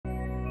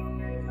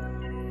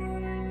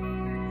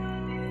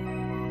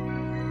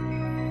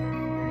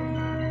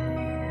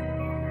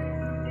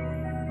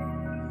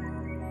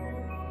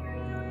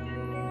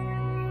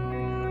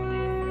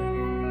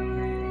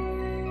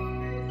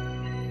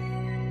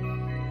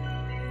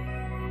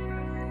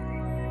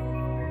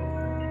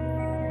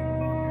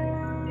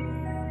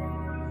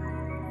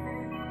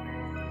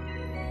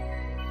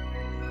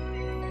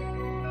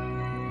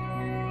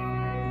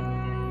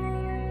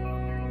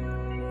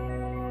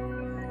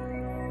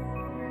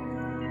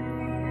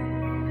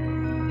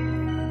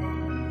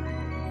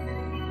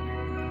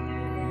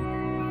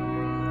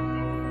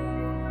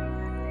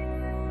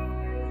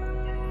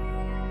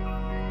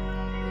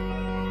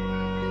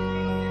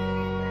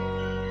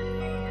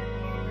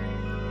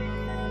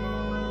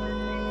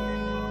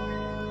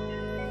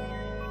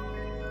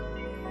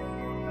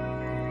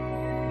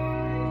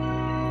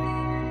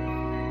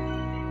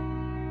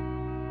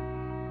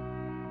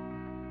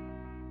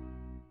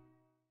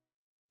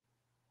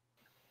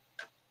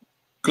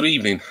Good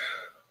evening.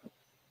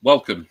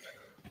 Welcome.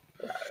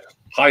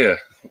 Hiya.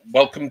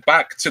 Welcome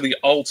back to the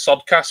old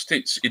Sodcast.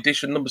 It's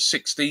edition number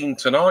 16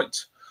 tonight.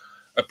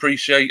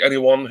 Appreciate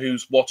anyone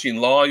who's watching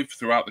live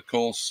throughout the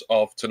course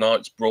of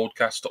tonight's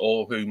broadcast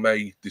or who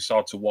may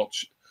decide to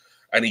watch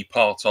any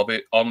part of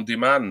it on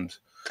demand.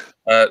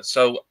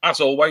 So, as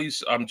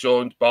always, I'm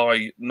joined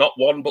by not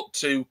one but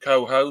two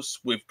co-hosts.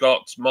 We've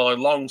got my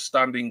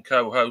long-standing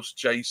co-host,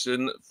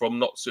 Jason, from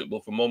Not Suitable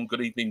for Mum. Good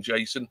evening,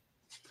 Jason.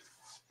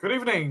 Good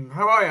evening.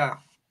 How are you?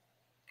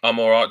 I'm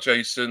all right,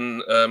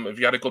 Jason. Have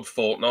you had a good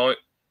fortnight?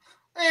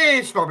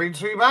 It's not been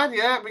too bad,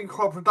 yeah. Been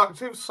quite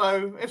productive,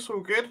 so it's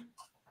all good.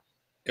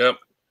 Yep.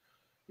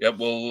 Yep,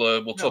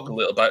 we'll talk a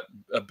little bit.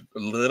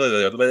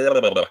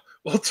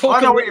 We'll talk.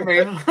 I know what you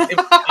mean.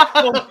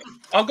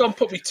 I'll go and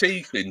put my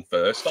teeth in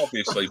first,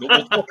 obviously, but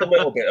we'll talk a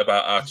little bit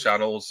about our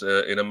channels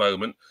in a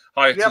moment.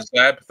 Hi to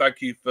Zeb.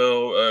 Thank you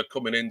for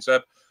coming in,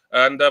 Zeb.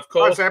 And of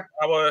course,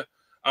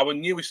 our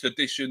newest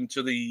addition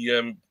to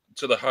the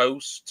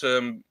host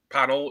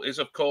panel is,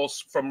 of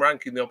course, from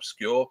Ranking the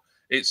Obscure.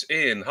 It's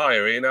Ian. Hi,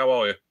 Ian. How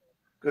are you?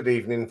 Good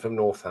evening from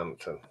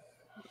Northampton.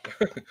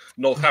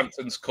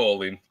 Northampton's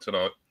calling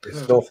tonight.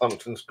 It's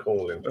Northampton's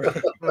calling.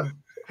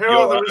 Here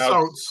are the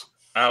results.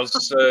 How's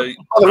the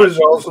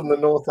results from the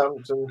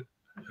Northampton?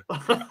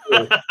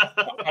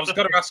 I was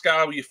going to ask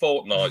how your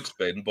fortnight's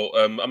been, but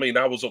I mean,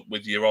 I was up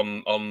with you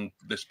on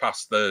this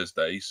past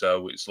Thursday,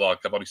 so it's like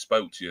I've only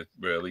spoke to you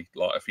really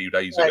like a few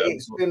days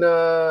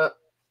ago.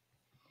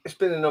 It's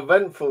been an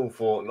eventful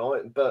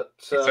fortnight, but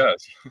it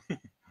has.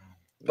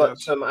 But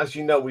as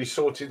you know, we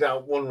sorted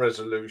out one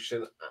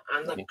resolution,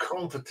 and the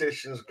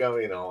competition's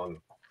going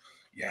on.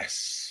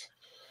 Yes.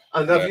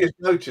 And have you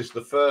noticed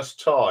the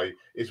first tie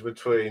is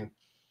between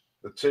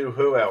the two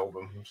Who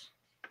albums?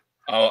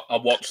 I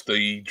watched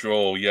the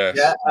draw, yes.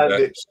 Yeah, and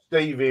it's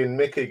Stevie and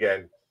Mick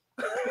again.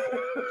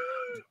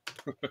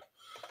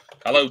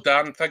 Hello,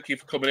 Dan. Thank you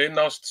for coming in.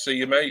 Nice to see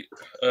you, mate.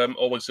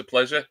 Always a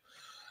pleasure.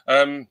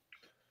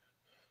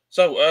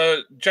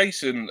 So,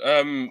 Jason,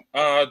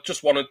 I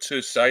just wanted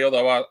to say,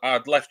 although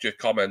I'd left you a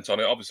comment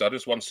on it, obviously, I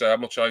just want to say how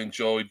much I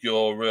enjoyed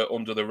your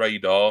Under the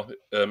Radar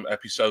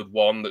episode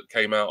 1 that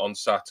came out on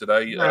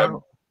Saturday.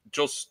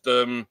 Just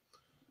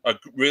a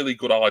really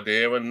good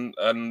idea and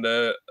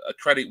a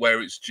credit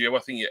where it's due. I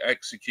think you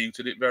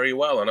executed it very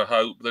well, and I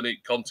hope that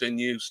it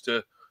continues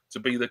to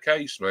be the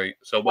case, mate.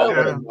 So well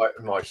done,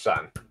 my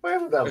son.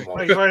 Well done,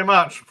 Thank you very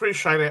much.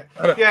 Appreciate it.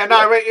 Yeah,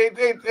 no,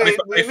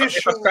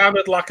 if I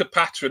sounded like a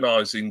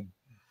patronising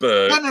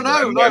bird,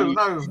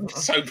 no.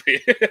 So be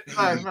it.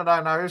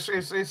 No. It's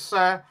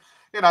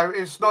you know,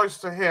 it's nice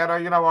to hear.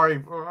 You know,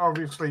 I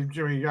obviously,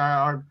 Jimmy,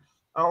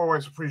 I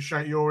always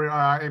appreciate your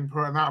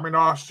input and that. I mean,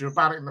 I asked you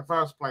about it in the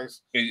first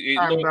place.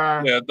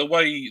 The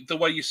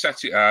way you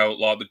set it out,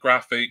 like the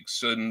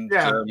graphics and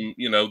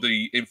you know,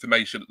 the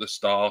information at the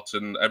start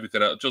and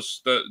everything,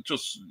 just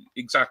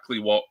exactly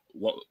what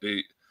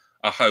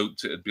I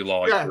hoped it'd be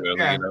like. You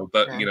know,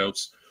 you know,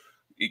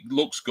 it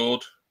looks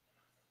good.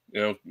 You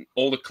know,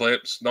 all the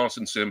clips, nice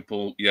and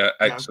simple. Yeah,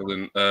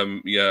 excellent.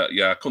 I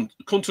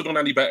couldn't have done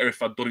any better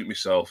if I'd done it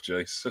myself,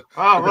 Jace.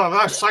 Oh, well,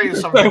 that's saying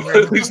something.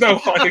 There's no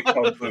higher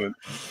compliment.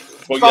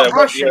 But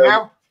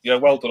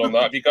well done on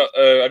that.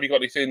 Have you got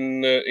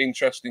anything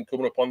interesting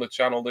coming up on the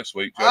channel this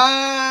week,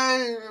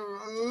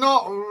 Jace?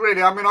 Not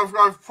really. I mean,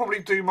 I've probably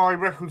do my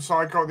records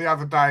I got the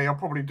other day. I'll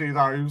probably do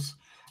those.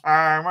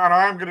 And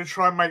I am going to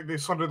try and make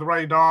this Under the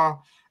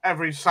Radar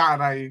every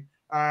Saturday.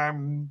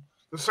 The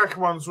second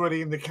one's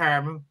already in the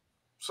can,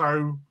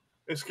 so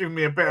it's giving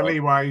me a bit of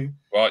leeway.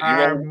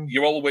 Right,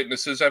 you're all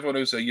witnesses. Everyone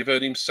who's here, you've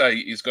heard him say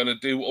he's going to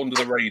do Under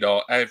the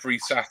Radar every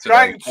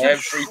Saturday.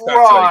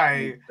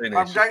 Saturday.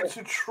 I'm going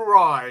to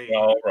try.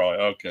 Oh, right,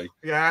 okay.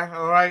 Yeah,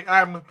 all right.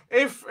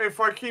 If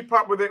I keep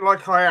up with it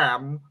like I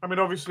am, I mean,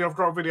 obviously I've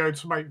got a video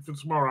to make for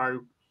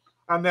tomorrow,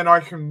 and then I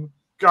can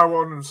go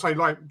on and say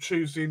like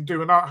Tuesday and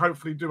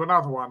hopefully do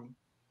another one.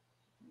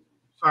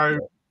 So.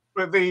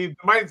 But the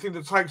main thing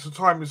that takes the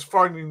time is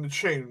finding the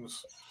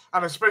tunes.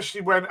 And especially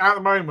when, at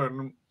the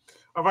moment,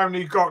 I've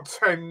only got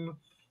 10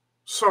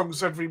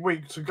 songs every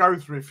week to go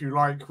through, if you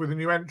like, with the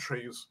new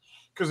entries.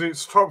 Because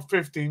it's top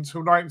 50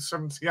 until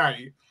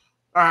 1978.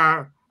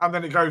 And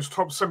then it goes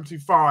top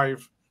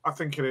 75, I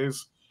think it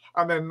is.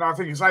 And then I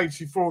think it's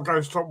 84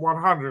 goes top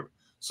 100.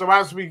 So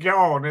as we get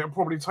on, it'll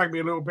probably take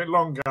me a little bit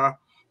longer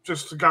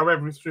just to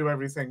go through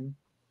everything.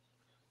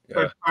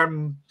 Yeah.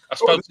 But, I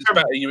suppose it's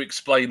better you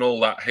explain all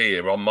that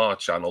here on my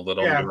channel than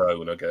on your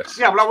own, I guess.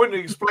 Yeah, but I wouldn't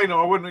explain it.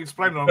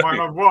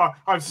 On mine.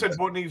 I've said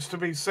what needs to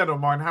be said on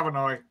mine, haven't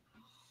I?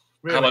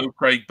 Really? Hello,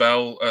 Craig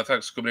Bell.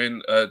 Thanks for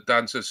coming in.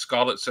 Dan says,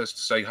 Scarlett says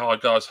to say hi,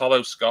 guys.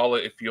 Hello,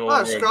 Scarlett. If you're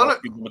watching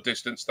from a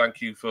distance,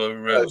 thank you for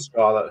hello,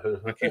 Scarlett.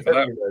 Thank you for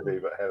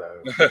that. But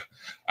hello.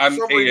 And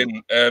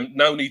Ian,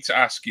 no need to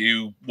ask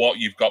you what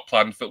you've got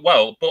planned for.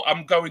 Well, but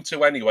I'm going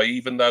to anyway,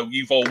 even though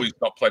you've always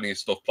got plenty of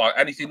stuff planned.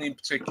 Anything in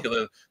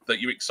particular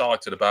that you're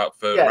excited about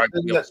for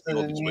Ranking the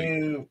Obscure this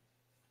week?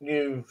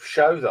 New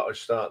show that I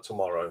start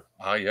tomorrow.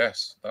 Ah,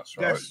 yes, that's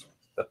right. Yes.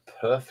 the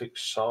perfect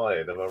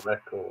side of a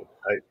record.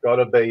 It's got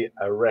to be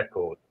a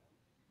record.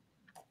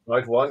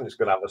 Side one, it's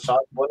going to have a side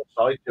one,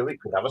 side two. It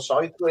could have a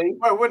side three.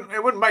 Well,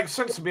 it wouldn't make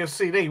sense to be a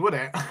CD, would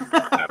it?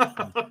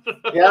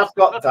 Yeah, I've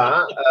got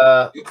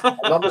that.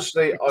 And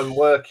obviously, I'm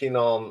working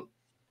on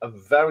a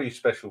very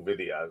special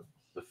video,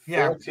 the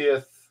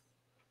 40th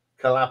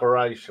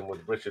collaboration with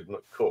Richard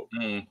McCook.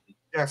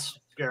 Yes,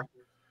 yeah.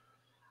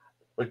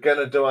 We're going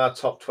to do our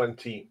top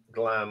 20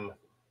 glam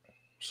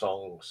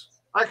songs.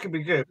 That could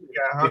be good.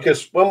 Yeah,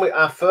 because when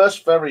our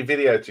first very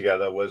video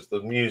together was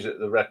the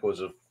records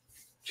of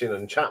Chin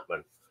and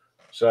Chapman.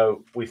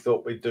 So we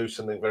thought we'd do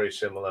something very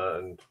similar,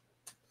 and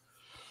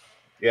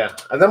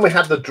and then we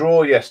had the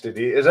draw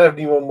yesterday. Has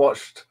anyone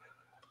watched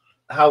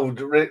how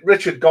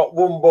Richard got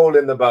one ball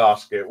in the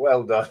basket?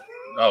 Well done.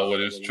 Oh,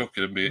 well, it was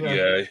chucking a bit.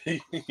 Yeah.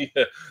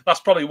 That's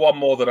probably one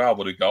more than I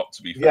would have got,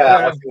 to be fair.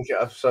 Yeah, I think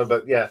so.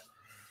 But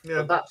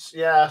but that's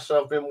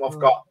So I've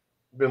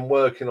been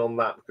working on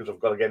that because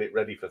I've got to get it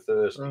ready for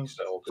Thursday.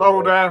 So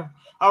old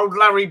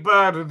Larry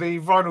Bird of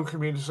the vinyl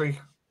community.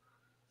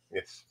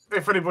 Yes.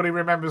 If anybody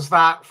remembers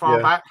that far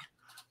back.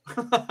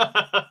 So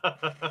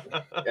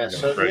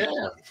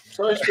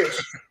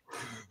it's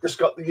just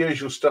got the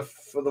usual stuff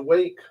for the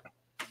week,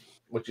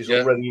 which is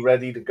already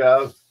ready to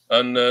go.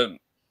 And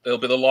it'll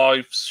be the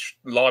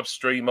live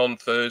stream on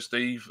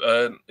Thursday.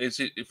 Is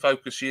it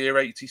Focus Year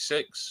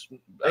 86?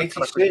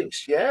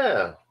 86,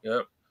 yeah.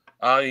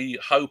 I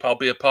hope I'll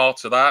be a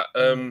part of that.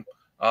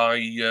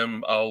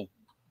 I'll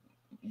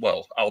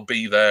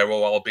be there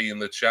or I'll be in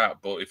the chat.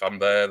 But if I'm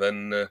there,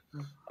 then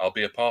I'll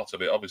be a part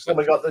of it. Obviously, and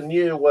we got the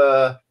new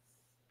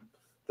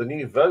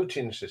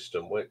voting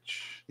system,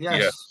 which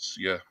yes.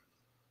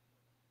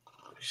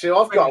 See,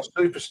 I've got a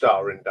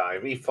superstar in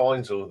Dave. He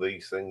finds all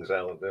these things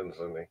out, doesn't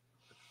he?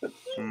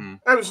 It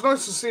was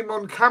nice to see him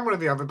on camera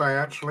the other day,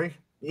 actually.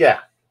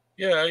 Yeah.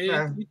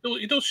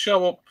 He does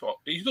show up.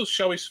 He does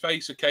show his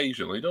face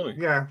occasionally, doesn't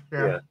he? Yeah.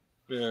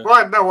 Well, I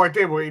had no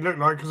idea what he looked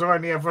like because I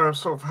only ever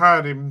sort of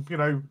heard him,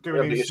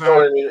 doing his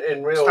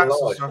in real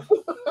life.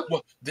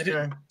 Well,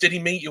 did he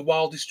meet your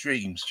wildest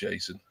dreams,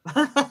 Jason?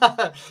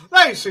 No,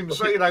 he seems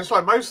it's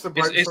like most of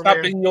the blokes. Is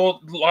that been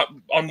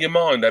on your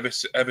mind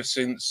ever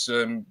since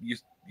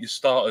you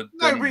started?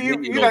 No, but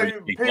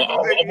people.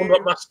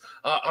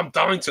 I'm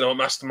dying to know what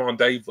Mastermind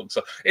Dave looks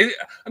like.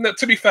 And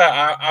to be fair,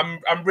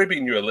 I'm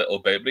ribbing you a little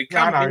bit, but it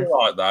can be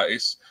like that.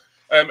 It's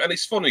and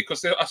it's funny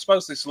because I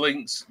suppose this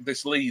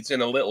leads in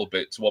a little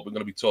bit to what we're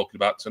going to be talking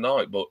about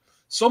tonight. But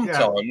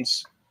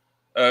sometimes,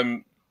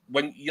 when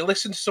you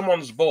listen to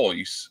someone's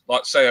voice,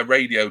 like say a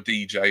radio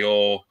DJ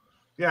or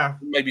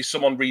maybe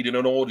someone reading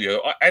an audio,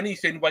 or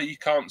anything where you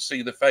can't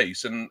see the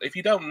face, and if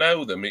you don't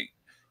know them, it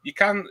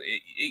can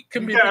be a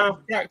bit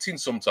distracting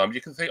sometimes.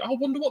 You can think, I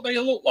wonder what they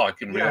look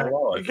like in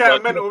real life. You get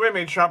a mental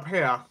image up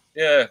here.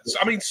 Yeah,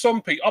 I mean,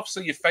 some people,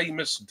 obviously, your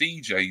famous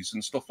DJs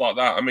and stuff like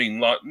that. I mean,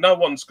 like no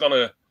one's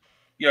gonna,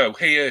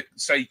 hear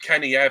say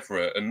Kenny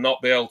Everett and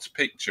not be able to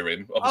picture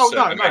him of a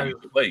certain age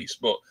at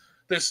least. But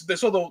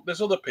there's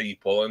other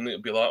people, and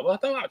it'll be like, well, I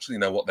don't actually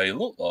know what they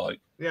look like.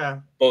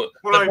 Yeah, but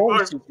the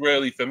voice is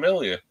really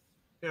familiar.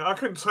 Yeah, I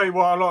couldn't tell you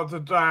what a lot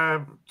of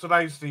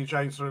today's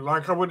DJs look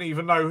like. I wouldn't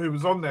even know who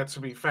was on there, to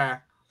be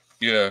fair.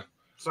 Yeah.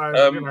 So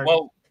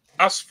well,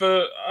 as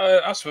for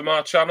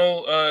my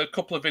channel, a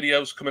couple of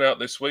videos coming out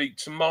this week.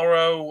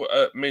 Tomorrow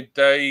at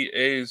midday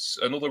is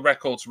another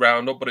records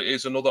roundup, but it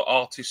is another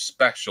artist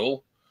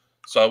special.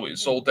 So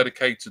it's all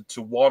dedicated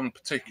to one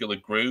particular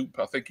group.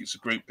 I think it's a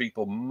group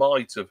people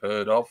might have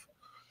heard of.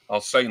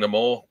 I'll say no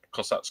more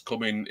because that's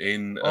coming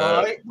in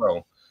at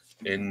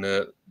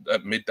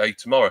midday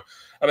tomorrow.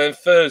 And then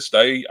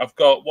Thursday, I've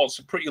got what's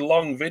a pretty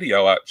long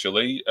video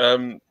actually.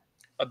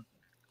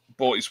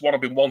 But it's one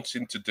I've been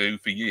wanting to do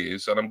for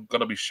years, and I'm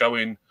going to be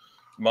showing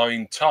my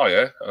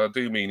entire, and I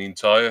do mean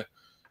entire,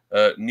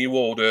 New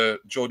Order,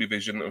 Joy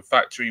Division, and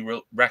Factory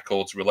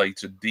Records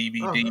related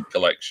DVD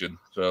collection.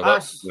 So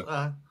that's.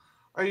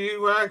 Are you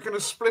going to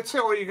split it,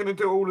 or are you going to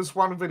do it all as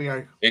one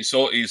video? It's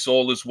all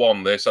as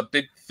one. This I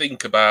did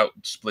think about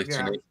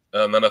splitting it,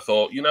 and then I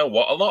thought, you know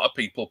what? A lot of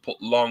people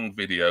put long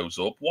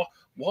videos up.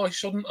 Why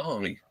shouldn't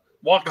I?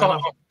 Why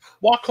can't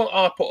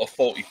I put a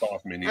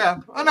 45-minute? Yeah,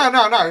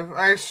 no.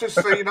 It's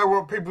just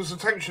what people's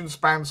attention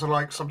spans are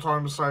like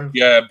sometimes. So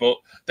yeah, but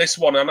this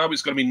one I know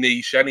it's going to be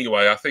niche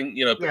anyway. I think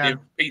if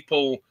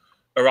people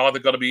are either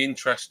going to be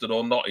interested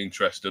or not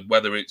interested,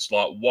 whether it's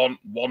like one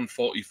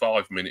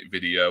 45-minute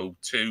video,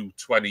 2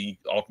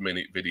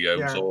 20-odd-minute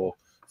videos, or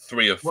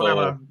 3 or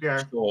 4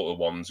 shorter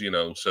ones.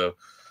 So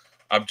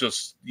I'm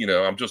just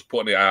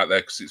putting it out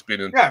there because it's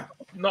been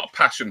not a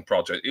passion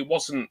project. It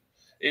wasn't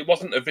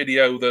a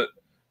video that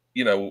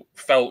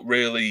felt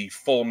really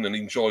fun and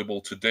enjoyable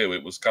to do.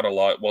 It was kind of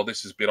like, well,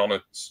 this has been on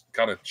a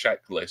kind of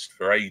checklist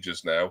for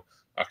ages now.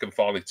 I can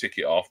finally tick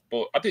it off.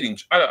 But I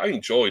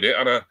enjoyed it,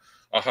 and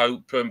I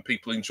hope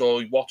people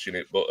enjoy watching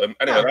it. But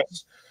anyway,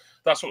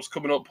 that's what's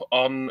coming up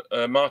on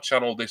my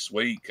channel this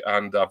week,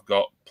 and I've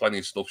got plenty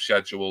of stuff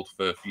scheduled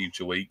for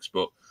future weeks.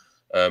 But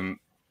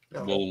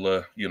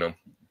we'll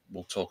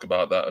we'll talk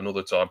about that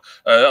another time.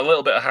 A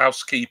little bit of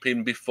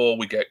housekeeping before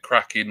we get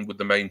cracking with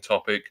the main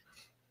topic.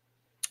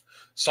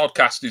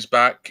 Sodcast is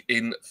back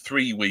in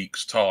 3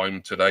 weeks'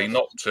 time today,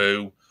 not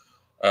 2.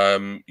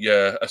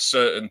 Yeah, a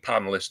certain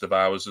panelist of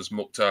ours has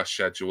mucked our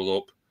schedule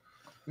up.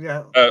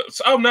 Yeah.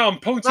 Oh no, I'm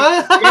pointing.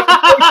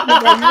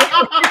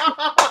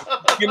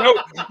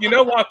 You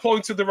know why I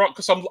pointed the rock?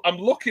 Because I'm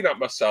looking at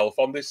myself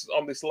on this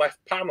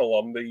left panel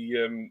on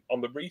the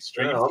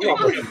restream.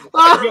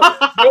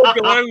 You're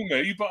below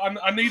me, but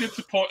I needed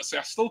to point. See,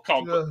 I still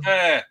can't. But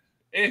there.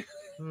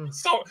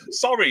 So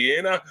sorry,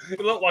 Ian. It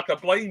looked like I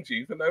blamed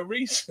you for no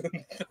reason.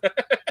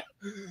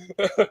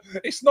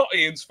 It's not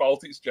Ian's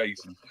fault. It's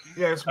Jason's.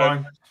 Yeah, it's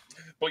mine.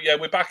 But yeah,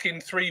 we're back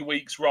in 3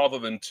 weeks rather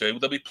than 2.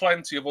 There'll be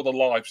plenty of other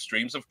live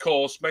streams. Of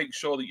course, make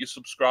sure that you're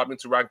subscribing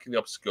to Ranking the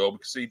Obscure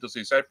because he does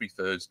this every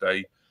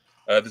Thursday.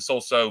 There's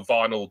also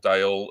Vinyl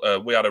Dale.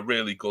 We had a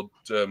really good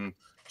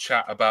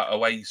chat about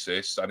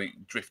Oasis, and it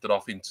drifted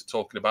off into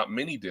talking about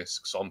mini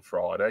discs on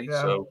Friday.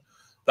 Yeah. So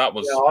that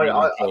was really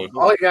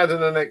enjoyable. I had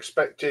an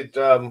unexpected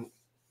thing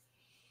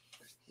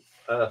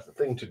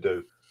to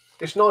do.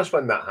 It's nice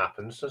when that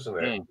happens, doesn't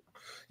it?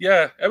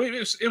 Yeah, I mean,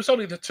 it was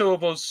only the 2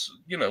 of us,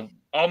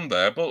 on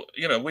there, but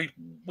we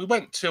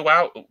went 2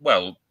 hours.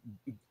 Well,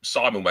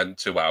 Simon went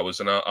 2 hours,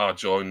 and I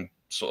joined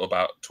sort of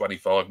about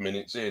 25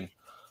 minutes in.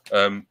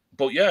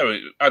 But yeah,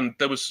 and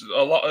there was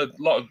a lot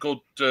of good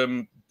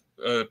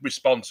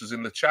responses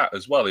in the chat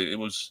as well. It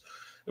was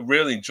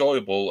really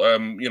enjoyable.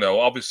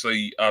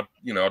 Obviously, I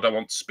don't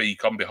want to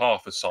speak on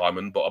behalf of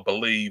Simon, but I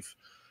believe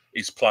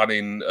he's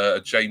planning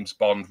a James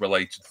Bond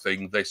related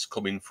thing this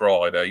coming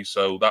Friday,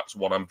 so that's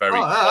one I'm very.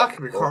 Oh, that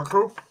could be quite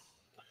cool.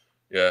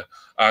 Yeah,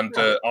 and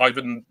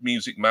Ivan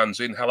Music Man's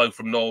in. Hello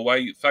from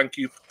Norway. Thank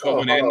you for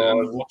coming in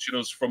and watching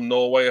us from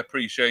Norway.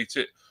 Appreciate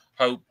it.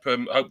 Hope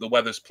the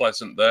weather's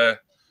pleasant there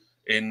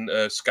in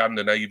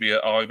Scandinavia,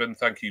 Ivan.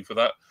 Thank you for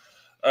that.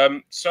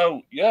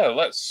 So yeah,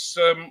 let's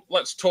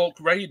talk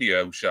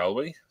radio, shall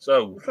we?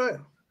 So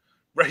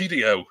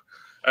radio.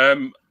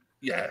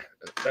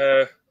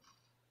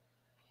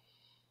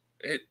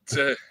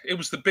 It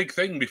was the big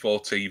thing before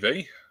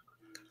TV.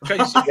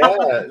 Jason,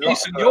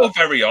 Jason, you're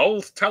very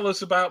old. Tell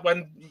us about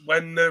when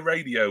the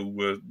radio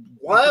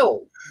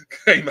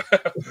came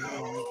out.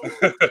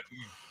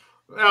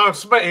 I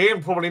suspect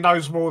Ian probably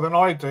knows more than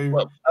I do.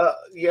 Well,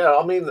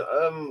 I mean,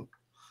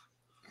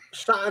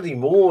 Saturday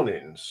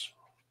mornings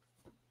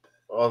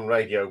on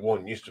Radio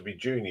 1 used to be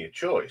Junior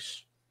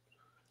Choice.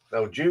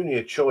 Now,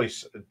 Junior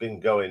Choice had been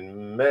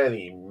going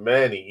many,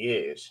 many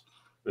years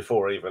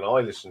before even I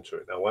listened to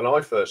it. Now, when I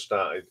first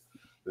started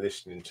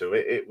listening to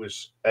it, it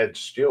was Ed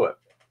Stewart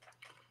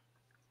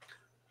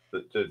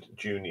that did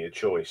Junior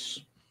Choice.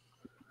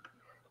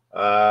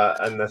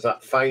 And there's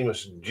that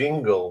famous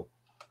jingle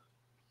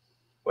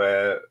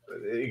where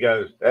he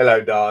goes, "Hello,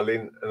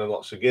 darling," and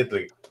lots of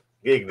giggling.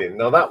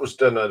 Now, that was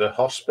done at a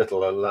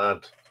hospital. A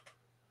lad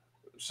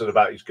said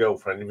about his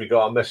girlfriend, "Have you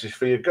got a message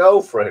for your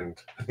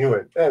girlfriend?" And he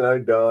went, "Hello,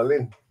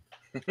 darling."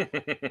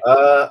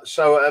 But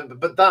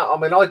that, I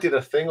mean, I did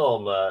a thing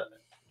on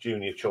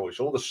Junior Choice,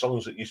 all the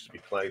songs that used to be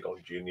played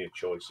on Junior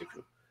Choice. If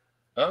you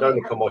go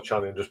look on my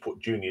channel and just put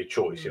Junior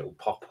Choice, it'll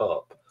pop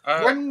up.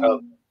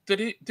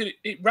 Did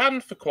it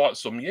ran for quite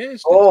some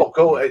years?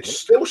 Cool. It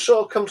still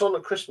sort of comes on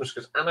at Christmas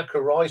because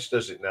Annika Rice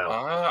does it now.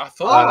 I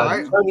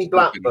thought Tony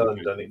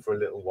Blackburn done it for a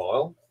little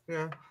while.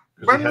 Yeah.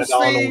 When was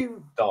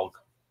the dog?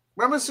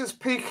 When was his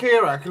peak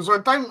era? Because I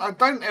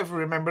don't ever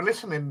remember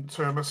listening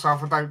to him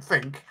myself. I don't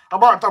think I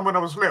might have done when I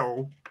was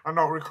little. I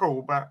not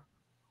recall, but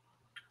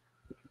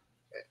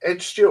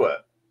Ed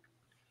Stewart.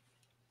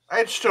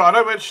 I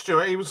know Ed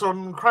Stewart. He was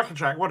on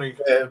Crackerjack, wasn't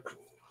he? Yeah.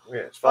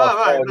 It's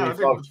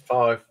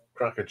 5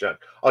 Crackerjack.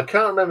 I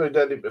can't remember who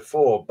did it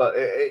before, but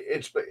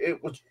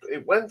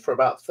it went for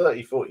about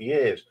 30, 40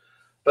 years.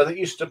 But it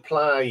used to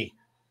play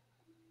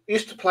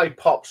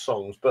pop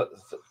songs, but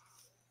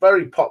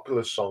very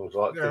popular songs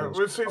like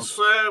was this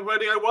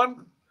Radio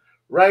 1?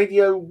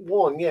 Radio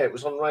 1, yeah, it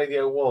was on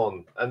Radio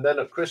 1. And then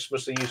at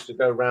Christmas they used to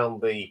go around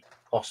the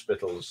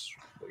hospitals,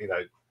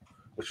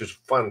 which was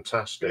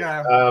fantastic.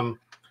 Yeah.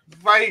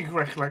 Vague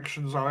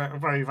recollections of it,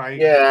 very vague.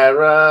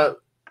 Yeah,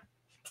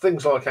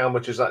 things like How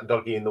Much Is That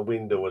Doggy in the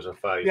Window was a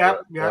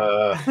favourite.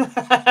 Yeah.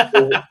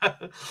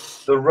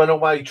 The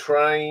Runaway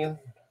Train.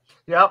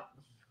 Yep.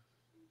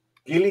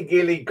 Gilly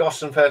Gilly,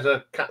 Goss and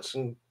Feather, Cats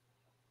and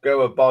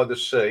Goer by the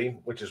Sea,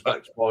 which is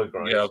Max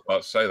Bygraves. Yeah, I was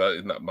about to say that,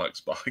 isn't that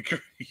Max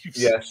Bygraves?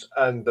 Yes,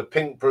 and the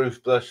pink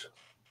toothbrush,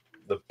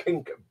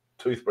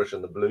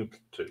 and the blue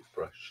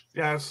toothbrush.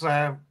 Yes.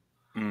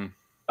 And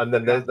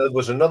then there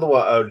was another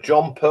one,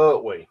 John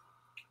Pertwee,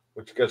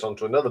 which goes on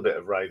to another bit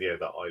of radio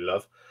that I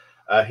love.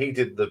 He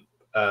did the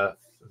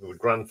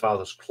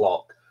Grandfather's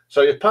Clock.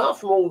 So apart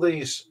from all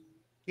these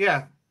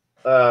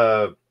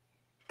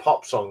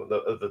pop songs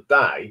of the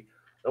day,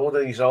 all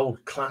these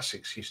old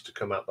classics used to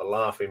come out, The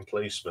Laughing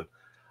Policeman.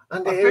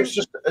 And it was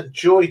just a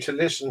joy to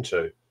listen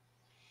to.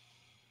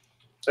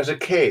 As a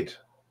kid,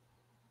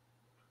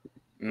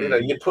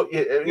 there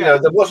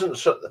wasn't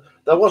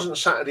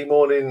Saturday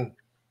morning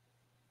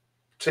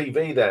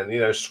TV then. You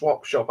know,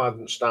 Swap Shop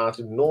hadn't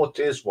started, nor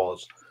Tiz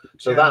was.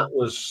 So Yeah. that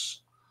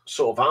was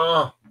sort of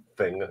our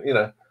thing, you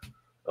know.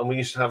 And we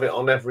used to have it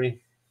on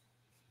every.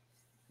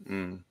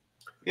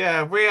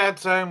 Yeah, we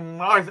had.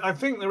 I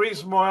think the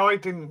reason why I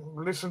didn't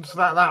listen to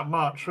that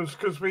much was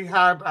because we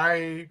had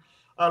a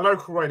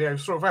local radio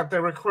sort of had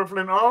their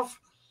equivalent of,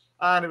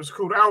 and it was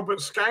called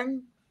Albert's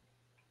Gang,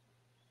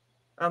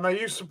 and they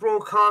used to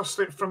broadcast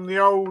it from the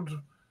old,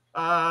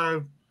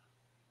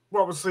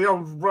 what was the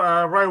old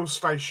rail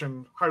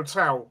station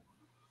hotel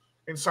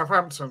in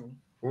Southampton.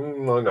 I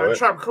know A it.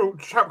 chap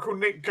called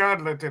Nick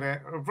Girdler did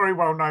it, very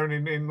well known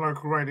in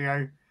local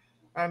radio.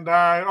 And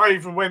I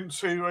even went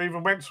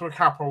to a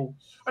couple,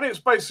 and it's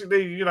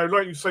basically, you know,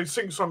 like you say,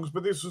 sing songs,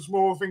 but this was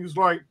more things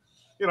like,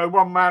 you know,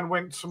 One Man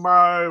Went to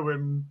Mow,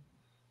 and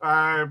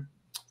I'm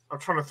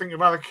trying to think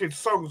of other kids'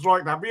 songs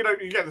like that. But you know,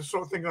 you get the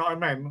sort of thing that I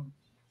meant.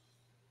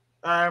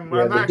 Yeah, and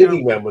the that,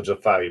 Diddy Men was a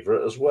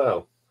favourite as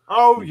well.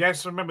 Oh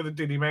yes, I remember the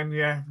Diddy Men.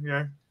 Yeah.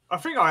 I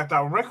think I had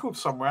that on record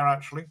somewhere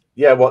actually.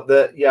 Yeah,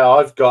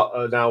 I've got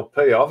an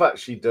LP. I've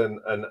actually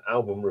done an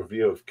album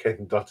review of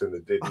Ken Dot and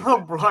the Diddy. Oh,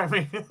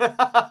 blimey!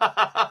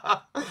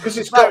 Because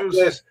it's got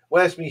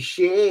where's me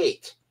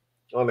shit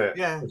on it.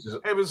 Yeah,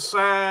 it was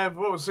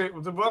what was it?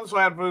 The ones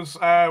I had was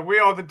We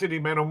Are the Diddy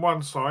Men on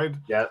one side,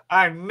 yeah,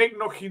 and Nick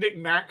Knocky Nick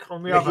Knack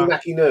on the Nicky other.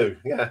 Nacky Noo,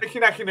 yeah. Nicky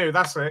Nacky Noo,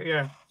 that's it,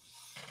 yeah.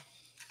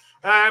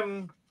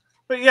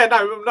 But yeah,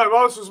 no,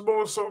 ours was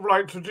more sort of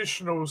like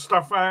traditional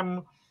stuff.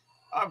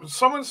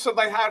 Someone said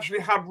they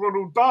actually had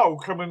Ronald Dahl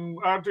come and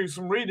do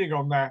some reading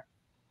on there.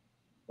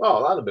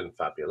 Oh, that'd have been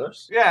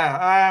fabulous.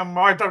 Yeah,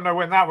 I don't know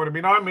when that would have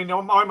been. I mean,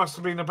 I must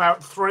have been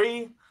about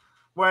 3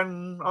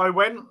 when I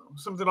went,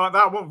 something like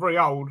that. I wasn't very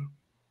old,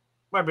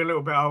 maybe a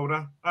little bit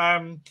older.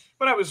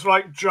 But it was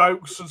like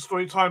jokes and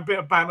story time, bit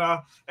of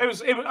banter. It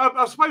was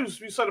I suppose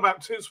you said about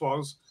Tiz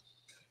was,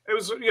 it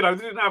was, you know,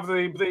 they didn't have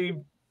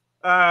the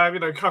you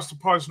know, custard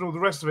pies and all the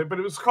rest of it, but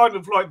it was kind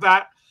of like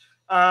that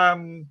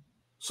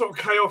sort of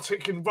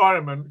chaotic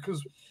environment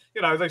because,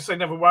 you know, they say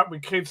never work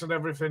with kids and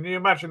everything. You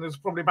imagine there's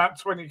probably about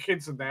 20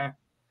 kids in there,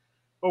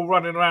 all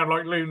running around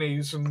like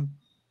loonies, and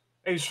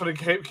he's trying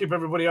to keep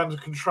everybody under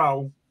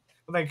control.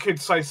 And then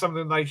kids say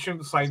something they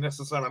shouldn't say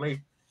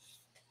necessarily.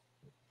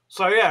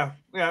 So yeah,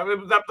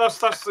 that's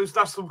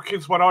the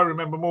kids one I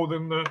remember more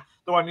than the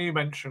one you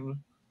mentioned.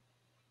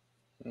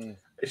 You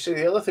see,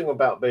 the other thing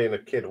about being a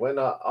kid, when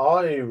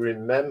I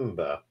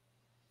remember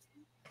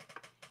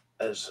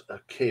as a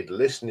kid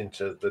listening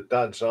to the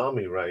Dad's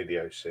Army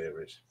radio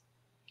series.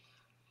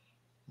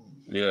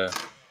 Yeah.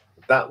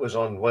 That was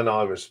on when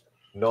I was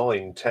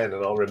 9, 10,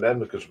 and I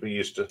remember because we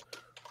used to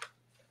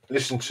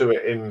listen to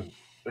it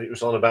it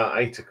was on about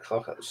 8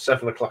 o'clock,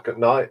 7 o'clock at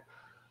night,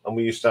 and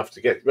we used to have to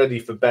get ready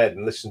for bed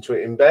and listen to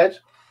it in bed.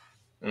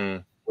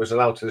 Was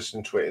allowed to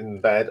listen to it in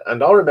bed.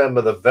 And I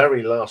remember the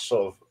very last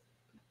sort of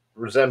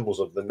resembles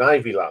of the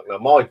Navy Lark. Now,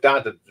 my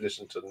dad had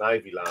listened to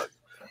Navy Lark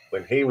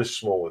when he was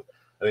small,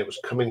 and it was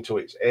coming to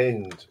its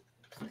end,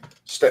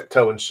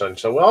 Steptoe and Son.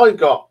 So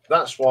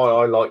that's why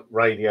I like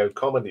radio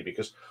comedy,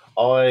 because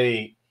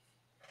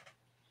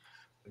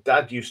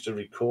Dad used to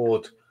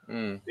record,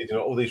 you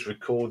know, all these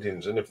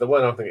recordings, and if there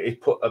weren't anything, he'd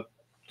put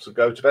to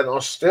go to bed, and I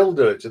still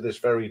do it to this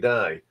very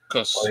day.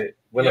 Because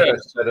when I go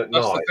to bed at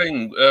night. That's the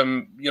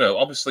thing. You know,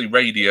 obviously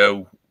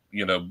radio,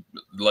 you know,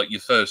 like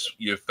your first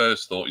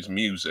thought is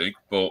music,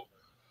 but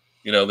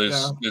you know,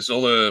 there's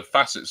other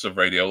facets of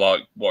radio,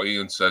 like what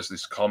Ian says.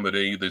 There's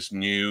comedy, there's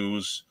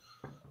news,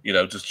 you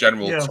know, just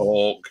general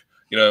talk.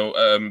 You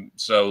know,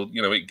 so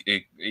you know,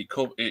 it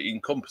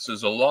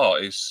encompasses a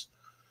lot. It's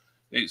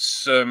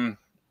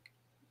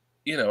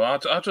you know,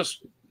 I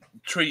just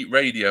treat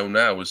radio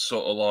now as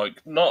sort of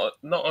like not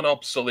an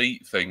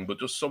obsolete thing, but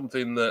just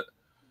something that,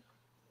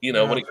 you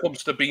know, when it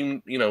comes to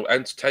being, you know,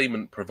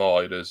 entertainment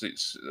providers,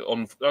 it's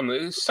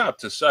it's sad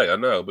to say, I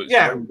know, but it's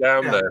going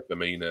down there for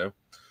me now.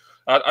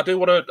 I do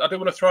want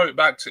to throw it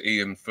back to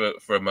Ian for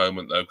a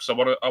moment though, because I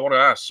want to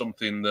ask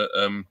something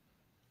that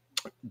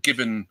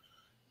given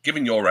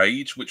your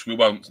age, which we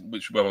won't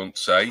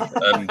say,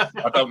 and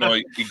I don't know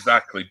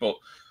exactly, but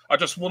I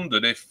just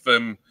wondered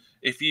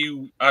if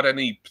you had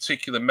any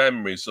particular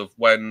memories of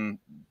when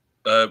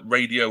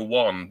Radio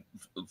 1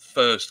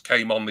 first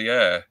came on the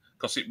air,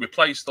 because it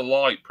replaced the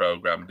Light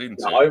program, didn't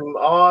it?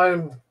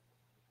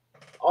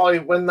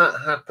 When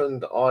that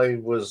happened, I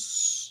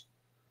was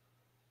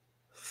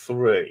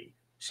 3.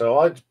 So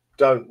I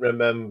don't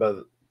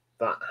remember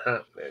that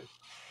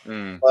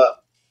happening.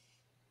 But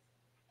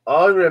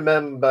I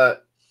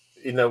remember,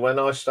 you know, when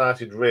I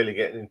started really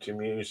getting into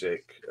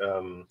music,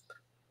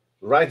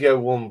 Radio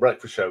 1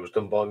 breakfast show was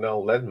done by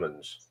Noel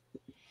Edmonds.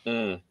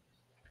 And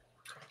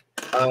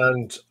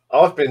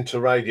I've been to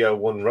Radio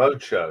 1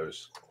 road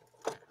shows.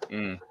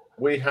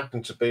 We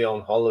happened to be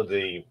on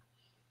holiday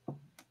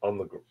on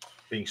the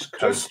East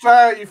Coast.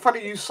 Just,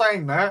 funny you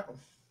saying that.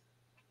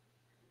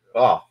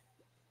 Ah.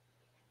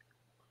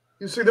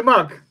 You see the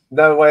mug?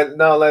 No,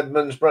 Noel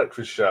Edmonds'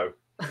 breakfast show.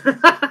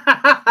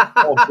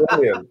 Oh,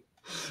 brilliant.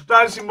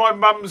 That's in my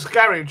mum's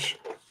garage.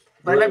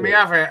 They let me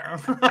have it.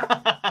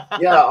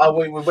 Yeah,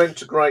 we went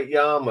to Great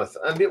Yarmouth,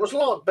 and it was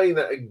like being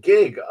at a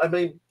gig. I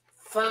mean,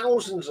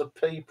 thousands of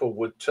people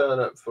would turn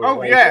up for.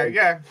 Oh yeah,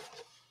 yeah.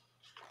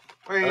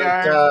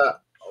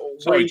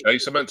 Sorry,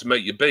 Jace, I meant to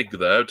make you big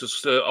there.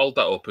 Just hold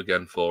that up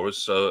again for us.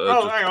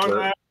 So, hang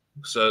on.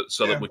 So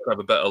that we can have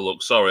a better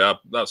look. Sorry,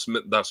 that's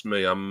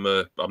me. I'm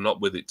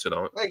not with it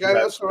tonight. There you go.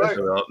 That's all right.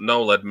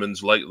 Noel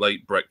Edmonds'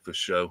 late breakfast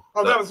show.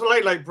 Oh, that was the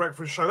late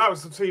breakfast show. That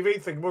was the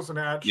TV thing, wasn't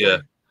it? Actually. Yeah.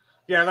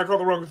 Yeah, they got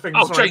the wrong thing.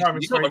 Oh, sorry, Jason,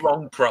 you got the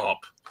wrong prop.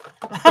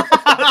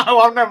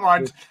 Oh, never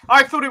mind.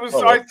 I thought it was.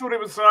 I thought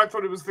it was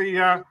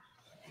the.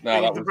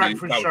 No, that was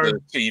the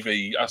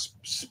TV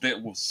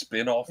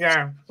spin off.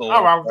 Yeah.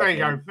 Oh well, there you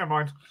go. Never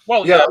mind.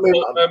 Well, yeah. I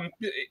mean,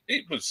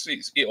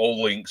 it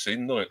all links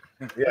in, doesn't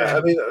it? Yeah,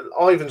 I mean,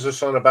 Ivan's a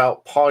son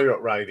about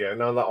pirate radio.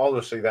 Now,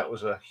 obviously, that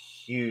was a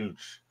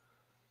huge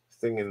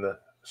thing in the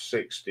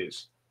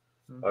 '60s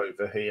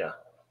over here.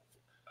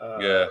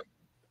 Yeah.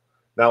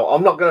 Now,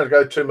 I'm not going to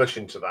go too much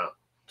into that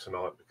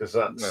tonight because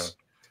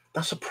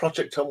that's a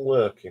project I'm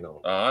working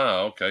on.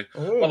 Ah, okay.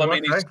 Ooh, well, I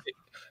mean,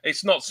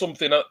 it's not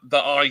something that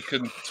I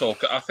can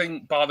talk. I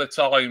think by the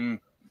time,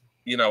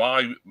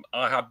 I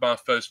had my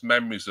first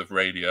memories of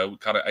radio,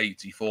 kind of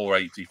 84,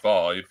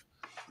 85.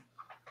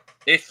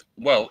 If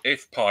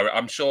pirate,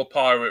 I'm sure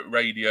pirate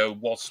radio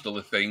was still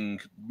a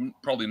thing.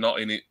 Probably not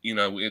in it, in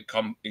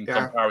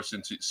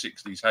comparison to its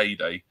 60s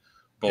heyday,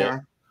 but. Yeah.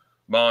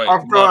 My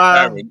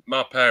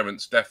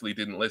parents definitely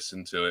didn't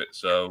listen to it,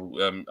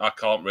 so I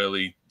can't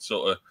really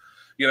sort of,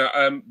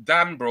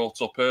 Dan brought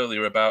up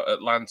earlier about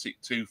Atlantic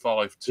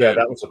 252. Yeah,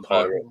 that was a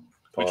pirate.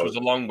 Which was a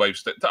long wave.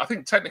 I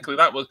think technically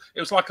it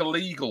was like a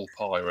legal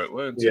pirate,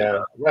 weren't it?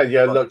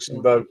 Yeah,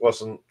 Luxembourg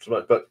wasn't so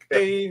much, but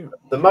the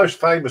most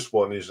famous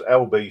one is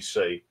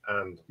LBC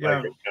and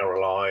Radio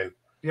Caroline.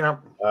 Yeah,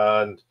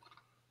 and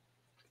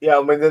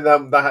I mean,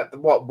 then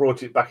what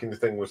brought it back into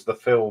thing was the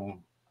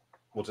film.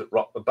 Was it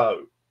Rock the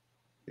Boat?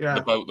 Yeah,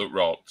 The Boat That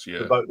Rocked. Yeah,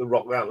 The Boat That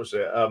Rocked. That was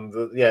it.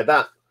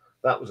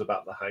 That was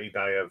about the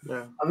heyday of,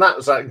 and that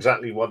was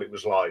exactly what it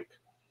was like.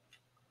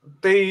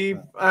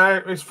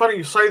 It's funny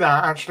you say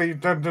that. Actually,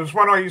 there's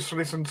one I used to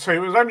listen to. It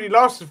was only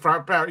lasted for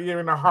about a year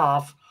and a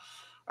half.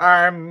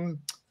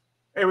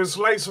 It was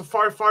Laser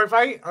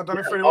 558. I don't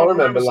know if anyone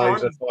remember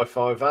remembers Laser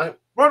 558.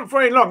 Wasn't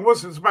very long,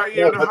 was it? It was about a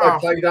year and a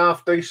half. They played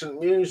half decent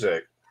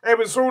music. It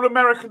was all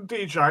American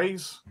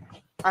DJs,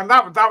 and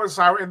that was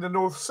out in the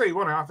North Sea,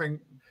 wasn't it? I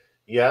think.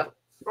 Yeah.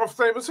 Off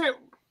there was it.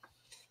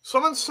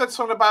 Someone said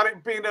something about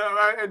it being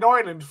an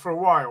island for a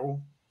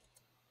while.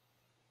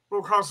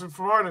 Broadcasting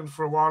from Ireland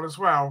for a while as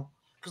well,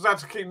 because they had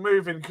to keep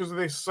moving because of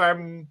this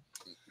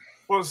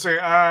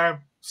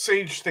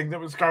siege thing that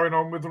was going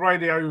on with the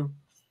radio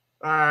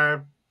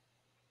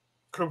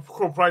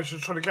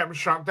corporations trying to get them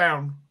shut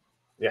down.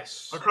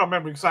 Yes, I can't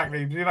remember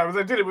exactly.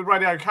 They did it with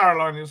Radio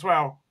Caroline as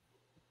well.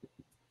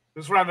 It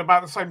was around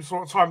about the same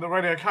sort of time that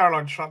Radio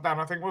Caroline shut down,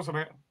 I think, wasn't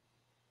it?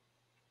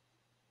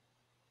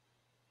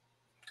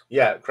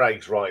 Yeah,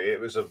 Craig's right.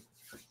 It was a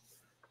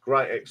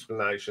great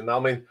explanation. I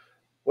mean,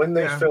 when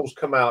these films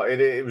come out,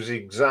 it was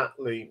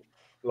exactly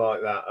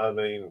like that. I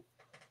mean,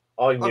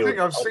 I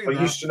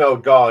used to know a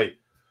guy,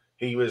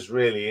 he was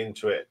really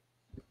into it,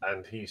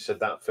 and he said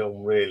that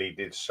film really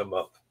did sum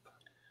up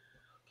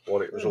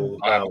what it was all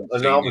about.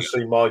 And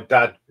obviously my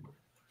dad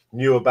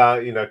knew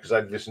about it, because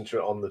I'd listened to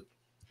it on the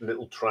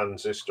little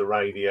transistor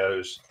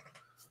radios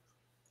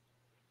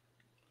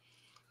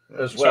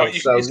as well.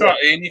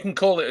 Ian, you can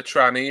call it a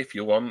tranny if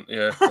you want.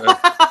 Yeah.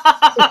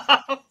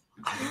 I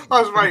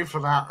was waiting for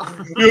that.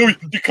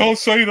 You can't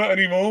say that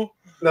anymore.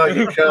 No,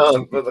 you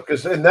can't. But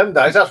because in them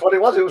days, that's what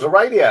it was. It was a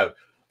radio.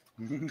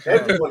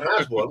 Everyone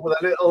has one with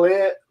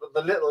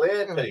the little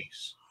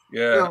earpiece.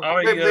 Yeah,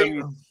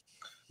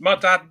 my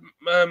dad.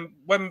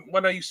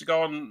 When I used to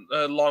go on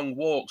long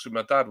walks with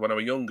my dad when I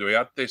was younger, he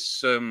had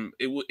this.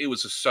 It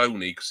was a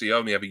Sony because he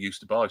only ever used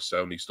to buy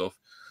Sony stuff.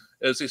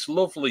 It was this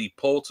lovely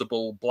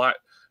portable black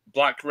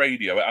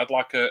radio. It had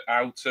like a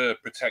outer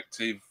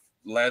protective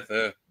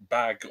leather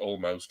bag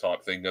almost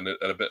type thing and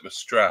a bit of a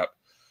strap,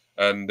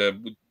 and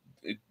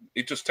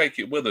it just take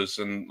it with us.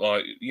 And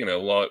I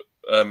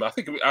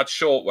think it had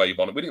shortwave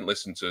on it. We didn't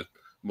listen to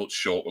much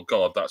short. Oh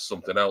God, that's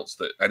something else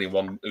that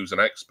anyone who's an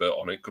expert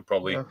on it could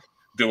probably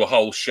do a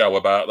whole show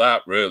about.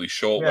 That really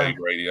shortwave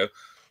radio.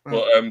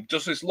 But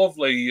just this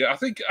lovely. I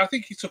think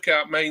he took it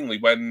out mainly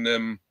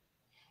when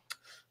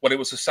it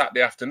was a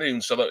Saturday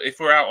afternoon, so that if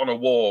we're out on a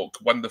walk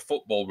when the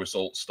football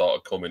results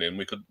started coming in,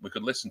 we could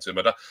listen to them.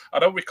 And I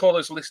don't recall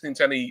us listening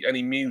to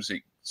any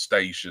music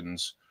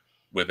stations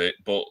with it,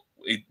 but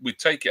we'd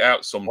take it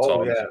out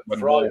sometimes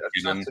when walking,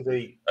 and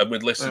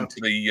we'd listen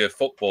to the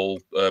football,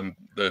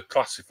 the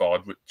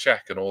classified with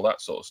check and all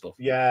that sort of stuff.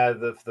 Yeah,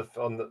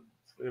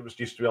 it was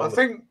used to be on.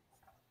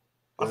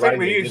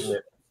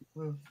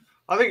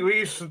 I think we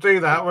used to do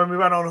that when we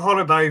went on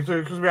holiday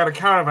because we had a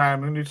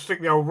caravan and you'd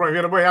stick the old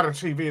radio. We had a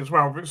TV as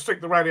well, but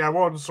stick the radio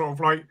on sort of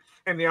like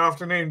in the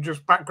afternoon,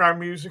 just background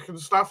music and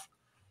stuff.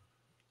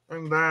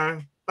 And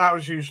that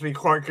was usually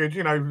quite good.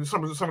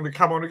 Someone would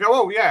come on and go,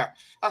 "Oh yeah,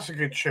 that's a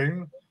good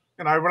tune."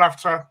 you know, we'll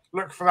have to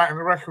look for that in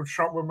the record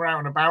shop when we're out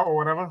and about or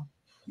whatever.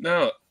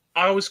 No,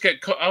 I always get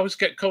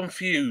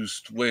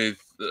confused with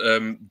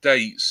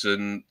dates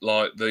and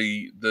like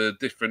the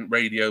different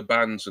radio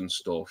bands and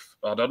stuff.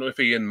 I don't know if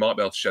Ian might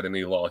be able to shed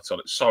any light on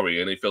it.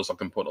 Sorry, and it feels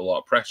like I'm putting a lot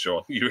of pressure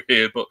on you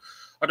here, but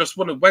I just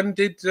wonder when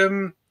did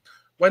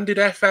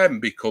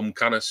FM become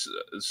kind of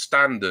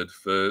standard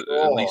for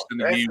at least in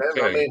the FM,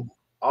 UK? I mean,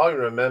 I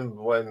remember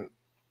when.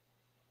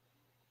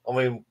 I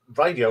mean,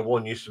 Radio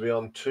 1 used to be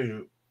on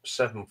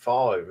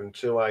 275 and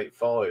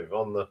 285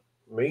 on the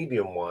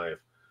medium wave.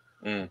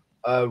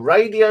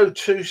 Radio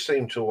 2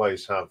 seemed to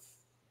always have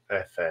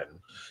FM.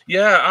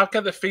 Yeah, I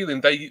get the feeling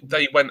they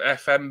went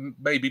FM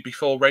maybe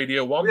before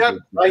Radio 1.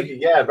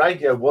 Yeah,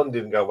 Radio 1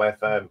 didn't go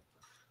FM.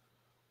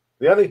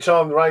 The only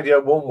time Radio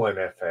 1 went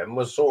FM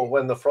was sort of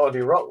when the Friday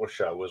Rock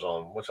show was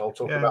on, which I'll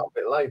talk about a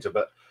bit later.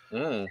 But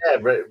yeah,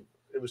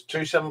 it was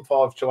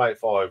 275,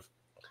 285.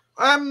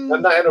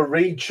 When they had a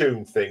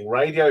retune thing,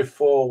 Radio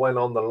 4 went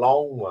on the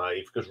long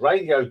wave because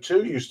Radio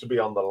 2 used to be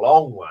on the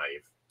long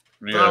wave.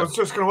 Yeah. I was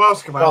just going to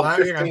ask about that.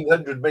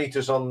 1,500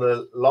 meters on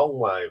the long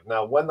wave.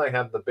 Now, when they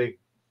had the big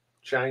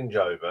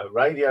changeover,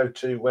 Radio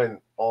 2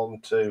 went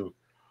on to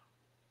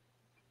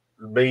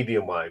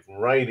medium wave,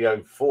 and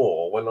Radio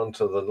 4 went on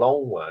to the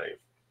long wave,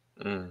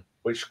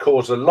 which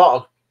caused a lot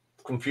of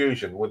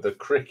confusion with the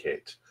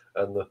cricket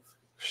and the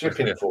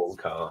shipping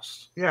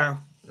forecast. Yeah.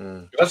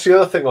 That's the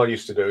other thing I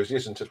used to do is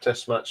listen to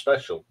Test Match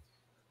Special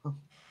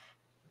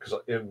because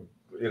you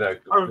know.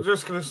 I was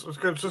just going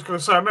to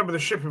say, I remember the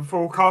shipping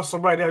forecast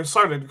on Radio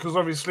Solid because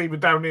obviously we're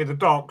down near the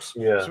docks,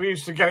 so we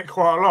used to get it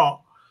quite a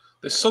lot.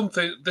 There's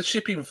something the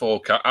shipping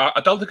forecast.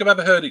 I don't think I've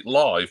ever heard it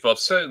live, but I've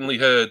certainly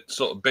heard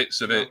sort of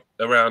bits of it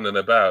around and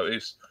about.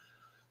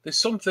 There's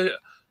something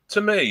to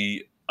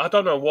me. I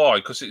don't know why,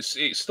 because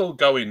it's still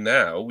going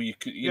now.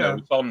 You know,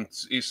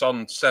 it's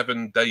on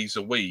 7 days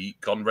a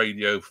week on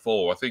Radio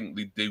 4. I think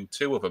they do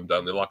 2 of them,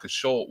 don't they? Like a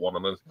short one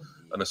and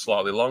a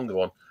slightly longer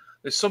one.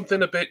 There's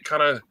something a bit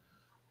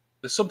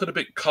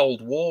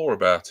Cold War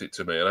about it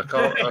to me, and I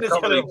can't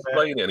really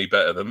explain it any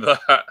better than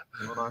that.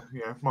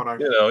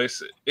 You know, it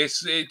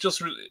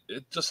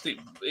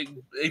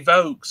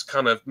evokes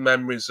kind of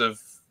memories of,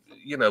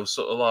 you know,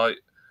 sort of like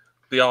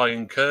the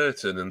Iron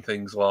Curtain and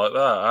things like that.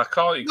 I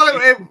can't.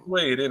 It's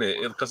weird, isn't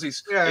it? Because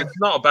it's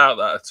not about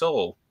that at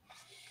all.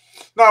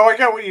 No, I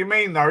get what you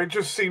mean, though. It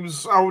just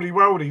seems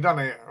oldie-worldy,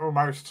 doesn't it?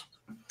 Almost.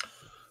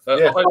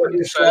 It's like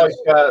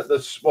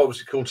what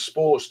was it called?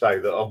 Sports Day,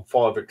 that on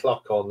 5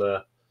 o'clock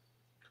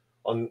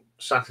on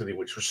Saturday,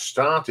 which was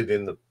started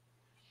in the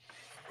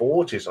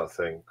 40s, I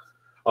think.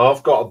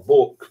 I've got a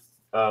book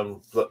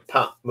that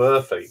Pat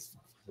Murphy,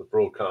 the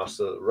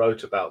broadcaster,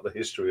 wrote about the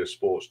history of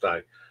Sports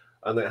Day.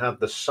 And it had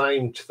the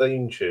same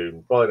theme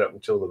tune right up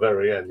until the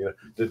very end. You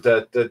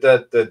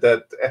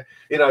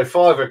know,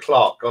 5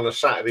 o'clock on a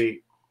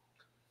Saturday.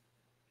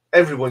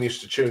 Everyone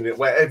used to tune in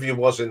wherever you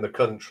was in the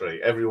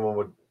country. Everyone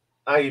would,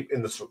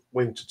 in the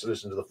winter, to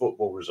listen to the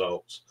football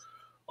results,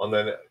 and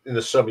then in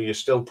the summer you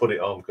still put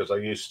it on because I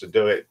used to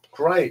do it.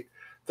 Great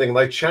thing.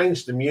 They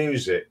changed the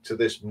music to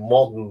this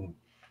modern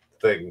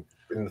thing,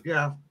 and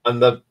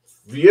the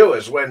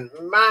viewers went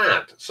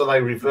mad. So they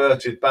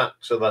reverted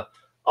back to the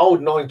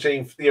old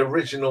the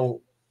original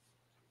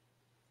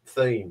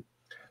theme.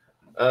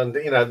 And,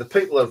 you know, the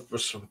people have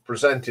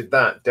presented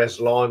that.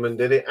 Des Lyman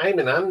did it.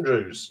 Eamon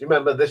Andrews. You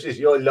remember This Is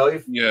Your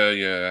Life? Yeah,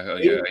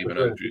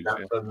 Eamon Andrews.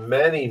 For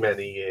many,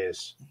 many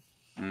years.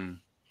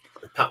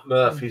 Pat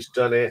Murphy's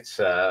done it.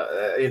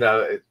 You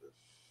know,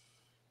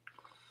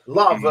 a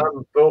lot of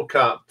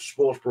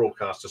sports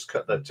broadcasters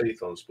cut their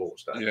teeth on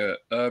Sports Day.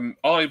 Yeah.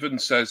 Ivan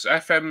says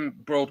FM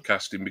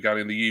broadcasting began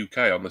in the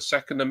UK on the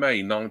 2nd of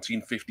May,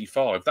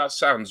 1955. That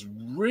sounds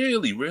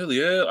really, really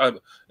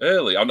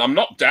early. I'm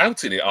not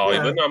doubting it,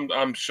 Ivan.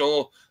 I'm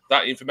sure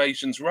that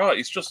information's right.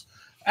 It's just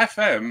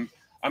FM.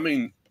 I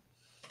mean,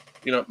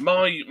 you know,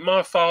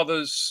 my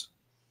father's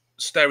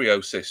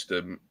stereo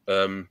system.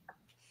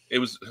 It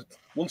was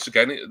once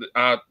again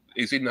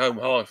his in-home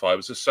hi-fi. It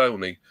was a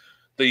Sony.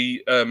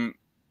 The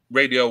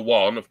Radio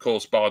 1, of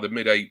course, by the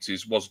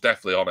mid-80s was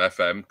definitely on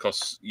FM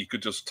because you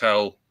could just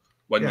tell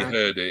when you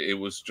heard it. It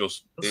was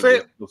just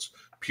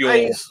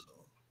pure.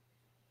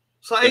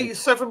 So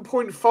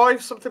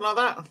 87.5, something like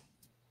that?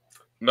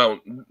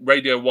 No,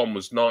 Radio 1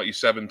 was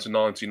 97 to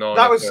 99.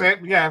 That was it,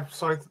 yeah.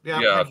 Sorry.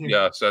 Yeah,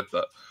 I said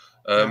that.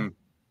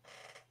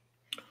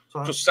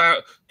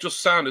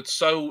 Just sounded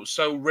so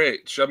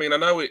rich. I mean, I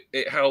know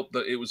it helped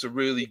that it was a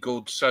really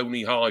good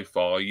Sony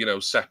hi-fi, you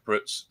know,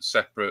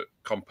 separate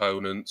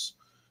components,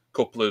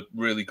 couple of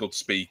really good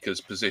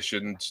speakers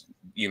positioned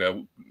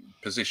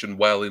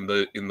well in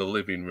the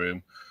living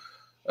room.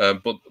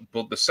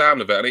 But the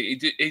sound of it, and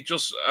it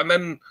just, and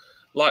then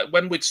like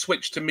when we'd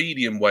switch to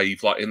medium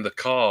wave, like in the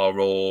car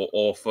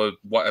or for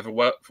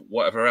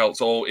whatever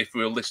else, or if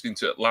we were listening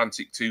to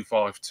Atlantic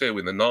 252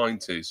 in the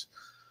 90s,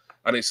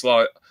 and it's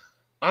like,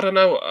 I don't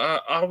know.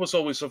 I was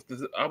always of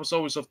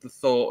the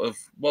thought of,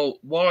 well,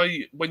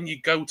 why when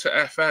you go to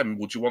FM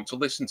would you want to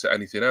listen to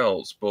anything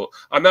else? But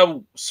I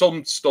know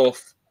some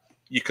stuff,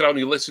 you can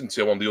only listen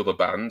to on the other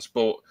bands.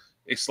 But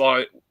it's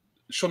like,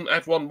 shouldn't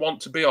everyone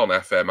want to be on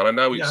FM? And I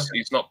know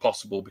it's not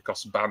possible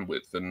because of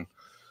bandwidth and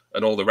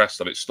all the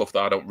rest of it, stuff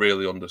that I don't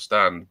really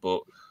understand.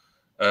 But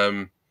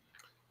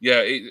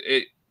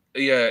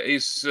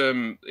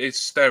it's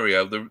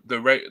stereo.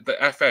 The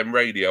FM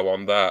radio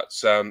on that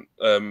sound.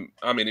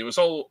 I mean, it was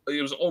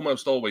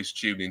almost always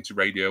tuned into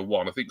Radio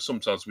 1. I think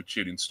sometimes we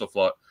tune in stuff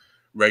like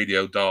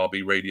Radio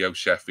Derby, Radio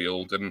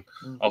Sheffield, and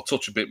I'll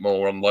touch a bit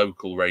more on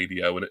local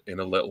radio in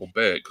a little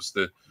bit, because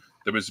there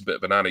is a bit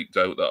of an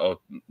anecdote that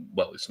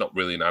it's not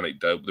really an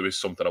anecdote. There is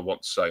something I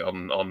want to say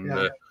on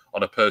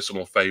a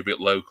personal favourite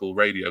local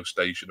radio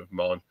station of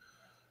mine.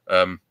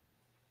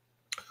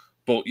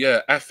 But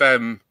yeah,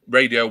 FM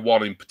Radio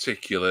 1 in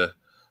particular,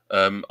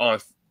 my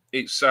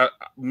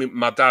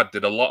dad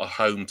did a lot of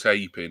home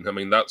taping. I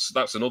mean,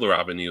 that's another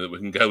avenue that we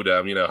can go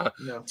down.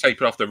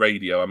 Taping off the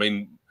radio. I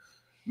mean,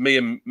 me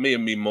and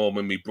my mum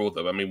and my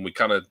brother, I mean, we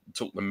kind of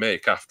took the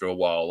mick after a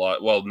while.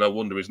 Like, well, no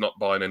wonder he's not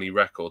buying any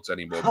records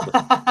anymore.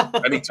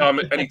 anytime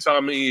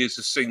he hears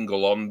a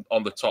single on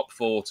the top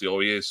 40,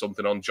 or he hears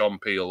something on John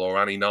Peel or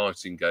Annie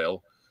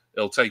Nightingale,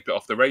 he'll tape it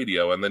off the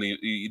radio. And then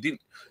he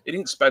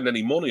didn't spend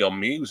any money on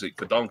music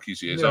for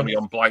donkey's years, only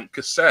on blank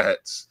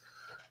cassettes,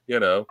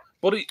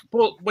 But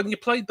when you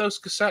played those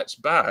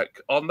cassettes back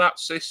on that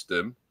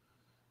system,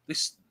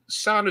 this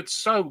sounded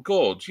so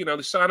good.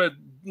 They sounded,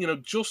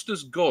 just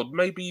as good,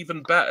 maybe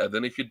even better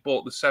than if you'd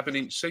bought the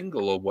 7-inch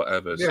single or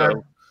whatever. Yeah.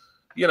 So,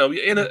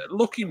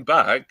 looking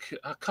back,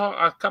 I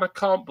kind of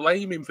can't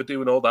blame him for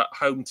doing all that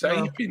home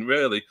taping.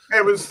 Really,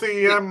 it was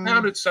it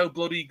sounded so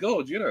bloody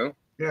good. Yeah,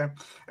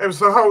 it was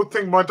the whole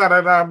thing. My dad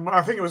had,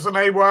 I think it was an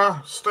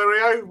AWA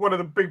stereo, one of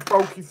the big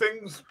bulky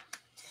things,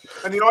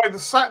 and you either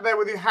sat there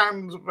with your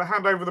hand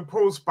over the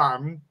pause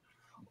button,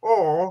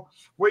 or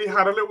we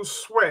had a little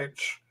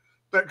switch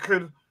that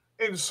could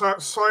insert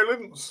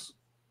silence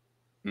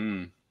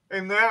in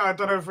there. I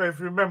don't know if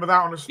you remember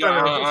that on a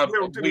stereo.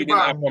 We didn't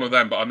have one of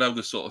them, but I know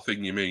the sort of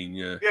thing you mean.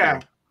 Yeah.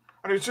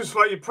 And it's just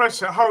like you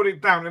press it, hold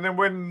it down, and then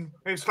when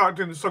it started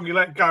doing the song, you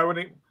let go, and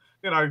it,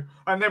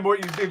 and then what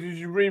you did is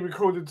you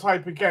re-recorded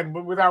tape again,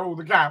 but without all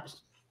the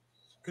gaps,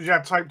 because you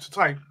had tape to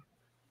tape.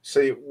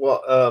 See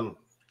what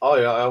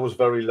I was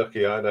very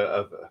lucky. I had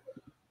a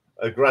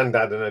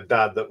granddad and a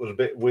dad that was a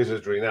bit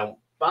wizardry. Now,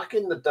 back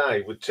in the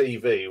day with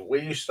TV,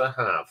 we used to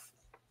have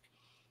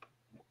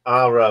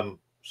our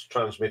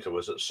transmitter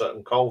was at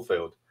Sutton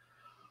Coldfield,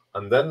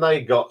 and then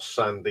they got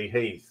Sandy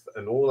Heath,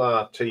 and all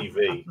our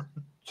TV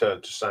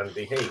turned to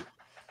Sandy Heath.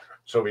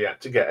 So we had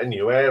to get a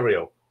new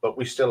aerial, but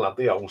we still had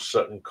the old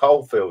Sutton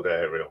Coldfield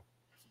aerial.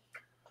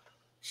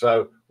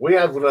 So we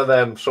had one of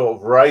them sort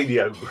of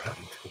radio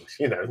grandals,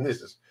 and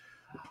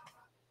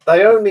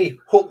they only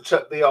hooked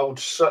up the old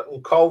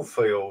Sutton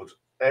Coldfield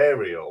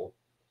aerial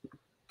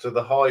to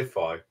the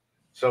hi-fi,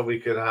 so we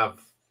could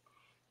have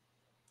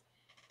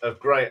a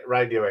great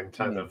radio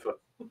antenna for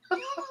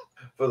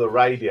the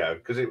radio,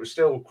 because it was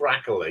still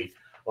crackly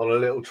on a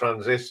little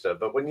transistor.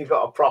 But when you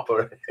got a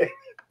proper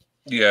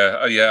yeah.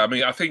 I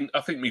mean, I think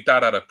my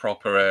dad had a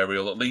proper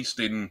aerial, at least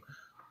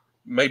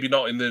maybe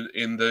not in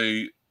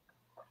the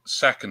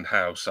second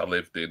house I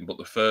lived in, but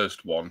the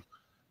first one,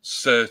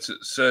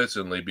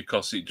 certainly,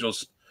 because it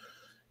just,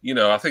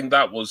 I think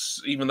that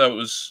was, even though it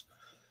was,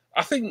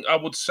 I think I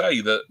would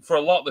say that for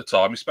a lot of the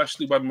time,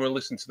 especially when we were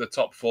listening to the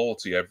top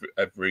 40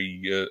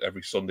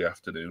 every Sunday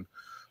afternoon,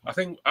 I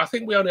think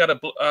we only had a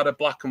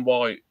black and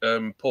white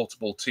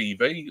portable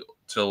TV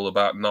till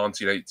about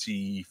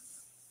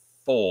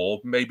 1984,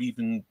 maybe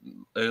even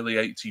early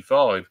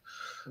 85.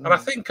 And I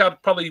think I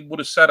probably would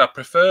have said I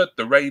preferred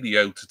the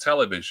radio to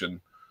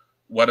television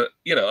when,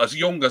 as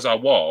young as I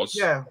was.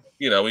 Yeah.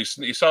 It's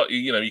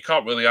you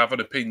can't really have an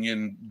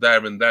opinion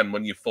there and then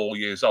when you're 4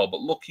 years old. But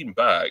looking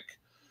back,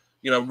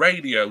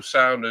 radio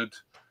sounded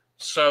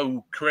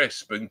so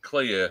crisp and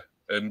clear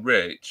and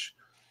rich,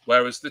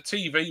 whereas the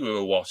TV we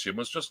were watching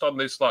was just on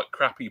this like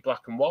crappy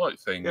black and white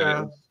thing.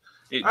 Yeah.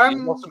 And it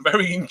wasn't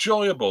very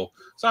enjoyable.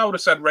 So I would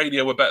have said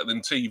radio were better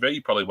than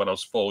TV probably when I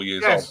was 4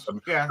 years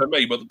old for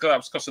me, but that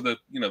was because of the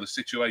the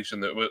situation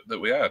that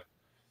we had.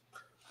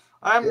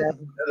 I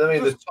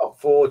mean, the top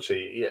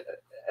 40.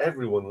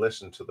 Everyone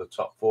listened to the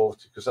top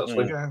 40 because that's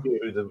when you knew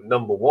who the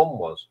number one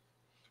was.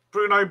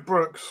 Bruno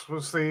Brooks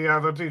was the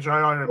DJ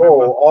I remember.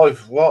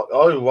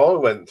 I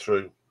went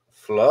through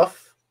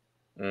Fluff,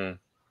 Tommy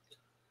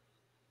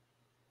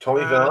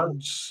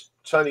Vance,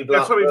 Tony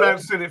Blackburn. Yeah, Tommy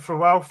Vance did it for a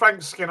while.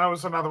 Frank Skinner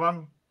was another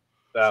one.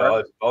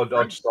 No,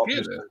 I'd stopped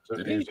listening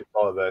to music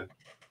by then.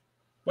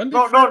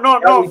 Not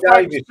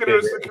Frank Skinner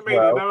as the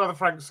comedian. No other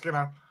Frank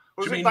Skinner.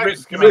 Was it Dave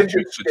Skinner?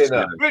 Richard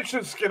Skinner.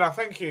 Richard Skinner.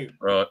 Thank you.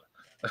 Right.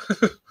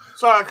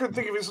 Sorry, I couldn't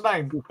think of his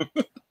name.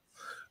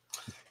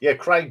 Yeah,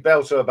 Craig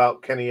Belter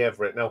about Kenny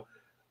Everett. Now,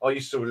 we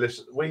used to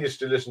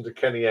listen to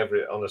Kenny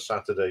Everett on a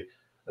Saturday,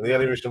 and the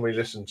only reason we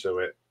listened to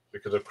it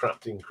because of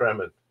Captain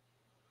Kremen.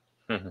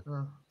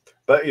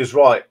 But he was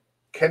right.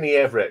 Kenny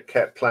Everett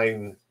kept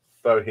playing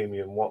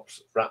Bohemian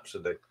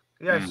Rhapsody.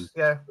 Yes,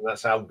 yeah. And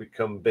that's how it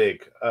become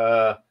big.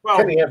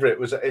 Kenny Everett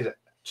was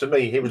to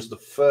me, he was the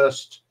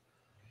first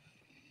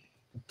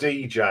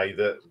DJ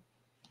that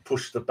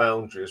pushed the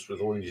boundaries with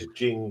all these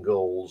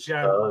jingles.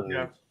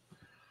 Yeah.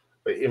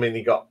 But I mean,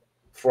 he got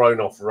thrown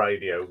off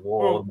Radio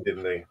 1,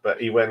 didn't he?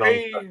 But he went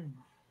on.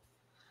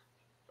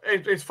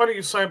 It's funny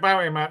you say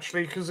about him,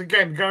 actually, because,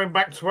 again, going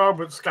back to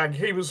Albert's gang,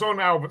 he was on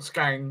Albert's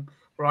gang,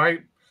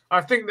 right?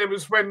 I think there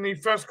was when he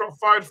first got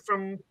fired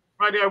from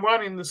Radio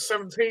 1 in the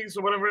 70s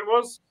or whatever it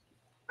was,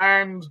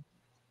 and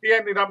he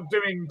ended up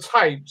doing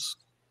tapes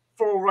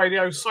for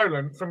Radio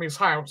Solent from his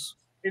house.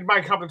 He'd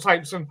make up the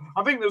tapes, and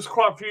I think there's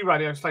quite a few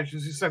radio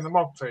stations he sent them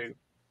off to.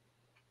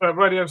 But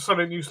Radio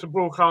Solent used to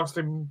broadcast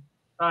him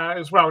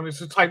as well, and it's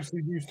the tapes he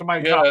used to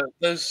make up.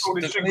 There's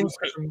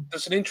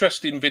an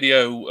interesting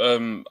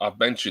video. I've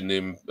mentioned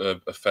him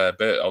a fair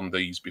bit on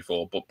these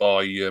before, but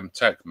by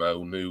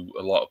Techmo, who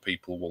a lot of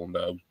people will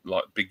know,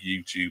 like big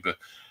YouTuber,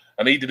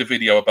 and he did a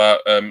video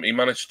about he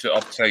managed to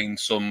obtain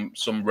some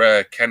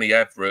rare Kenny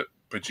Everett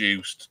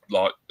produced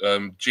like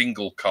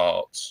jingle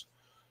carts,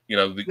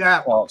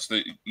 the carts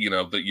that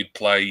that you'd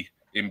play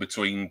in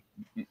between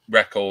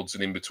records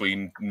and in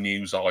between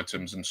news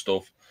items and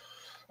stuff.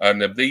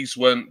 And these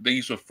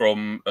were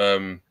from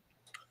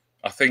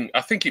I think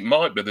it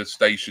might be the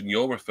station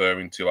you're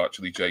referring to,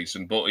 actually,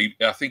 Jason. But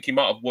I think he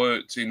might have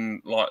worked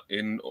in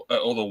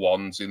other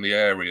ones in the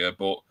area.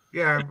 But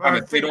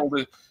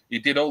he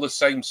did all the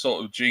same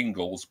sort of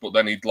jingles, but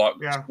then he'd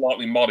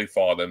slightly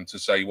modify them to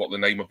say what the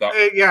name of that.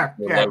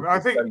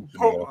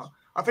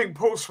 I think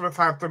Portsmouth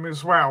had them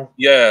as well.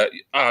 Yeah,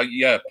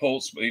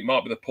 Portsmouth. It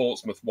might be the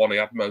Portsmouth one. He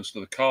had most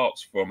of the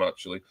carts from,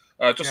 actually.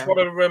 I just want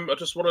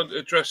to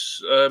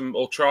address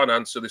or try and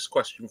answer this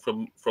question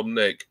from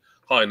Nick.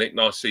 Hi, Nick.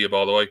 Nice to see you,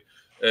 by the way.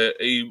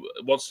 He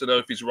wants to know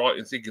if he's right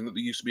in thinking that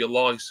there used to be a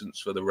license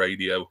for the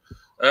radio.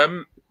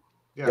 Well,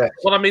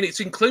 I mean,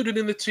 it's included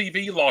in the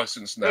TV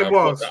license now. It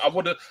was. I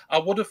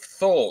would have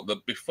thought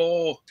that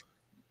before,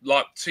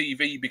 like,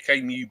 TV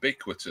became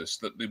ubiquitous,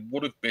 that there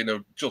would have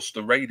been just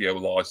a radio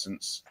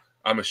license.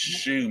 I'm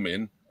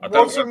assuming. I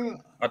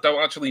don't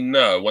actually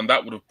know when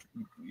that would have.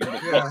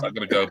 What's that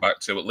going to go back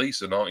to? At least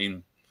the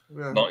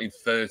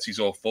 1930s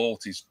or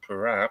 40s,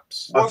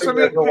 perhaps. I think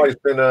there's always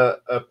been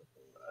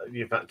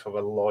you've had to have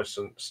a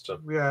license to.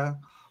 Yeah.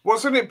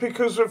 Wasn't it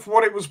because of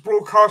what it was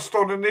broadcast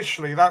on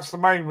initially? That's the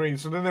main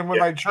reason. And then when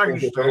they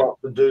changed it. A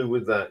lot to do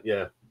with that,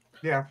 yeah.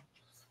 Yeah.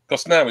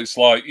 Because now it's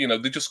like,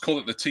 they just call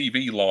it the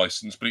TV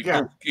license, but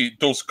it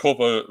does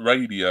cover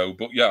radio.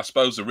 But yeah, I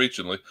suppose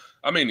originally,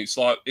 I mean, it's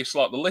like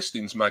the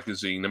listings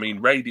magazine. I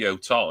mean, Radio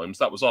Times,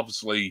 that was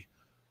obviously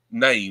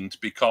named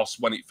because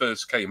when it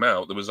first came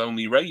out, there was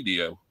only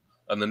radio,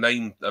 and the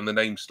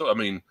name stuck. I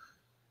mean,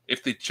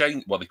 if they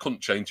change, well, they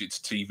couldn't change it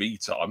to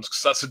TV Times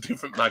because that's a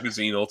different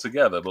magazine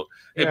altogether. But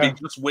it'd be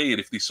just weird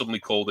if they suddenly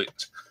called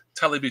it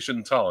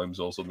Television Times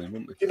or something,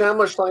 wouldn't they? Do you know how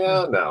much they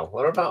are now?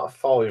 They're about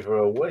 $5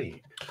 a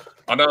week.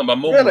 I know my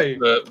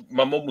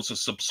mum was a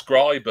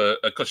subscriber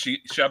because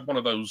she had one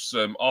of those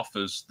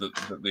offers that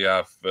they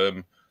have,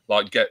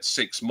 like get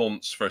 6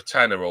 months for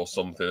 £10 or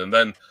something, and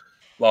then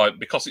like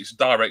because it's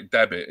direct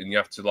debit and you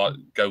have to like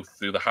go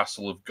through the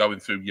hassle of going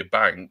through your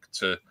bank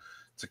to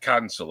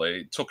cancel it.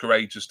 It took her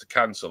ages to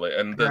cancel it,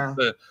 and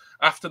the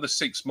after the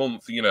 6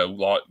 month,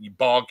 like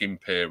bargain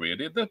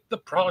period, the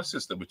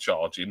prices they were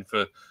charging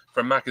for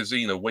a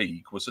magazine a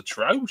week was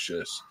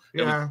atrocious.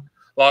 Yeah.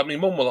 Like, my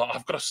mum was like,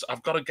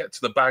 I've got to get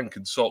to the bank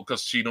and sort,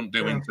 because she don't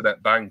do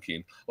internet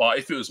banking. Like,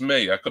 if it was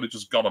me, I could have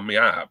just got on my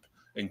app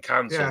and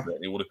cancelled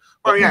it. It would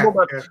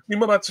have. My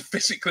mum had to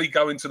physically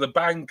go into the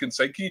bank and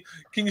say,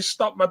 "Can you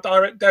stop my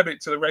direct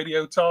debit to the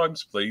Radio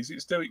Times, please?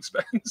 It's too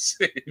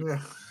expensive."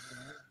 Yeah.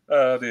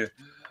 Oh dear.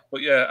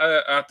 But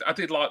yeah, I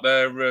did like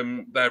their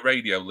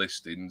radio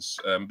listings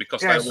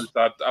because they was,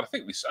 I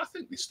think they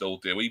still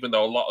do, even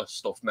though a lot of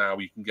stuff now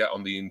you can get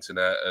on the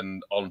internet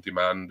and on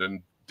demand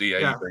and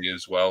DAB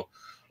as well.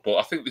 But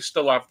I think they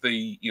still have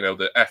the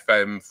the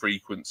FM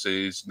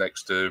frequencies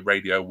next to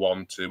Radio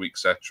 1, 2,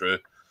 etc.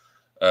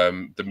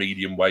 The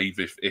medium wave,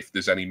 if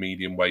there's any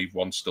medium wave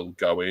one still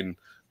going.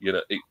 I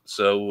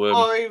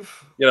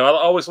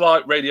always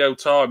like Radio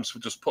Times for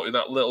just putting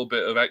that little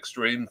bit of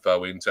extra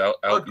info in to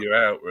help you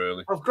out,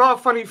 really. I've got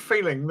a funny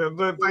feeling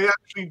that they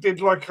actually did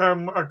like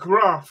a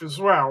graph as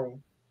well,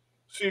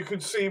 so you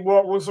could see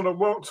what was on at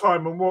what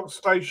time and what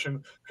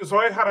station. Because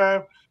I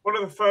had one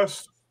of the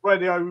first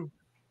radio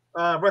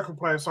record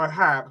players I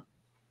had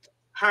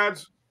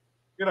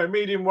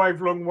medium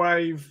wave, long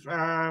wave,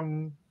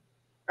 FM,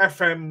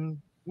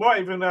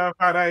 might even have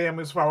had AM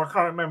as well. I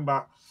can't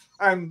remember.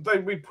 And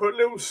we put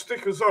little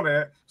stickers on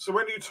it, so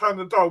when you turn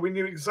the dial, we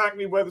knew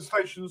exactly where the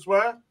stations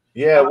were.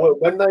 Yeah,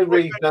 when they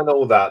redone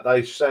all that,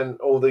 they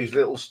sent all these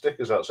little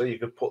stickers out so you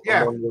could put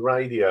them on the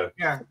radio.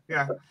 Yeah.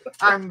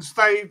 And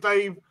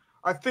they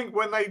I think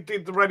when they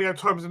did the Radio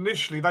Times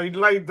initially, they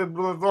laid the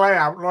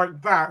layout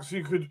like that so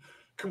you could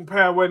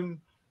compare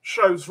when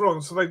shows were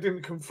on, so they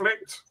didn't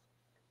conflict.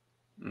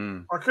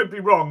 I could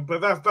be wrong,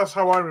 but that's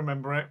how I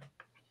remember it.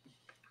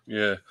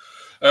 Yeah.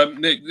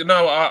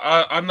 No,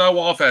 I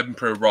know of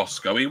Emperor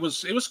Roscoe. He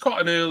was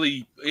quite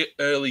an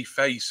early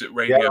face at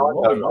Radio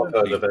One. I've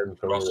heard of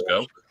Emperor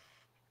Roscoe.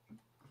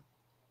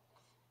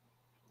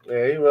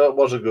 Yeah, he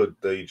was a good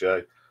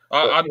DJ.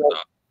 I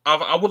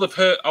would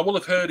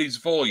have heard his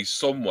voice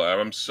somewhere.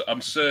 I'm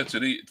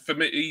certain. For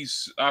me,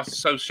 I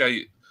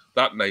associate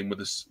that name with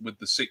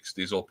the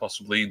 60s or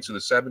possibly into the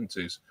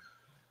 70s.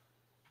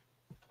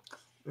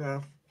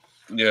 Yeah.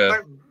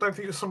 Yeah. Don't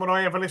think it's someone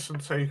I ever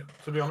listened to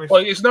be honest.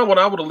 Well, it's no one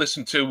I would have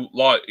listened to,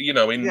 like,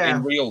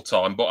 in real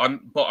time. But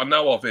I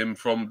know of him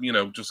from,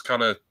 just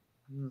kind of,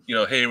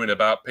 hearing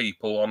about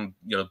people on,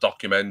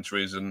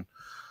 documentaries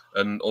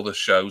and other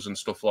shows and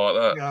stuff like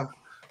that.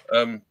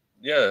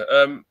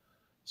 Yeah.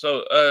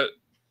 So,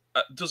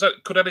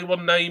 could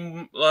anyone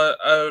name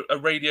a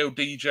radio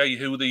DJ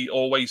who they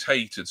always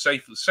hated? Say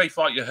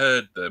like you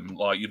heard them,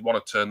 like you'd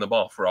want to turn them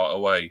off right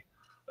away.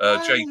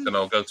 Jason,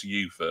 I'll go to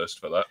you first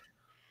for that.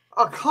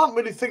 I can't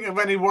really think of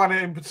anyone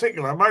in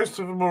particular. Most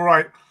of them are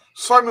right.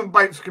 Simon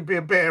Bates could be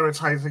a bit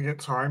irritating at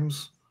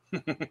times,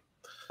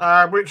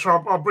 which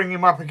I'll bring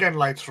him up again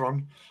later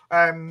on.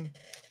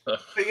 But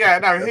yeah,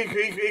 no, he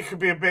could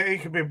be a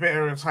bit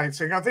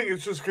irritating. I think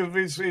it's just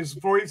because of his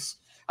voice,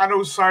 and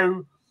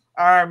also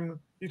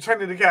you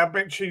tended to get a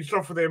bit cheesed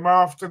off with him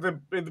after the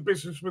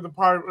business with the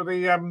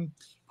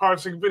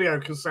pirating video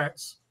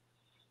cassettes.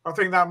 I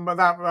think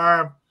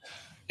that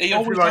he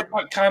always had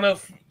that kind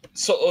of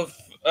sort of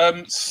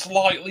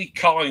slightly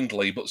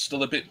kindly but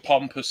still a bit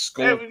pompous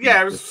school.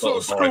 It was sort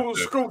of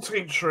school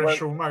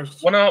teacherish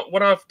almost. When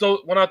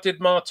I did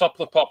my Top of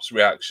the Pops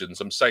reactions,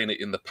 I'm saying it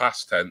in the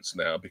past tense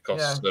now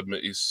because I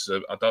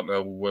don't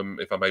know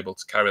if I'm able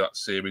to carry that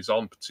series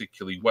on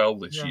particularly well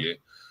this year.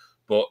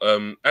 But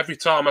every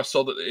time I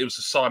saw that it was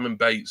a Simon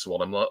Bates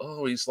one, I'm like,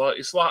 oh, it's like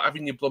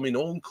having your blooming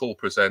uncle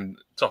present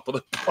Top of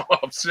the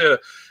Pops. Yeah.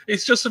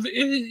 It's just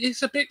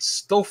it's a bit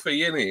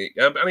stuffy, isn't it?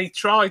 And he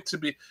tried to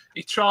be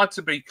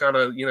kind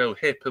of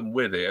hip and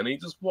with it, and he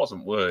just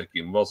wasn't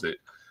working, was it?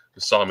 For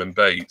Simon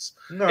Bates.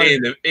 No.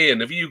 Ian,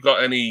 have you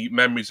got any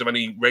memories of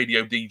any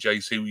radio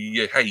DJs who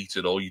you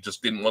hated or you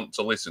just didn't want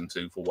to listen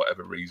to for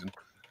whatever reason?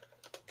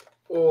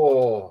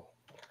 Oh.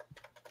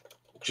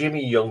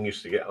 Jimmy Young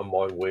used to get on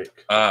my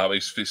wick.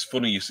 It's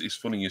funny. It's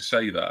funny you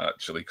say that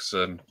actually, because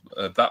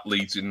that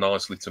leads in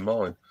nicely to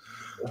mine.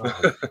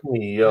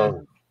 Jimmy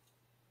Young.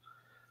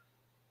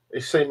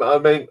 It seemed. I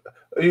mean,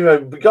 we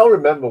got to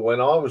remember when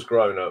I was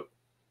growing up,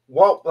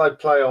 what they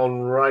play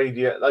on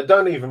radio. They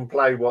don't even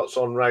play what's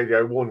on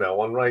Radio 1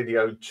 now. On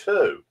Radio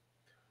 2.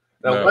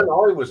 Now, when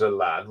I was a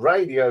lad,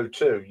 Radio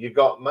 2, you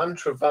got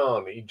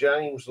Mantravani,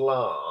 James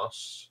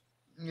Last.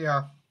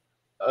 Yeah.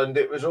 And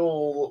it was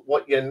all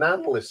what your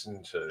nan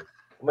listened to.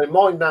 I mean,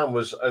 my nan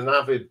was an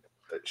avid.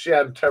 She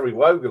had Terry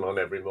Wogan on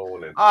every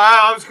morning.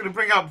 I was going to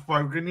bring up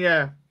Wogan,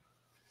 yeah.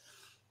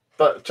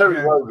 But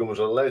Terry Wogan was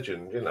a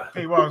legend,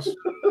 He was.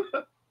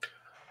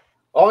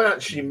 I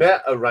actually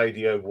met a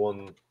Radio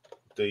 1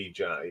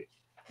 DJ,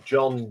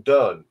 John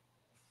Dunn.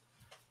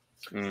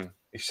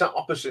 He sat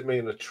opposite me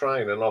in a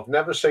train, and I've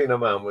never seen a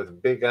man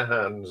with bigger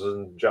hands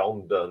than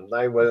John Dunn.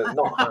 They were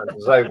not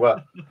hands, they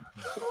were...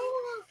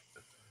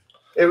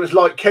 It was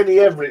like Kenny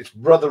Everett's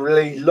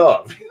brotherly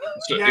love.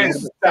 So yes,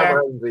 he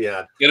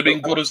had. He'd have been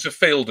good as a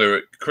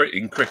fielder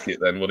in cricket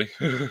then, would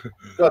he?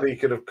 God, he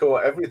could have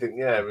caught everything.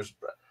 Yeah, it was.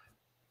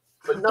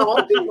 But no,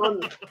 I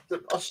didn't. A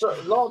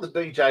lot of the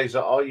DJs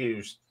that I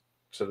used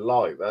to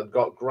like, they've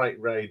got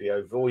great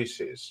radio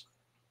voices.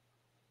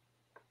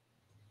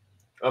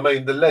 I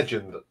mean, the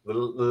legend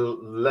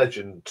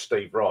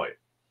Steve Wright.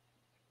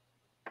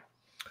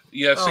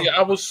 Yeah, see,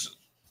 I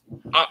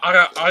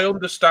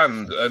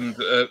understand,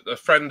 and a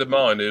friend of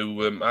mine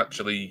who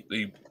actually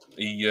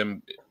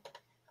he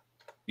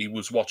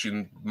was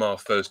watching my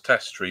first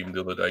test stream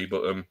the other day,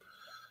 but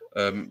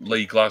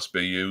Lee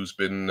Glasby, who's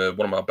been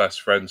one of my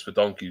best friends for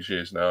donkey's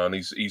years now, and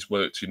he's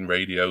worked in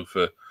radio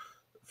for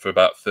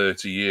about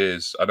 30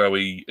 years. I know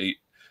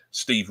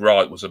Steve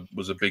Wright was a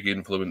big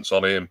influence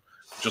on him,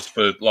 just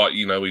for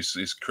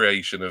his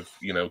creation of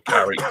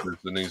characters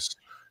and his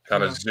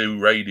kind of zoo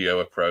radio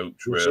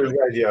approach, really. Zoo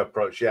radio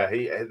approach, yeah.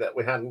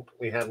 We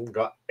hadn't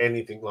got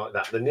anything like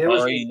that. The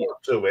nearest we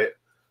got to it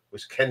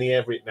was Kenny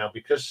Everett now,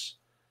 because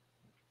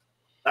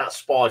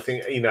that's why I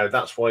think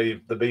that's why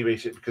the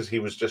BBC, because he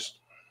was just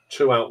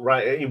too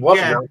outrageous. He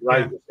wasn't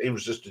outrageous. He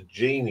was just a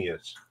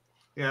genius.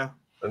 Yeah,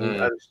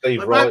 and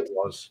Steve Wright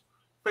was.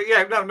 But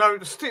yeah, no.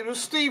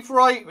 Steve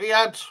Wright. He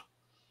had.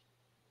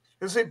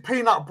 Is it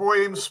Peanut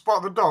Boy in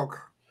Spot the Dog?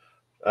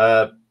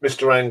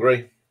 Mr.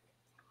 Angry.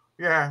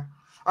 Yeah.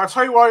 I'll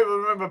tell you why I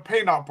remember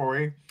Peanut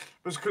Boy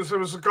was because there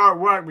was a guy at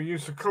work we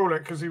used to call it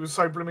because he was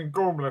so blooming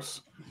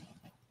gormless.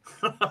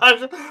 I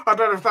don't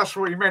know if that's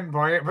what he meant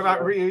by it, but that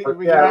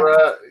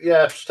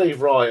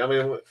Steve Wright. I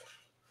mean,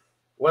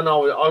 when I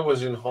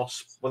was in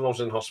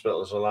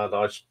hospital as a lad,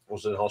 I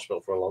was in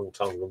hospital for a long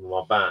time with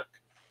my back.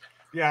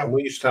 Yeah, and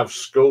we used to have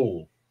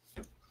school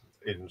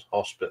in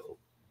hospital,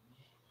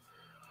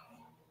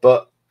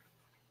 but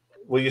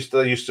they used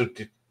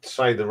to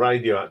say the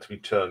radio had to be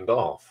turned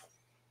off.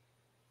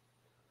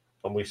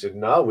 And we said,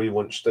 no, we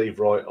want Steve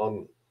Wright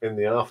on in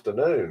the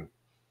afternoon.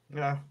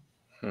 Yeah.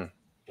 And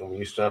we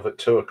used to have at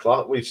 2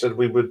 o'clock. We said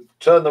we would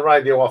turn the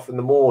radio off in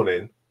the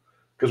morning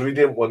because we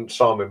didn't want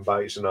Simon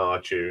Bates and our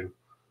tune.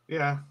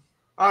 Yeah.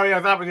 Oh yeah,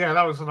 that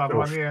was another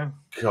one. Yeah.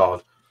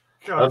 God.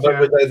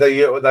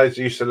 They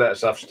used to let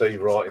us have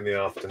Steve Wright in the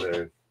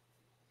afternoon.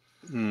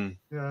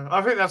 Yeah,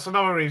 I think that's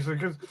another reason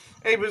because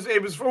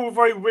it was all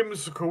very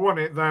whimsical, wasn't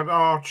it? That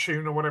our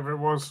tune or whatever it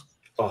was,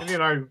 and, you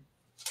know.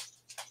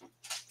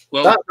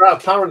 Well,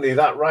 apparently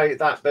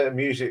that bit of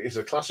music is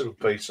a classical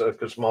piece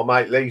because my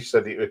mate Lee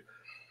said it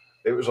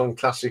was on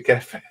Classic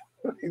FM.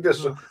 he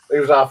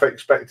was half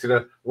expecting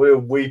a real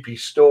weepy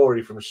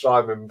story from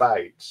Simon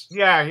Bates.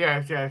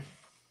 Yeah.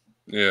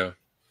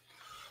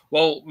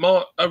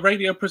 Well, a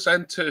radio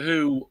presenter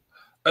who,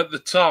 at the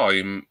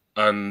time,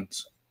 and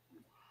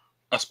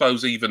I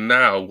suppose even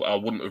now, I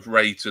wouldn't have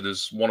rated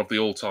as one of the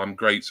all-time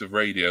greats of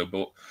radio,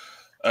 but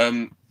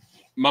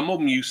my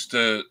mum used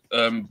to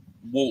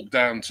walk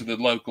down to the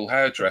local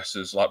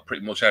hairdressers like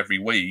pretty much every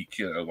week,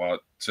 you know, like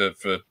to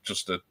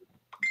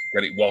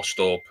get it washed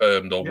or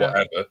permed or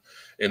whatever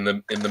in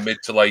the mid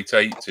to late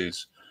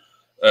 80s,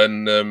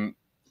 and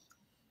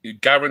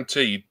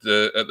guaranteed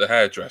at the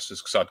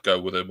hairdressers, because I'd go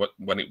with her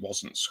when it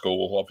wasn't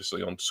school,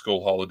 obviously on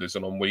school holidays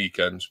and on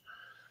weekends,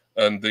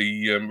 and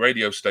the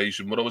radio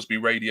station would always be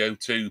Radio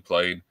 2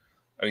 playing.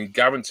 I mean,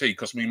 guaranteed,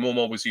 because my mum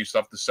always used to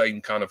have the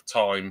same kind of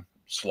time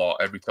slot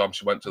every time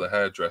she went to the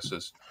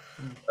hairdressers.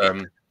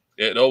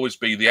 It'd always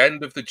be the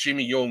end of the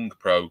Jimmy Young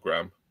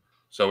program.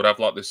 So we'd have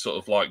like this sort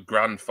of like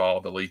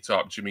grandfatherly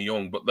type Jimmy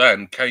Young, but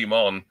then came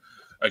on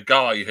a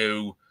guy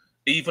who,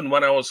 even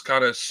when I was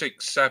kind of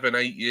 6, 7,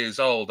 8 years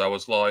old, I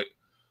was like,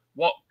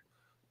 what?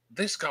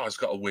 This guy's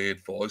got a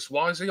weird voice.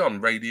 Why is he on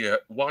radio?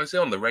 Why is he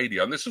on the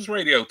radio? And this was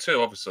Radio 2,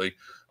 obviously.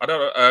 I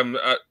don't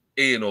know.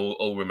 Ian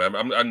will remember.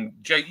 And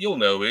Jake, you'll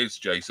know who he is,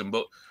 Jason.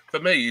 But for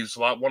me, he's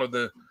like one of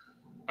the,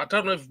 I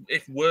don't know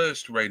if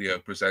worst radio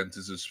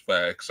presenters is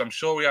fair, because I'm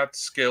sure he had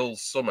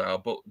skills somehow.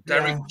 But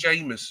Derek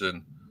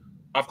Jameson,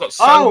 I've got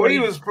he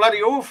was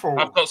bloody awful.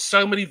 I've got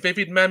so many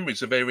vivid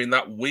memories of hearing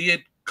that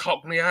weird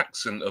Cockney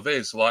accent of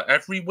his, like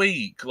every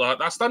week. Like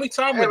that's the only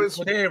time we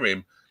would hear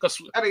him, because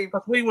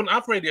we wouldn't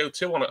have Radio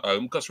 2 on at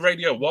home, because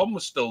Radio 1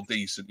 was still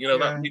decent. You know,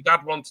 that my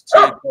dad wanted to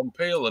hear John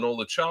Peel and all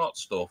the chart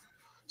stuff.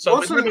 So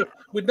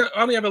we'd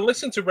only ever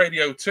listen to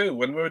Radio 2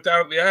 when we were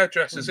down at the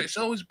hairdressers. It's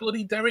always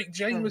bloody Derek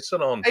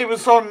Jameson on. He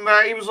was on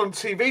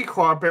TV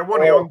quite a bit,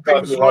 wasn't he? On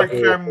things like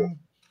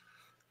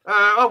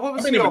what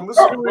was he on?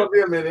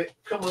 Wait a minute,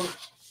 come on.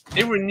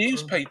 He was a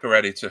newspaper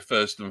editor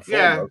first and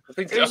foremost. I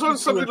think it was on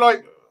something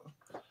like.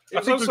 I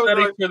think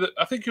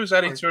he was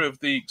editor of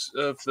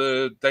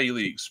the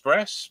Daily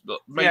Express,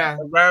 but maybe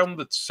around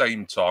the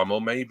same time,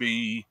 or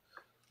maybe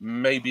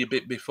a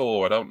bit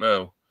before. I don't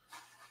know,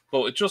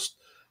 but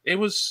it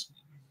was.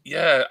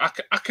 Yeah,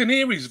 I can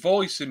hear his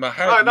voice in my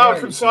head. I know. I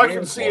can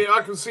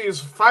see his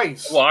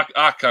face. Well,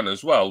 I can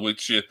as well.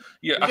 Which I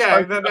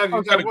got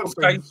a good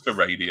face for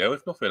radio,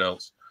 if nothing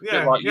else.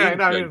 No,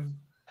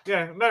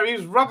 he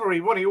was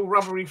rubbery, wasn't he? All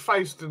rubbery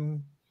faced,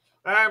 and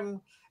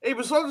it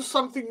was on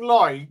something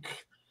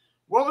like.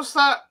 What was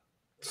that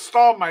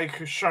Star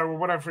Maker show or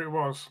whatever it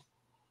was?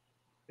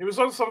 It was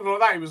on something like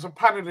that. He was a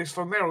panelist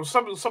on there or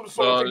some sort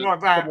of thing like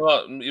that.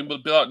 It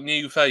would be like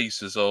New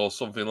Faces or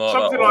something like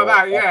that. Something like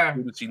that, yeah.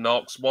 Opportunity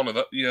Knocks, one of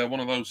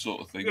those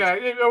sort of things. Yeah,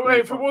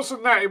 if it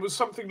wasn't that, it was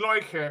something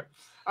like it.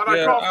 And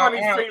I got a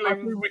funny feeling. I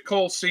do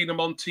recall seeing them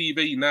on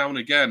TV now and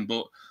again,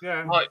 but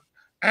like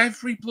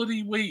every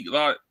bloody week,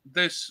 like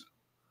this.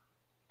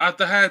 At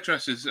the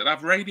hairdressers, and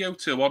have Radio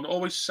 2 on,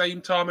 always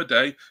same time of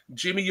day.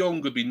 Jimmy Young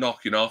would be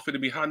knocking off, and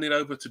he'd be handing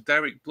over to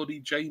Derek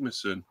bloody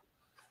Jameson.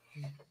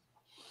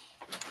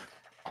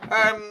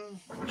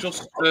 And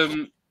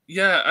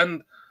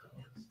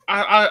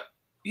I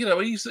you know,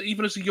 he's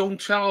even as a young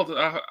child,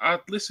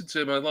 I'd listen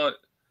to him, and like,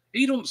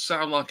 he don't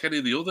sound like any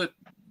of the other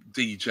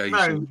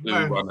DJs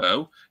who I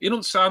know. He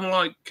don't sound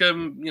like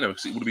you know,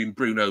 because it would have been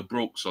Bruno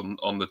Brooks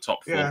on the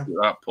top floor at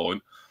that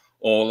point,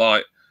 or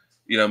like.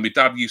 You know, my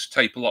dad used to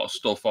tape a lot of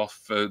stuff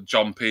off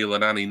John Peel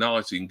and Annie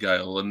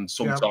Nightingale, and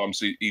sometimes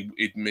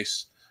he'd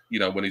miss, you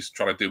know, when he's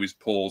trying to do his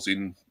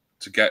pausing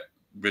to get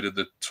rid of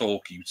the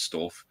talky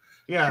stuff.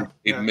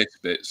 He'd miss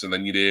bits, and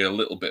then you'd hear a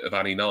little bit of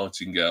Annie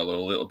Nightingale or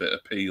a little bit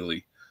of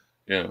Peely.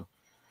 Yeah,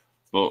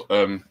 but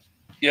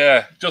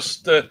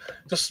just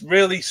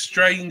really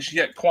strange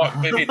yet quite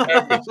vivid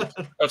memories.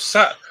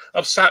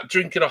 I've sat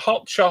drinking a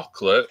hot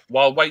chocolate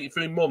while waiting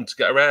for my mum to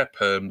get her hair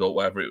permed or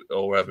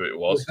whatever it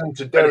was, and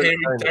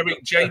hearing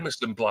Derek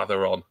Jameson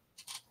blather on.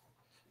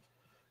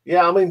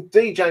 Yeah, I mean,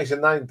 DJs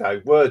in that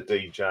day were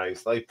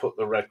DJs. They put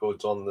the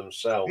records on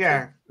themselves.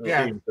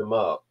 Queued them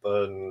up,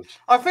 and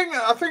I think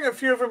a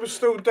few of them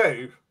still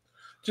do.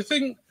 Do you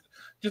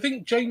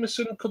think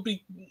Jameson could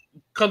be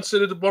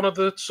considered one of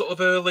the sort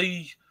of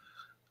early,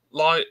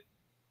 like?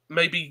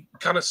 Maybe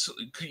kind of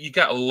you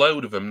get a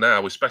load of them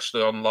now,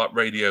 especially on like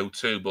Radio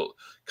 2, but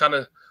kind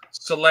of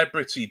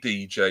celebrity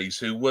DJs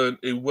who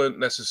weren't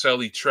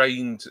necessarily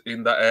trained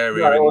in that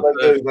area.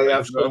 They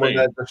have someone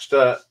there just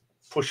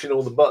pushing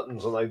all the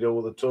buttons and they do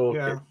all the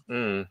talking.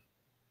 Yeah.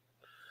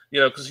 You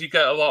know, because you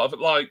get a lot of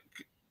like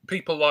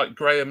people like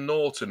Graham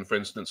Norton, for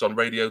instance, on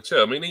Radio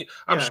 2. I mean,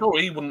 I'm sure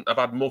he wouldn't have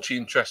had much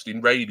interest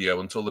in radio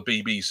until the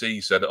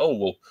BBC said, "Oh,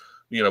 well,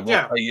 you know,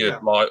 we'll pay you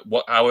like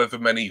however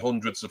many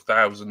hundreds of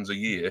thousands a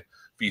year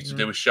for you to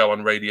do a show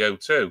on Radio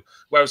 2."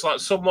 Whereas, like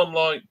someone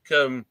like,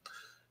 you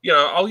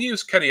know, I'll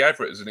use Kenny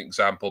Everett as an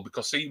example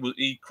because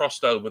he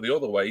crossed over the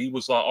other way. He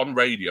was like on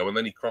radio and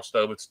then he crossed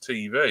over to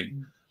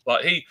TV.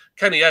 Like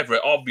Kenny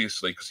Everett,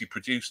 obviously, because he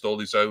produced all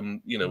his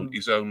own, you know,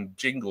 his own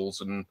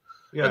jingles and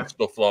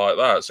stuff like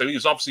that. So he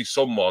was obviously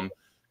someone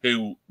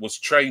who was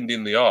trained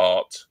in the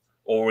art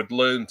or had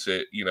learnt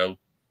it, you know,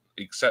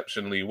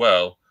 exceptionally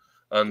well.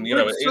 And, you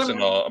know, it is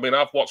an art. I mean,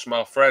 I've watched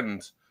my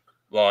friend,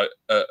 like,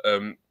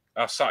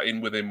 I sat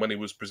in with him when he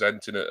was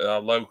presenting at our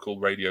local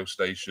radio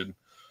station,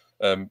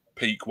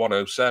 Peak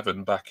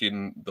 107, back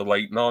in the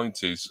late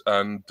 90s.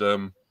 And,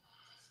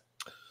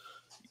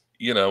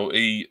 you know,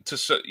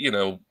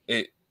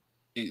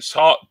 it's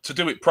hard to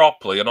do it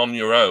properly and on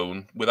your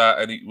own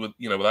without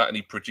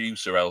any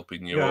producer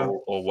helping you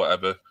or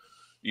whatever.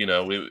 You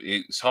know,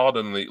 it's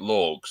harder than it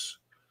looks.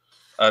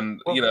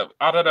 And, you know,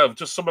 I don't know,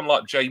 just someone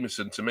like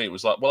Jameson, to me, it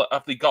was like, well,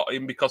 have they got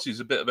him because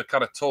he's a bit of a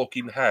kind of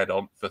talking head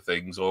for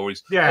things, or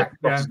he's a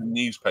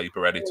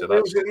newspaper editor?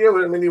 I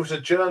mean, he was a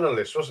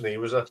journalist, wasn't he? He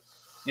was a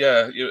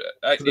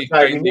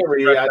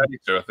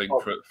editor, I think,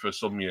 for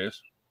some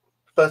years.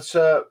 But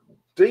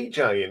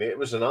DJing, it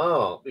was an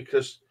art,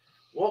 because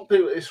what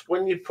people is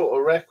when you put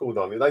a record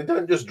on it, they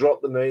don't just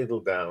drop the needle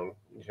down.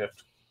 You have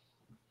to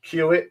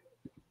cue it.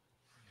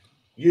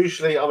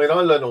 Usually, I mean, I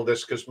learned all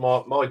this because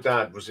my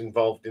dad was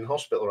involved in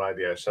hospital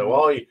radio. So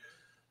on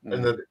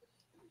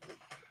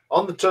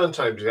the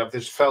turntables, you have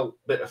this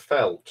bit of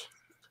felt,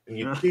 and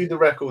you cue the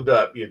record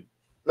up, you'd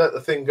let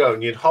the thing go,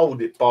 and you'd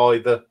hold it by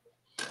the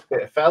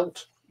bit of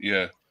felt.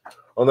 Yeah.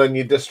 And then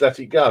you just let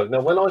it go. Now,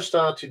 when I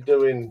started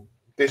doing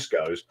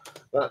discos,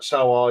 that's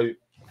how I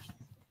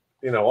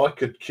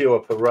could cue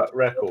up a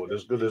record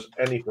as good as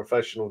any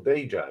professional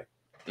DJ.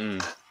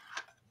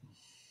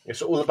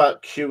 It's all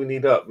about queuing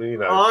it up, you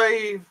know.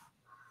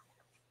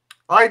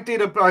 I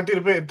did a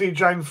bit of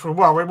DJing for a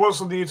while. It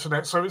was on the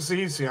internet, so it's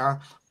easier.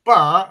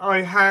 But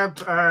I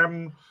had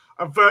a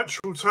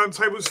virtual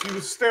turntable, so you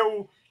were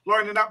still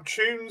lining up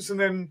tunes and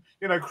then,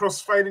 you know,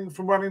 cross-fading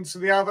from one into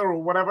the other or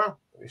whatever.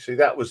 You see,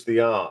 that was the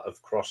art of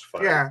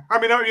crossfade. Yeah, I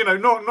mean, you know,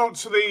 not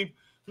to the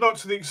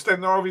extent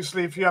that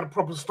obviously if you had a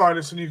proper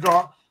stylus and you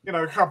got, you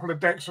know, a couple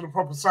of decks and a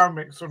proper sound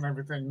mixer and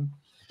everything,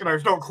 you know,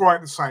 it's not quite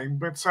the same,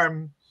 but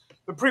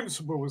the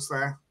principle was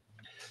there.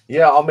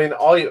 Yeah, I mean,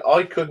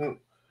 I couldn't.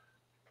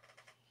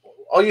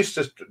 I used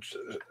to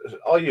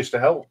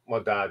help my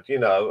dad, you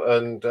know,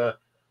 and the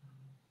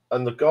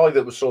guy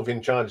that was sort of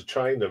in charge of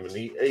training them, and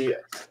he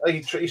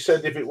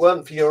said if it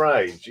weren't for your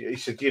age, he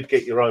said you'd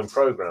get your own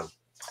program.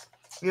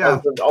 Yeah,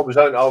 I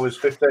was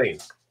 15.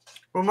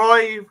 Well,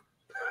 my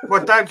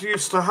dad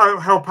used to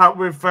help out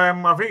with I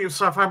think it was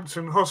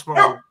Southampton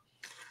Hospital,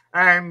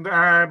 and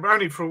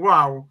only for a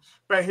while.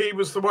 But he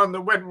was the one that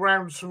went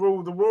round to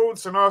all the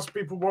wards and asked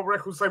people what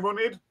records they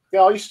wanted.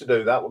 Yeah, I used to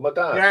do that with my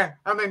dad. Yeah,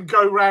 and then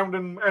go round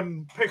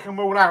and pick them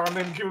all out and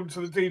then give them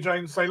to the DJ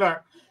and say,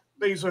 look,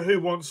 these are who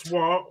wants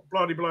what,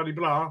 bloody, bloody,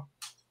 blah.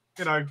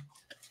 You know.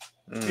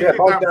 Yeah,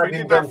 my dad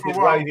invented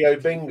radio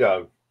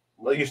bingo.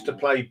 I used to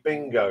play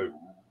bingo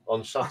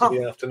on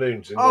Saturday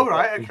afternoons in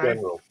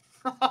general.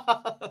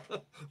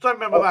 Don't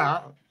remember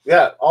that.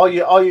 Yeah, I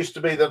used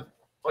to be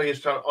I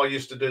used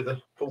to do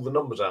pull the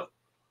numbers out.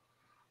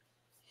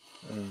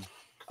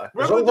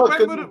 As long as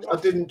I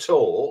didn't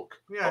talk,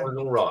 I was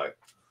all right.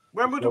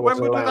 When would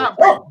that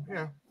be?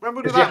 Yeah. When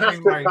would that be? You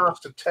have to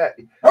pass the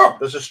test.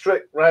 There's a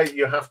strict rate.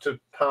 You have to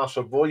pass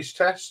a voice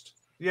test.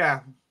 Yeah.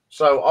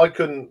 So I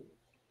couldn't,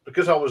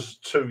 because I was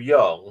too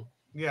young.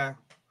 Yeah.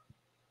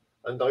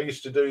 And I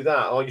used to do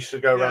that. I used to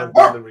go around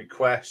doing the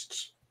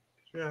requests,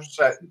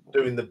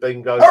 doing the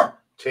bingo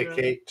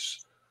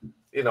tickets.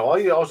 You know,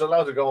 I was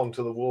allowed to go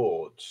onto the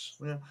wards.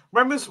 Yeah.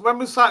 When was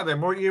that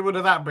then? What year would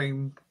have that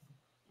been?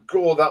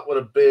 God, that would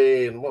have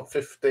been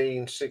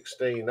 15,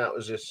 16. That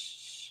was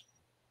this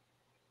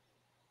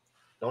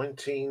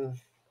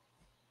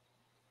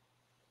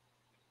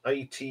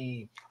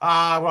 1980.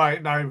 Ah,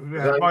 right. No,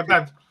 yeah.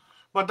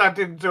 My dad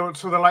didn't do it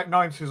till the late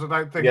 90s. I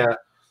don't think. Yeah.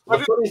 The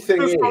funny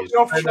thing is, you might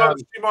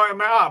have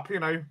met up. You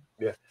know.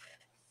 Yeah.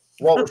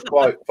 What was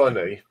quite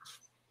funny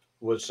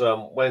was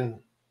when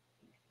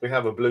we used to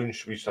have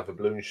a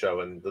balloon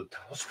show, and the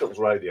hospital's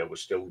radio was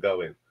still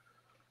going.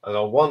 And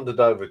I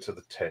wandered over to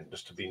the tent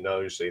just to be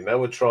nosy. And they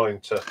were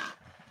trying to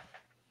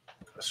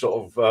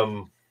sort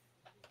of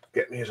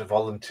get me as a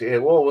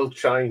volunteer. Well, we'll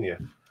train you.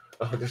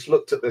 I just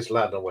looked at this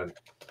lad and I went,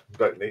 you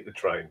don't need to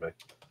train me.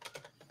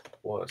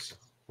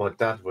 My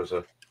dad was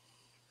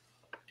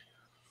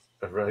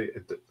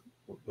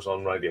was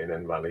on radio in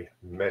N Valley.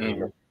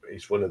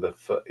 He's one of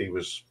he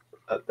was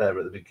there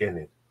at the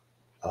beginning.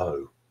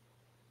 Oh,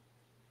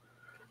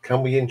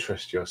 can we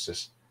interest you? I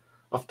says,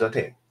 I've done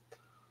it.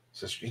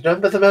 Says, you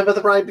remember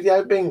the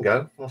radio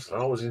bingo? I said,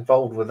 I was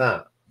involved with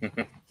that.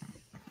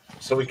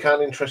 So we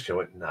can't interest you. I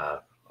went, no.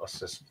 I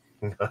says,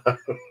 no.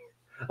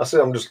 I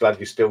said, I'm just glad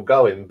you're still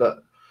going.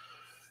 But,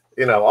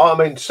 you know, I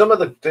mean, some of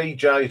the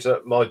DJs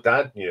that my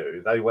dad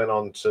knew, they went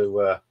on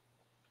to,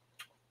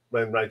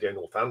 when Radio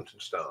Northampton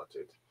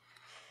started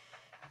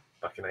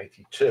back in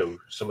 82,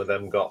 some of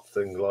them got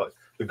things like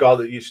the guy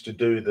that used to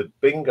do the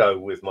bingo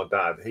with my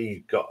dad,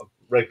 he got a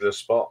regular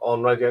spot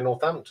on Radio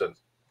Northampton.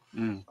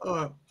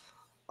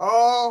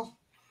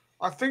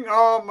 I think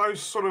our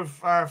most sort of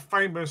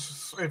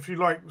famous, if you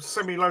like,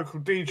 semi-local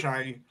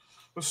DJ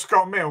was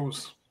Scott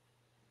Mills.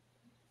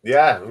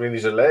 Yeah, I mean,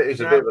 he's a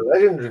bit of a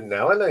legend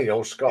now, isn't he,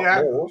 old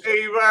Scott Mills?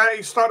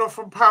 He started off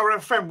from Power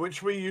FM,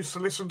 which we used to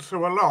listen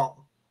to a lot.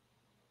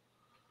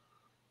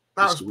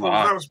 That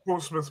was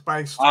Portsmouth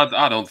based.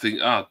 I don't think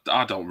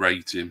I don't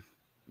rate him.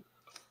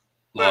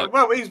 Like,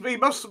 well, he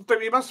must have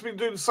been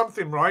doing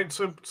something right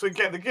to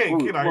get the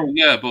gig, you know. Well,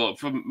 yeah, but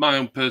from my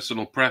own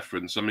personal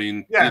preference, I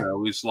mean, you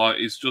know,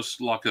 it's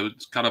just like a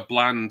kind of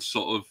bland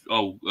sort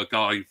of a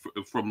guy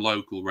from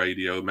local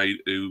radio made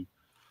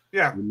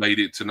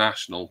it to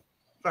national.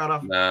 Fair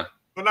enough. Nah.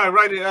 But no,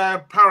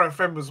 Power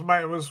FM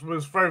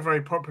was very,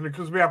 very popular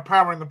because we had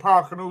Power in the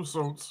Park and all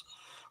sorts,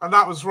 and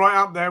that was right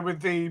up there with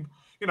the,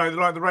 you know,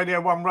 like the Radio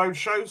 1 road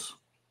shows.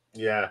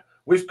 Yeah.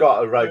 We've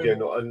got a Radio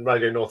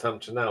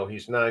Northampton now.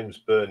 His name's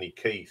Bernie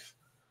Keith.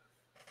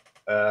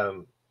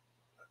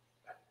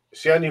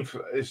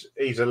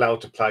 He's allowed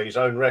to play his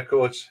own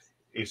records.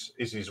 He's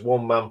his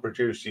one-man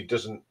producer. He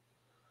doesn't.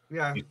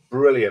 Yeah. He's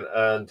brilliant,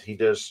 and he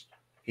does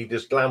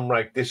glam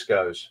rag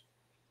discos,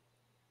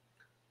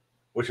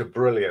 which are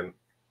brilliant.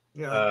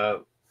 Yeah.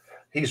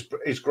 He's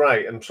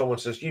great. And someone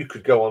says you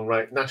could go on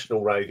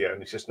national radio,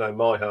 and he says no,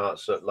 my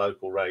heart's at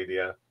local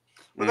radio.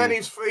 But then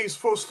he's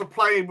forced to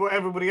play what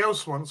everybody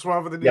else wants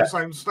rather than his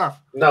own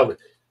stuff. No,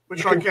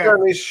 which you can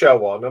turn his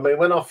show on. I mean,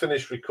 when I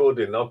finish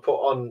recording, I'll put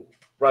on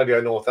Radio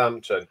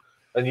Northampton,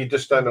 and you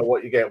just don't know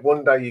what you get.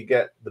 One day you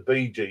get the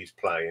Bee Gees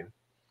playing,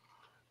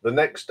 the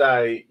next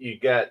day you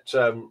get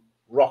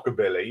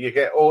rockabilly. You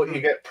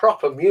get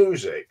proper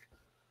music.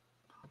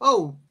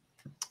 Oh,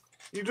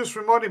 you just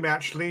reminded me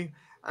actually.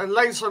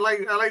 Laser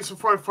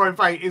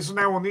 558 is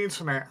now on the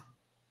internet.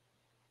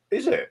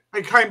 Is it?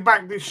 It came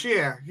back this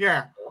year.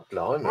 Yeah.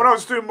 Blimey. When I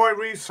was doing my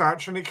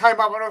research and it came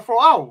up and I thought,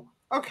 oh,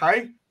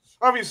 okay.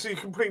 Obviously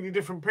completely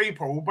different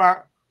people,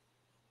 but,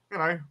 you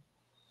know,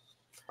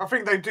 I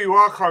think they do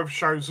archive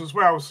shows as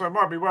well, so it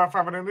might be worth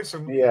having a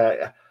listen.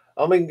 Yeah.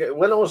 I mean,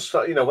 when I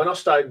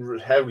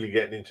started heavily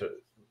getting into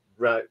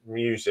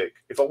music,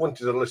 if I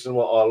wanted to listen to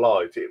what I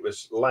liked, it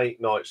was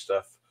late night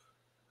stuff.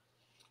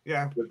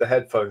 Yeah. With the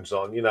headphones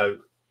on, you know.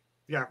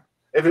 Yeah.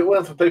 If it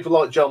weren't for people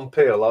like John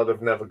Peel, I'd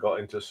have never got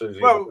into Susie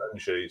and the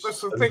Banshees.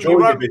 That's the thing. Joy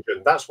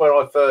Division. That's where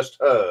I first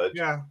heard.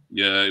 Yeah.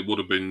 Yeah, it would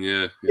have been.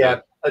 Yeah.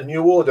 A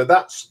New Order.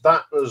 That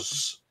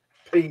was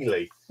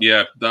Peely.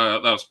 Yeah,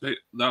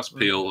 that's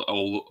Peel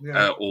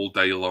all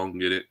day long,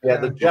 isn't it? Yeah,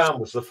 the Jam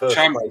was the first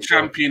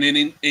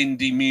championing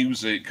indie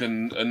music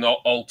and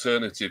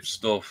alternative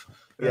stuff.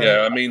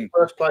 Yeah, I mean,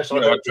 first place I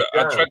tried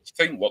to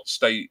think what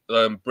state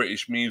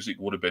British music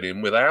would have been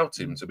in without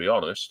him. To be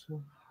honest,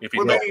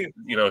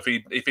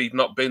 if he'd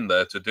not been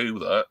there to do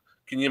that,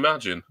 can you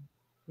imagine?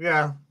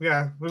 Yeah.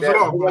 There's a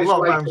lot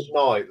of bands.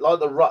 Night, like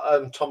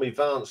the Tommy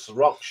Vance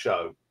rock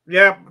show.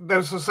 Yeah,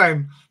 that's the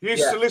same. You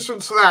used to listen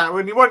to that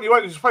when you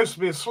weren't supposed to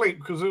be asleep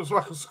because it was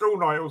like a school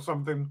night or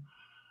something.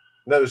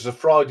 No, it was a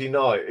Friday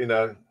night, you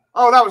know.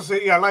 Oh, that was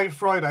it. Yeah, late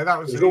Friday. That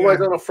was it. It was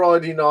always on a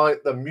Friday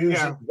night. The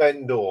music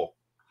vendor.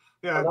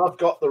 Yeah, and I've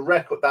got the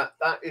record. That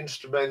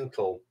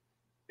instrumental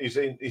is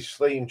in his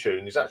theme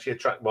tune. Is actually a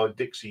track by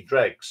Dixie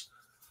Dregs.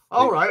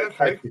 Oh, right,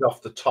 okay. Taken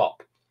off the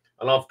top,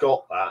 and I've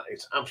got that.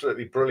 It's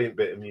absolutely brilliant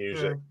bit of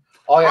music.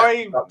 Yeah.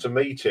 I got to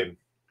meet him,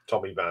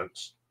 Tommy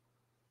Vance.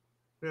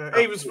 Yeah,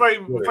 he was very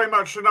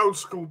much an old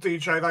school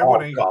DJ, though,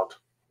 wasn't he? God,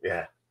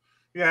 yeah.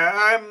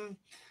 Yeah.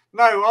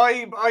 No,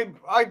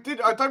 I did.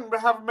 I don't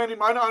have many.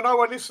 I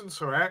know I listened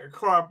to it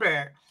quite a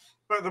bit,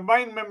 but the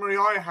main memory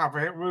I have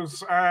it was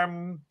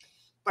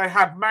they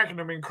had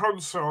Magnum in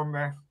concert on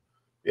there.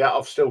 Yeah,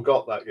 I've still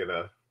got that. You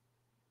know.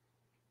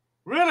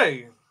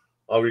 Really?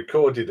 I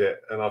recorded it,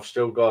 and I've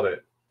still got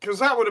it. Because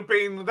that would have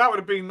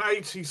been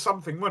 80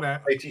 something,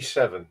 wouldn't it?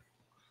 87.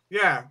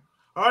 Yeah.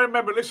 I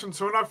remember listening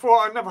to it and I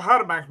thought I'd never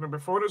heard of Magnum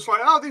before. And it's like,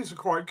 oh, these are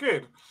quite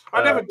good.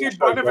 I never did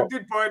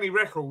buy any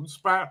records,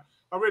 but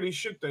I really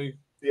should do.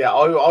 Yeah,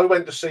 I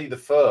went to see The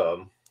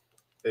Firm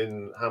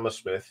in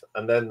Hammersmith,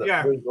 and then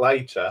a week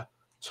later,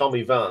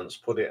 Tommy Vance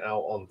put it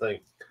out on thing.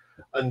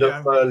 And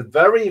for a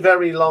very,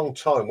 very long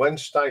time, when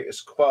Status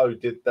Quo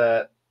did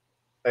their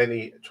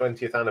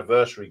 20th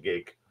anniversary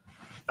gig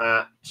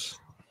at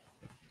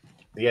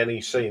the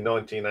NEC in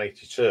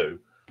 1982,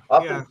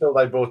 up until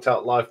they brought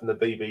out Live from the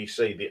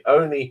BBC,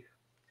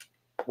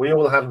 we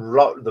all had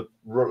the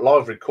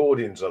live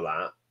recordings of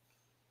that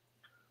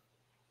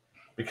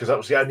because that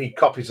was the only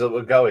copies that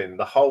were going.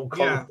 The whole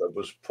concert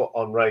was put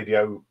on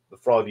radio, the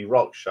Friday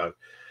Rock Show.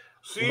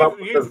 So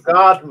the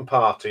Garden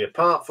Party,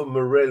 apart from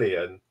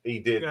Marillion, he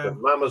did the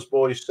Mama's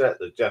Boy set,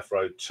 the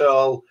Jethro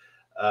Tull,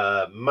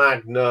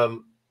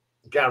 Magnum,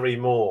 Gary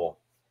Moore.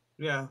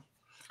 Yeah.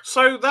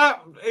 So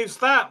that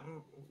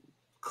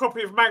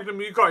copy of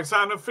Magnum you got, is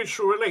that an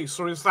official release,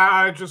 or is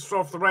that just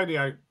off the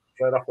radio?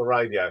 Straight off the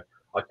radio.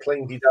 I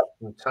cleaned it up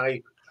from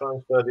tape,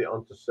 transferred it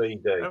onto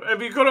CD.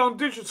 Have you got it on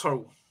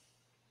digital?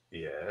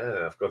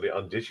 Yeah, I've got it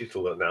on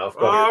digital now. I've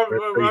got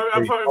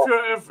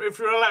if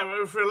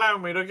you're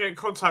allowing me to get in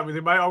contact with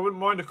you, mate, I wouldn't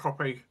mind a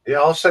copy. Yeah,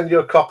 I'll send you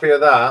a copy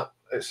of that.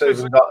 It's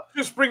even got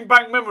just bring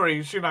back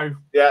memories, you know.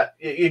 Yeah,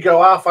 you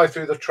go halfway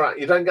through the track.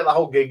 You don't get the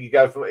whole gig. You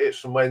go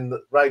from when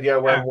the Radio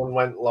one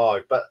went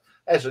live. But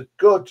there's a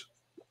good.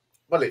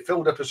 Well, it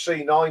filled up a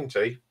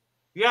C90.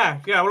 Yeah.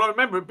 Well, I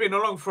remember it being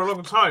along for a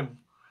long time.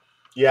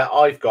 Yeah,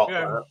 I've got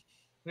that.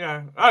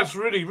 Yeah, that's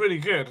really, really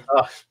good.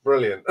 Oh,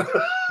 brilliant.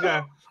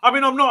 Yeah. I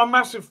mean, I'm not a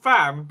massive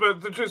fan,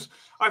 but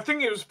I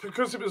think it was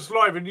because it was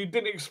live and you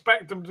didn't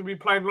expect them to be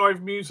playing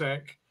live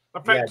music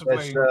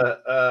effectively.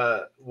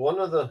 Yeah, one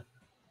of the.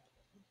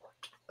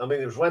 I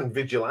mean, it was when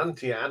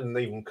Vigilante hadn't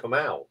even come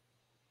out.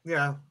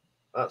 Yeah.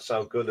 That's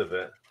how good of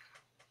it.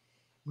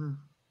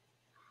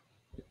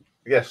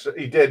 Yes,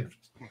 he did.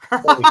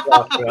 One of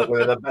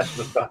the best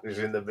moustaches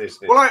in the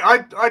business. Well,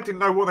 I didn't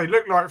know what they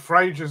looked like for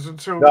ages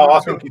until. No, I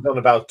think he's on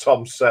about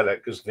Tom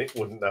Selleck because Nick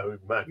wouldn't know who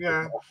Mac.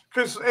 Yeah,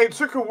 because it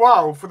took a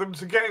while for them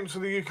to get into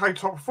the UK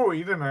top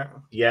 40, didn't it?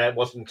 Yeah, it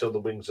wasn't until the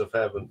Wings of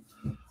Heaven.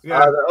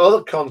 Yeah, the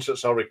other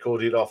concerts I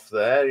recorded off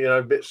there, you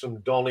know, bits from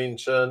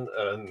Donington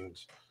and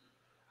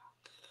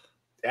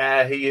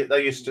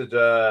they used to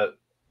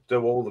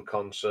do all the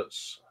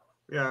concerts.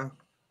 Yeah,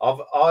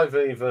 I've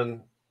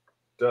even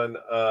done.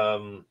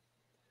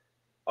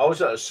 I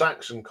was at a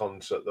Saxon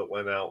concert that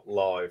went out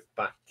live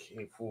back,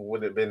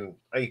 would it have been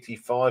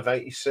 85,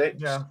 86?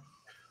 Yeah.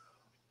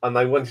 And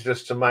they wanted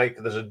us to make,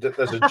 there's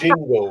a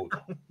jingle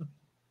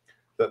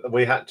that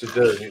we had to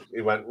do.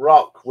 It went,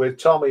 rock with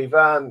Tommy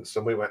Vance.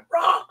 And we went,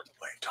 rock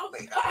with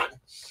Tommy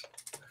Vance.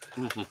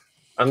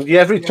 And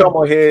every time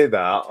I hear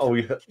that,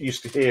 we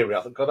used to hear it.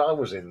 I thought, God, I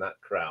was in that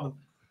crowd.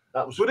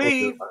 That was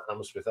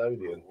Hammersmith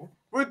Odeon.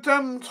 Would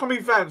Tommy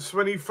Vance,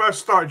 when he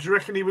first started, do you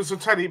reckon he was a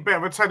bit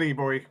of a teddy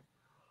boy?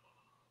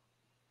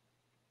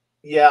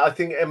 Yeah,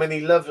 he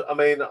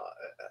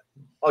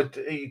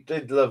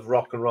did love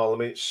rock and roll. I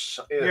mean, it's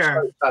so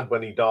sad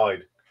when he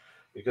died,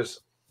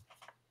 because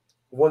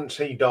once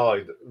he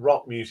died,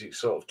 rock music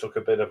sort of took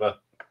a bit of a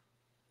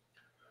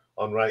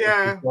on right.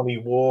 Yeah. Johnny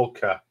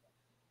Walker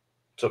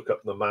took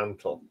up the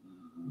mantle.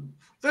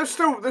 There's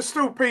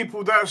still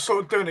people that are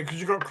sort of doing it, because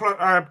you've got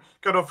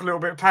got off a little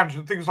bit of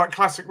tangent. Things like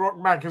Classic Rock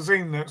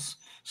Magazine that's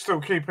still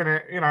keeping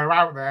it, you know,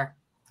 out there.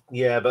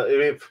 Yeah, but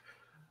it's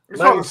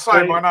not the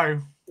same, I know.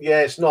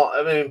 Yeah, it's not.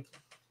 I mean,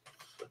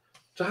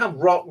 to have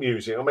rock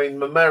music, I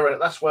mean, America,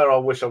 that's where I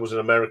wish I was in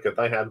America.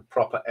 They had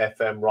proper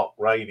FM rock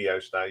radio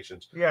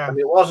stations. Yeah. And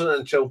it wasn't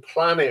until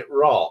Planet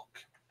Rock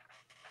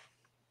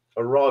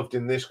arrived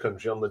in this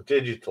country on the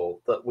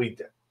digital that we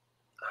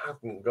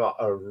haven't got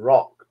a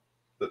rock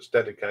that's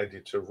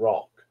dedicated to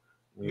rock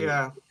music.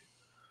 Yeah.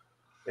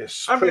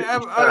 It's pretty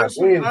sad.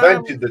 We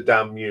invented the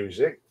damn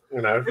music,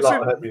 you know,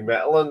 like heavy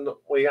metal, and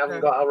we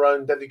haven't got our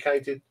own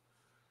dedicated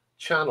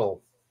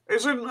channel.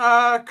 Isn't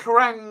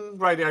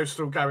Kerrang radio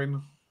still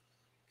going?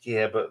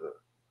 Yeah, but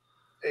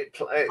I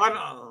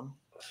know.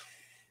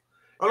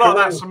 A lot of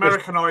that's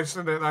Americanized,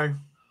 isn't it, though?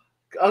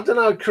 I don't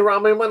know.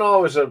 Kerrang, I mean, when I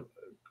was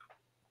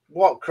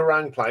what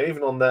Kerrang play,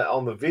 even on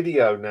the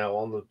video now,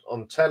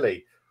 on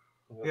telly,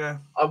 yeah,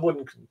 I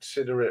wouldn't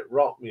consider it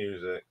rock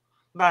music.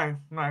 No.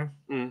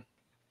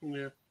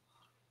 Yeah.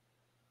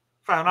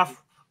 Fair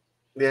enough.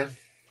 Yeah.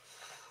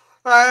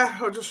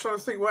 I'm just trying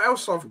to think what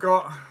else I've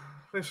got.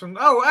 Listen,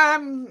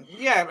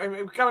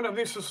 going up.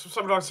 This is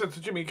something I said to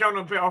Jimmy. Going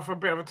a bit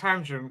of a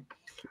tangent.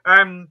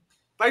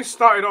 They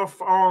started off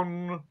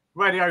on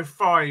Radio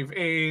 5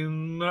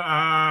 in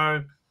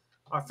I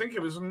think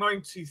it was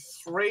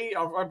 93.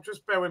 I'll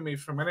just bear with me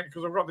for a minute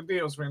because I've got the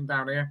deals written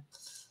down here.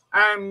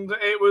 And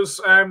it was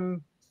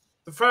the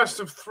first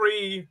of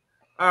three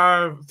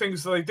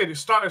things that they did. It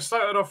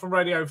started off on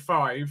Radio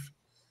 5,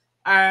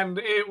 and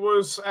it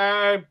was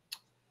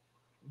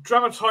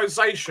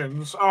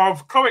dramatizations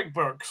of comic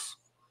books.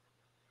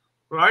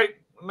 Right?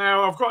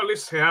 Now, I've got a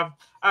list here,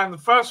 and the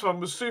first one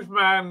was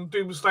Superman,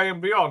 Doomsday,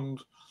 and Beyond.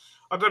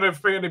 I don't know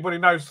if anybody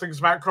knows things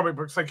about comic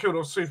books. They killed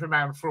off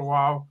Superman for a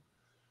while,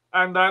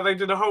 and they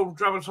did a whole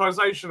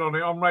dramatization on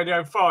it on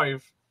Radio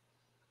 5.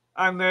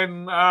 And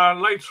then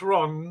later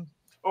on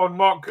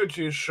Mark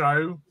Goodyear's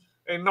show,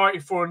 in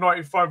 94 and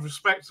 95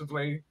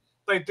 respectively,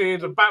 they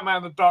did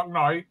Batman the Dark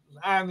Knight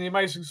and The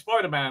Amazing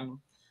Spider-Man.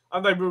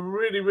 And they were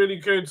really, really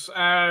good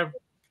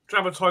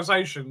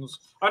dramatizations.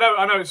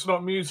 I know it's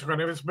not music, I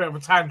know it's a bit of a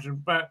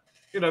tangent, but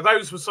you know,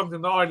 those were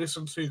something that I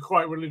listened to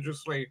quite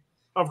religiously.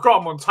 I've got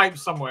them on tape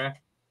somewhere.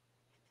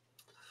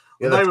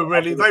 Yeah, they were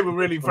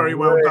really very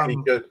well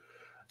done. Good.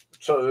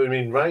 So I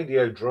mean,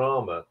 radio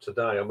drama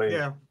today. I mean,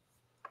 yeah.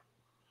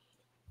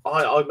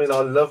 I mean, I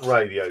love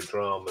radio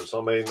dramas.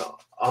 I mean,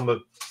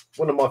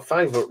 one of my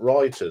favourite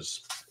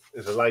writers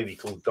is a lady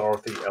called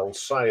Dorothy L.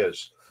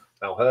 Sayers.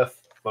 Now, her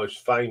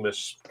most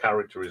famous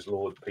character is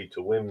Lord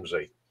Peter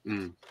Wimsey.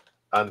 Mm.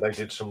 And they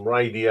did some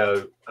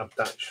radio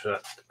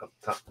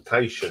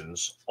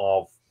adaptations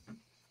of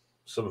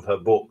some of her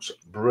books.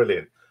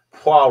 Brilliant.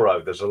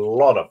 Poirot, there's a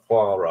lot of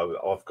Poirot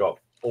that I've got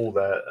all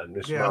there, and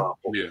Miss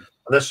Marple. Yeah.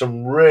 And there's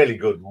some really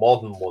good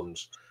modern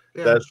ones.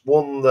 Yeah. There's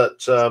one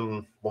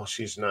that, what's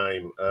his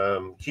name?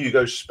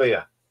 Hugo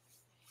Spear,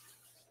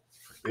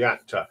 the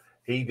actor.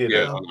 He did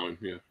Yeah, I know him,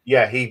 yeah.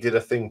 Yeah, he did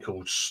a thing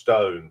called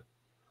Stone.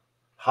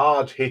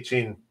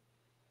 Hard-hitting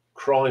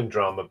crime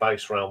drama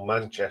based around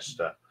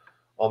Manchester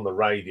on the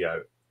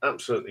radio.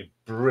 Absolutely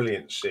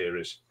brilliant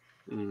series.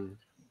 Mm.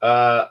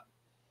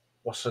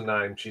 What's her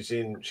name? She's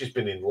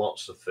been in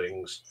lots of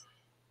things.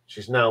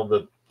 She's now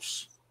the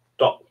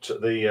doctor.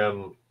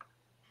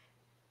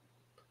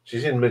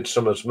 She's in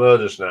Midsummer's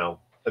Murders now.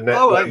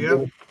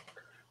 And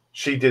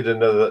she did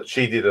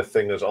a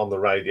thing as on the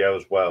radio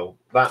as well.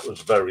 That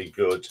was very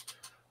good.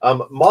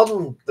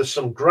 Modern. There's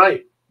some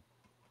great,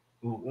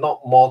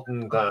 not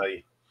modern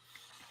day,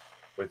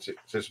 which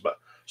is but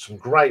some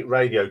great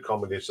radio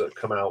comedies that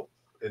come out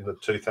in the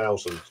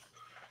 2000s.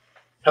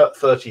 Hurt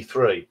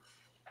 33.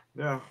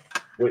 Yeah.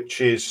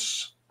 Which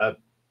is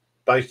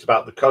based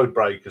about the code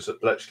breakers at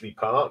Bletchley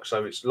Park.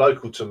 So it's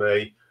local to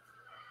me,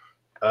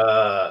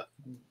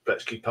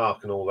 Bletchley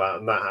Park and all that.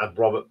 And that had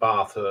Robert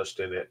Bathurst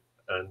in it.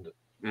 And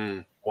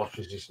what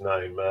was his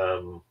name?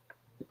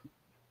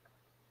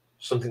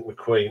 Something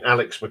McQueen,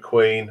 Alex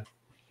McQueen.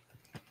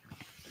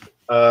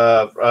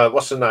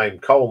 What's her name?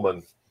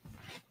 Coleman.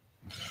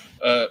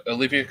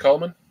 Olivia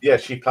Colman? Yeah,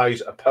 she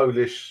plays a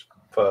Polish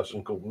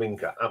person called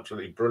Minka.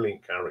 Absolutely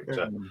brilliant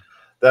character. Yeah.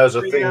 There's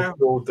a thing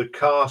called The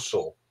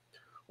Castle,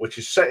 which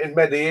is set in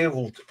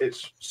medieval.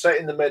 It's set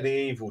in the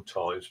medieval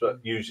times,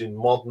 but using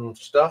modern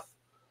stuff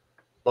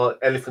like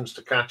elephants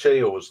to catch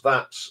eels.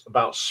 That's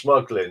about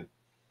smuggling,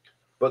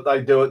 but they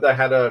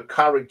had a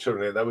character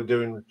in it. They were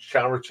doing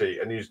charity,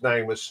 and his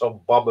name was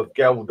some Bob of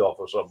Geldof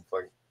or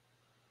something.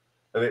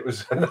 And it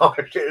was it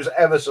was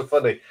ever so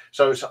funny.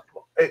 So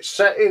it's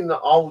set in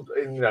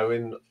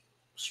in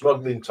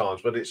smuggling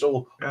times, but it's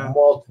all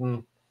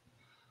modern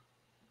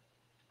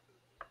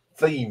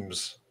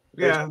themes.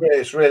 Yeah,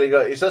 it's really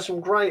good. There's some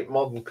great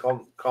modern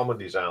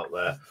comedies out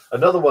there.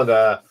 Another one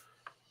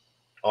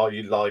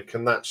you like,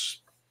 and that's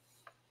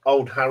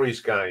Old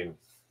Harry's Game.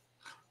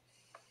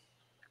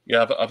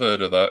 Yeah, I've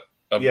heard of that.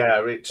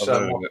 It's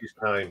what's his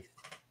name?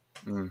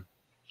 Mm.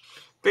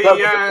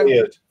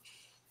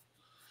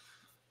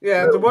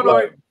 The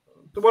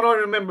one I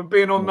remember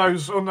being on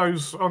those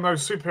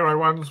superhero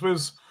ones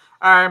was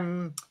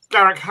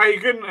Garrick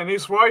Hagan and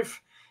his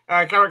wife.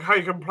 Garrick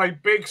Hagan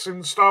played Biggs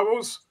in Star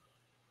Wars.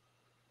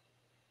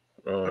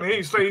 And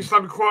he's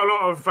done quite a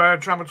lot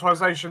of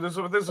dramatization.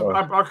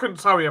 I couldn't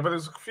tell you, but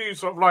there's a few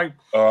sort of like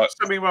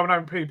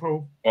semi-well-known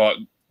people. All right,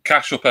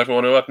 cash up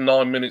everyone who had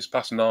 9 minutes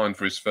past 9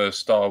 for his first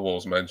Star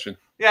Wars mention.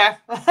 Yeah,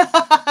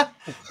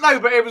 no,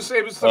 but it was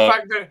the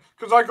fact that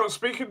because I got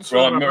speaking to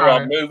him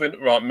about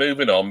it.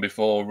 Moving on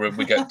before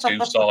we get too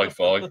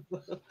sci-fi.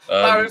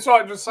 No, it's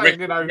like just saying,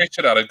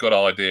 Richard had a good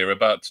idea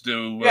about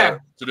to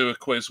do a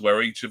quiz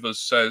where each of us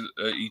says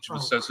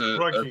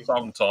a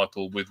song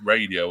title with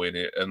radio in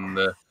it, and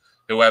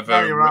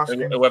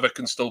whoever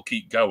can still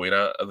keep going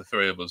out of the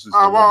three of us.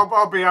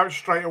 I'll be out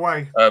straight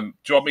away. Do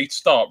you want me to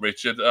start,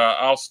 Richard?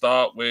 I'll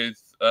start with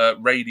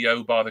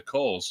Radio by the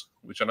Cause,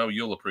 which I know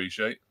you'll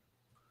appreciate.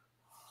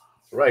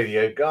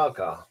 Radio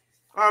Gaga.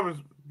 I was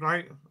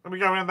right. Let me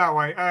go in that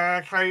way.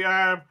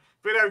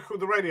 Video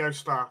called The Radio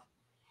Star.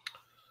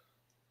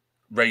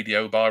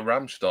 Radio by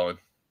Rammstein,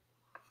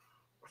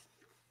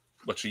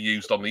 which you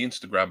used on the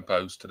Instagram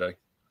post today.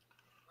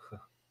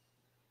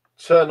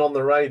 Turn on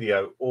the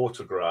radio.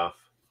 Autograph.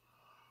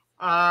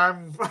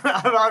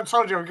 I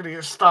told you I'm going to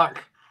get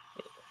stuck.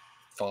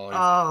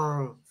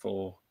 5,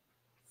 4,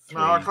 3.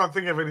 No, I can't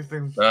think of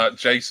anything.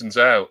 Jason's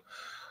out.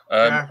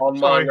 On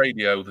my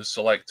radio, the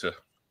Selector.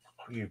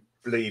 You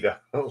bleeder.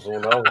 That was all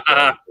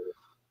I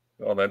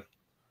Go on then.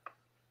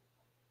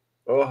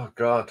 Oh,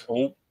 God.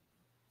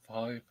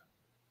 5,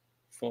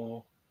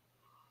 4,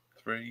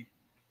 3,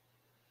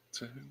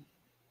 2, 1.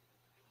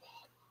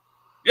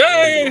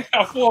 Yay!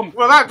 I've won.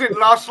 Well, that didn't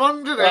last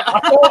long, did it? I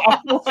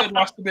thought it'd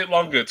last a bit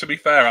longer. To be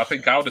fair, I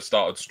think I would have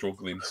started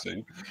struggling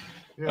soon.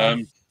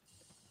 That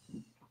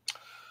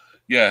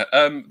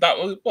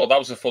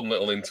was a fun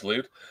little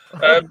interlude.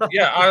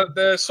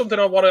 There's something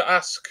I want to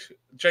ask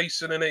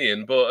Jason and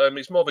Ian, but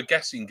it's more of a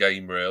guessing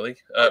game, really.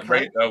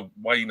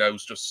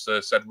 Wayno's just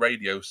said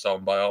Radio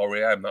Song by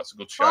R.E.M. That's a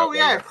good shout. Oh,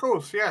 yeah, of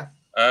course, yeah.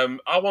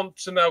 I want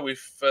to know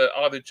if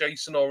either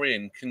Jason or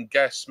Ian can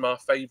guess my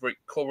favourite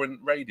current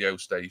radio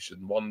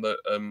station, one that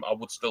I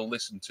would still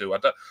listen to. I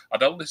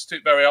don't listen to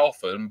it very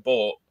often,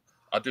 but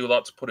I do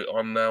like to put it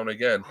on now and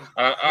again.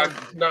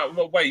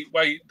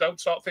 Wait, don't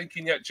start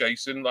thinking yet,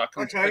 Jason. I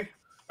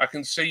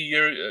can see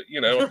you.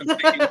 I can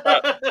think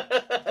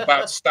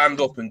about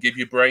stand up and give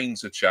your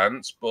brains a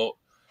chance, but.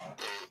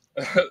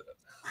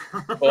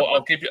 Well,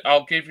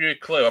 I'll give you a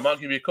clue. I might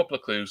give you a couple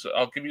of clues.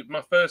 I'll give you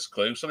my first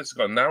clue. So this is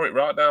going to narrow it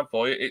right down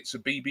for you. It's a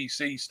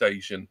BBC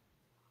station.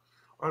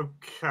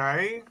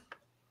 Okay.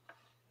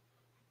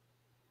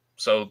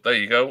 So there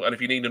you go. And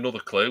if you need another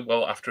clue,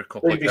 well, after a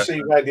couple BBC of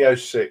guesses, Radio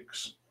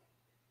 6.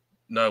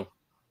 no.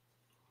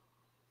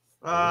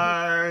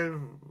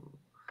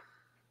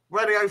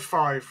 Radio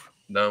 5.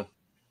 No.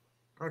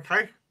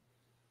 Okay.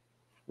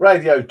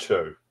 Radio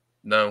 2.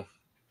 No.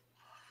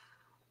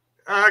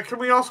 Can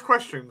we ask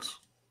questions?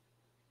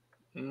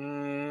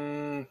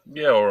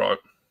 Yeah, all right.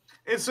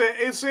 Is it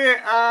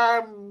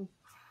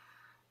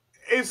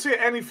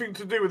anything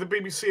to do with the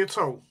BBC at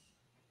all?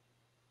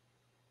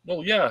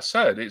 Well, yeah, I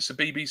said it's a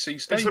BBC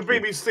station. It's a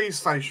BBC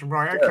station,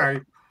 right? Yeah. Okay.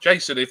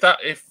 Jason, if that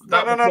No.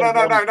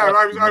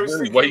 I was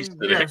really thinking. wasted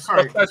Yeah, it.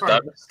 sorry. I said that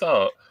at the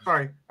start.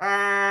 Sorry.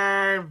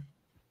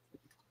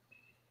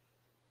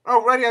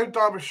 Radio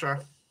Derbyshire.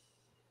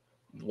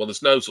 Well,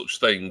 there's no such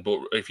thing, but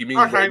if you mean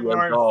Okay, Radio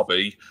right.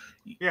 Derby,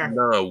 Yeah.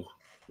 no.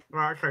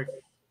 Right. Okay.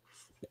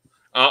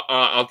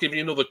 I'll give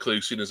you another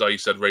clue. Soon as I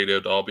said Radio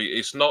Derby,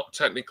 it's not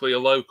technically a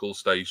local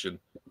station.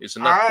 It's a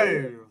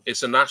national.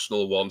 It's a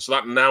national one. So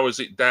that narrows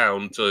it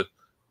down to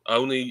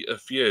only a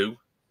few.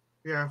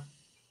 Yeah.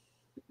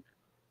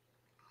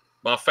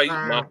 My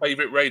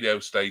favourite radio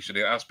station.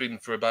 It has been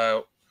for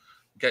about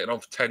getting on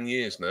for 10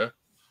 years now.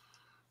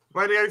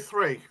 Radio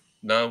 3.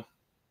 No.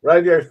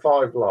 Radio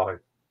 5 Live.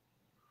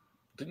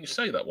 Didn't you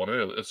say that one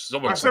earlier?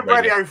 I said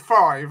Radio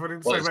 5. I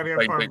didn't say Radio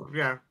 5. Thing.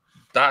 Yeah.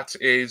 That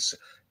is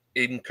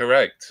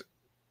incorrect.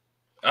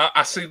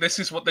 I see. This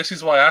is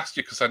why I asked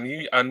you, because I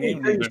knew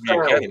neither of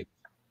you again.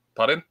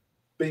 Pardon?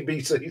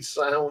 BBC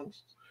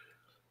Sounds.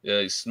 Yeah,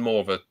 it's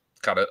more of a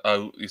kind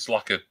of it's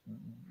like a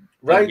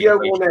Radio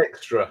 1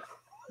 Extra.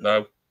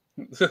 No.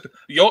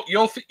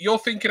 you're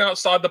thinking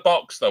outside the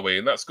box though,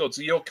 Ian. That's good.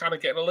 So you're kind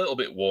of getting a little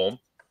bit warm.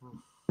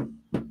 Do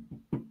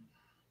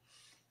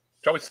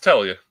you want me to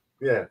tell you?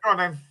 Yeah. Go on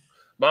then.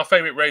 My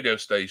favourite radio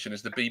station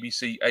is the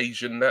BBC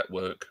Asian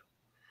Network.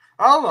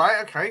 Oh,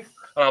 right, okay.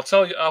 And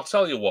I'll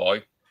tell you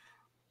why.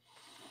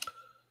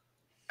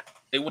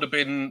 It would have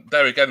been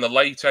there again, the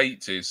late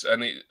 80s,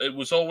 and it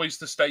was always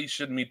the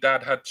station my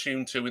dad had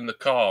tuned to in the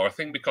car. I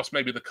think because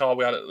maybe the car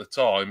we had at the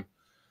time,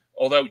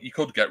 although you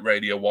could get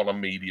Radio 1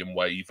 on medium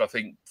wave, I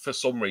think for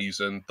some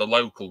reason the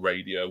local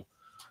radio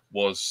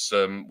was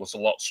a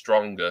lot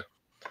stronger.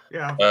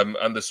 Yeah.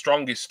 And the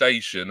strongest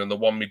station, and the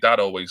one my dad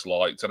always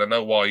liked, and I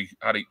know why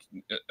I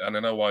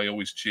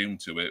always tuned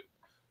to it,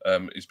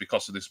 is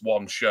because of this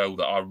one show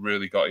that I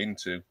really got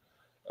into.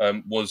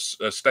 Was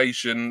a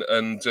station,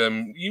 and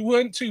you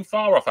weren't too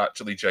far off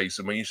actually,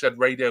 Jason, when you said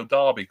Radio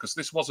Derby, because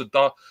this was a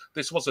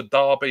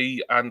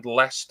Derby and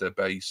Leicester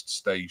based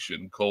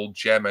station called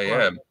Gem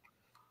AM. Right.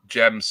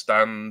 Gem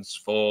stands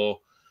for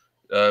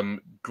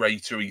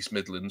Greater East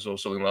Midlands or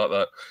something like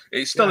that.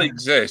 It still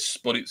exists,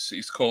 but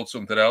it's called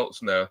something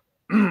else now.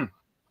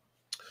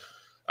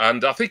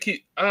 And I think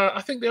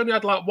they only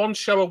had like one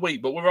show a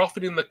week, but we were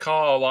often in the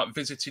car like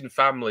visiting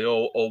family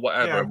or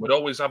whatever, and we'd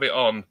always have it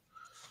on.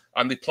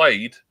 And they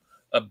played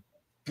a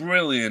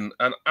brilliant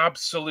and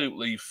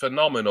absolutely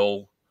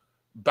phenomenal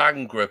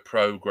Bhangra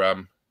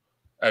program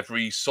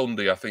every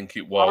Sunday, I think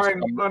it was. I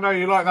know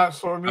you like that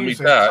sort of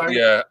music.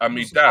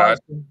 My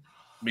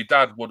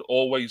dad would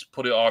always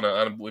put it on,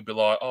 and we'd be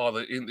like, "Oh,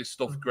 isn't this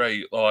stuff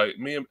great?" Like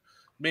me and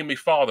my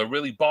father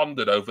really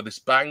bonded over this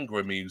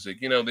Bhangra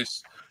music.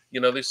 This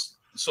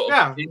sort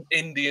of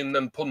Indian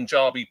and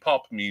Punjabi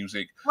pop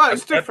music. Well,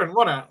 it's different,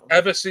 wasn't it?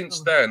 Ever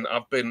since then,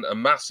 I've been a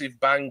massive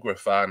Bhangra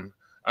fan.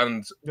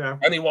 And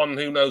anyone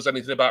who knows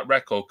anything about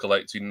record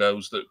collecting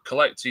knows that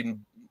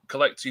collecting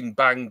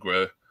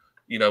Bhangra,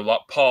 like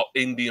pop,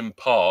 Indian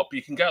pop,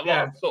 you can get a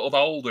lot of sort of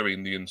older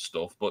Indian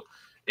stuff, but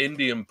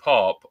Indian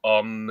pop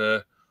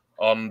on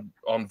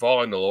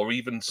vinyl or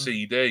even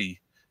CD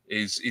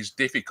is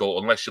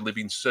difficult unless you live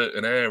in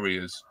certain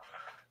areas.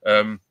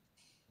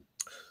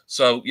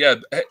 So yeah,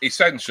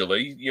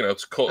 essentially,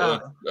 to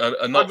cut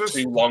a not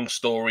too long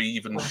story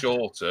even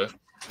shorter.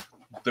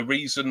 The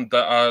reason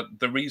that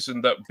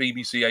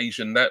BBC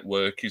Asian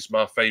Network is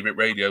my favourite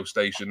radio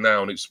station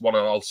now, and it's one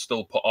I'll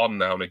still put on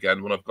now and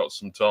again when I've got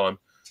some time,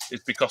 is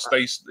because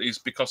they're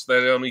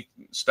the only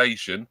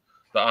station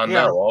that I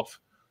know of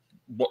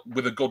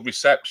with a good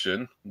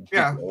reception,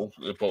 digital,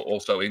 but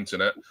also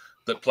internet,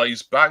 that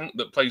plays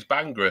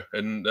Bhangra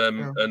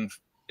and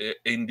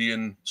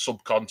Indian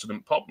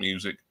subcontinent pop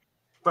music.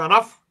 Fair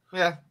enough.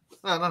 Yeah.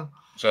 Fair enough.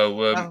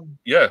 So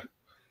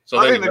So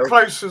I think the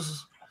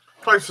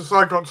closest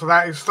I got to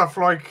that is stuff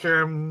like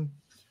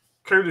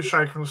Cooler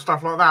Shaker and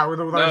stuff like that with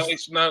all those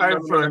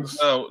influence.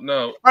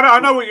 No. I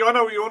know what you're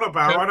on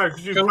about. I know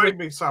because you played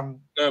me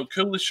some. No,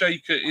 Cooler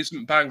Shaker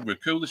isn't Bhangra.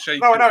 Cooler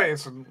Shaker. No, I know it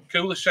isn't.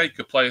 Cooler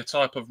Shaker play a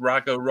type of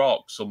ragga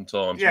rock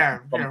sometimes. Yeah,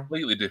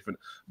 completely different.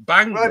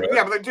 Bhangra.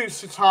 Well, but they do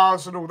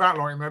sitars and all that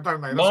lot in there,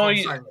 don't they? That's what I'm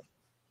saying.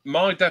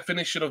 My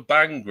definition of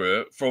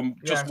Bhangra, from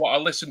just what I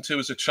listened to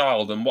as a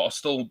child and what I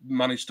still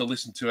manage to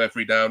listen to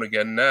every now and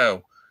again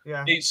now,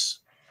 it's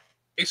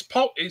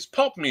pop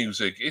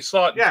music. It's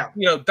like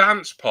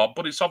dance pop,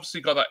 but it's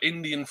obviously got that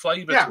Indian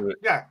flavour to it.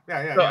 Yeah.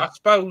 I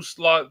suppose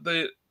like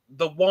the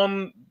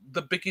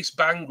biggest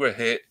Bhangra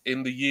hit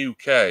in the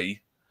UK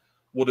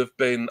would have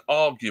been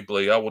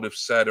arguably, I would have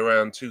said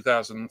around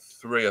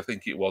 2003, I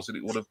think it was, and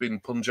it would have been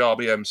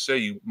Punjabi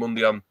MC,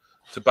 Monday on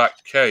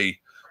Tobak K,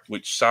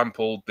 which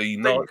sampled the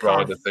Knight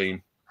Rider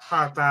theme.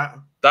 Had that.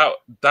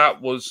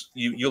 That was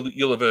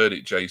you'll have heard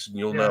it, Jason.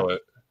 You'll know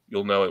it.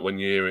 You'll know it when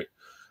you hear it.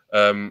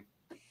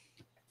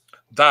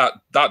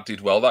 That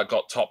did well. That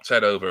got top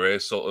 10 over here,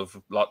 sort of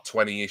like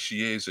 20-ish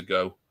years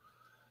ago.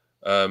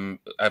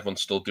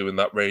 Everyone's still doing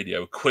that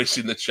radio quiz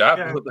in the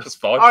chat, but that's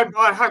fine.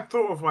 I had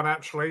thought of one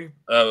actually.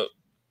 Well,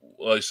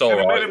 it's all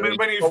right.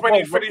 When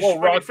you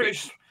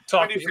finish,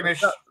 type it in the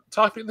chat.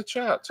 Type it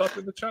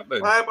in the chat.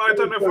 Then. I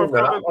don't know if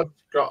I've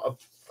got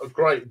a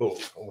great book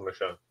I want to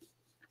show.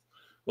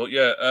 Well,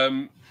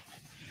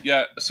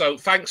 yeah. So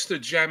thanks to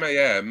Gem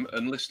AM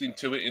and listening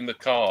to it in the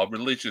car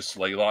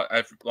religiously, like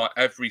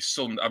every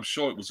Sunday. I'm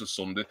sure it was a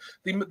Sunday.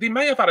 They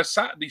may have had a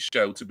Saturday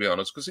show, to be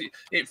honest, because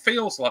it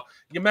feels like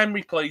your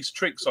memory plays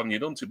tricks on you,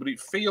 doesn't it? But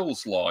it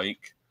feels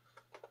like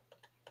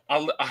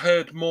I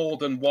heard more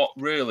than what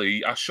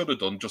really I should have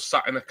done. Just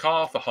sat in a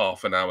car for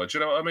half an hour. Do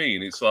you know what I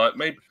mean? It's like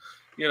maybe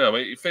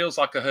it feels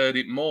like I heard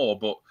it more,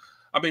 but.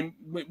 I mean,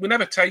 we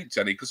never taped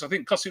any because I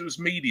think because it was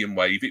medium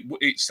wave,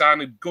 it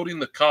sounded good in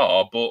the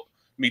car, but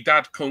my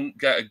dad couldn't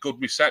get a good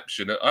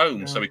reception at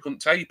home, so he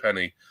couldn't tape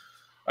any.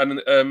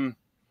 And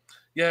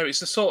it's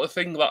the sort of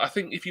thing like I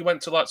think if you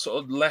went to like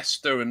sort of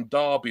Leicester and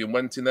Derby and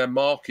went in their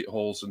market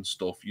halls and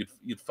stuff,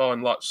 you'd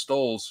find like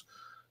stalls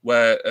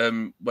where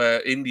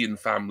Indian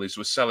families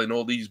were selling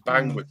all these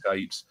Bhangra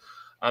tapes,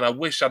 and I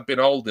wish I'd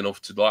been old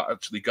enough to like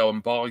actually go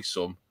and buy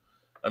some.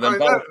 And then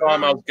by the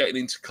time I was getting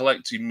into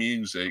collecting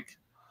music.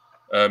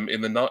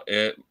 In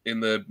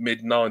the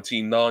mid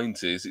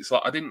 1990s, it's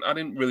like I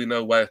didn't really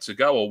know where to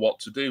go or what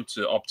to do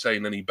to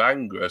obtain any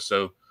Bhangra,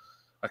 so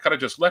I kind of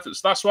just left it.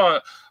 So that's why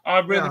I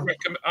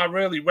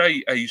really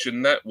rate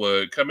Asian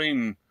Network. I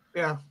mean,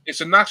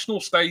 it's a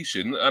national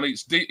station and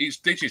it's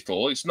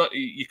digital. It's not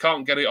you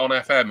can't get it on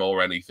FM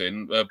or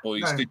anything, but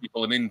it's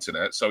digital and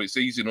internet, so it's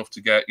easy enough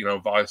to get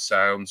via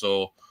sounds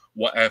or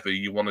whatever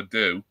you want to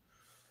do.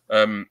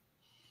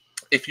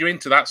 If you're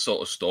into that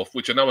sort of stuff,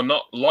 which I know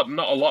not a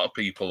lot of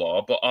people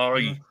are, but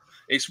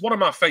it's one of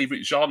my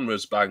favourite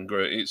genres,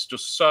 Bhangra. It's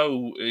just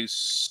so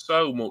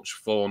much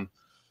fun,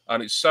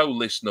 and it's so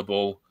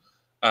listenable,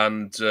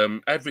 and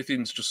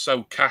everything's just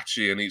so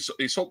catchy, and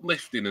it's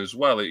uplifting as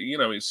well.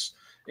 It's.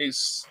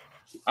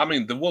 I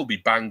mean, there will be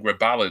Bhangra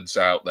ballads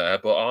out there,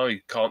 but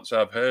I can't say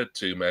I've heard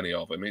too many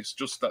of them. It's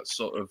just that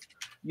sort of,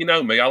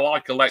 me. I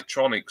like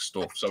electronic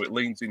stuff, so it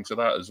leans into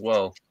that as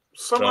well.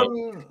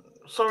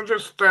 So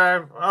just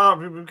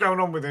we've been going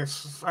on with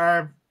this.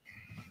 Right,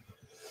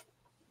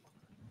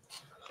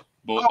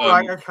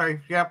 okay,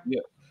 yep.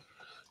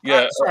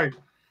 Yeah. Sorry.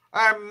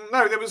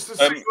 No, there was the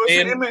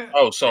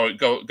sorry,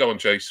 go on,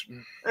 Chase.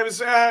 It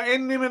was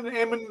in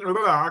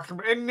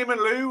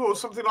Nimaloo or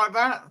something like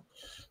that.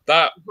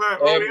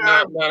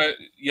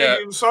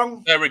 Indian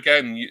song. There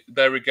again,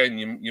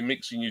 you're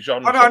mixing your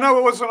genres. I know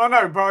it wasn't. I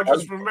know, but I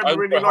just remember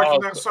really liking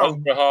that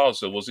song. Oprah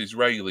Haza was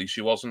Israeli. She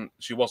wasn't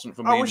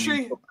from the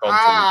Indian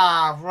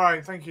subcontinent.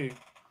 Right. Thank you.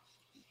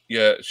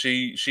 Yeah,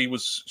 she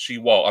was,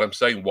 and I'm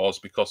saying was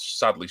because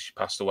sadly she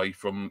passed away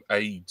from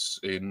AIDS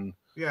in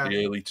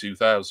the early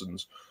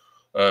 2000s.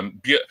 I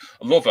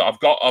love it. I've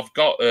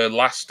got her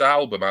last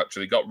album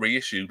actually got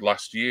reissued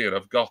last year, and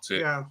I've got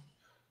it. Yeah.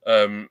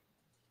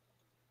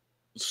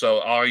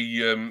 So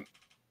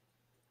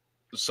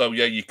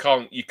you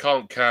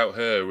can't count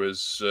her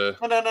as. No.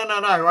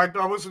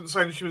 I wasn't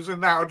saying she was in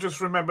that. I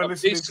just remember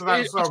listening to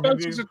that song.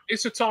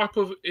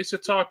 It's a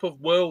type of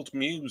world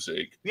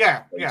music.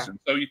 Yeah.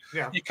 So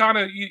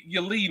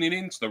you're leaning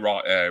into the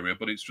right area,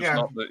 but it's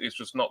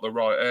just not the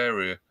right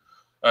area.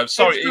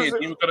 Sorry,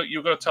 Ian, you were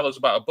going to tell us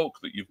about a book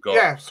that you've got.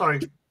 Yeah, sorry.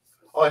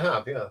 I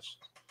have, yes.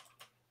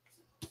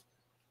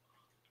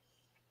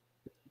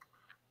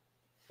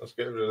 Let's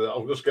get rid of that.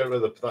 I'll just get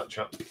rid of that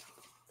chap.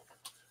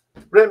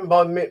 Written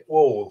by Mick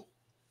Wall.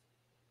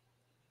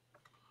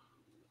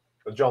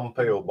 The John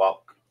Peel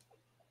book.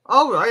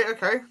 Oh, right,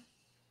 okay.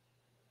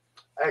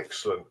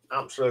 Excellent.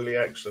 Absolutely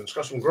excellent. It's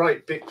got some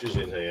great pictures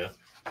in here.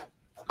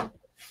 If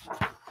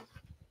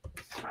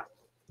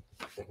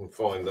I can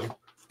find them.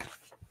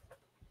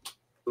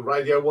 The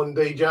Radio 1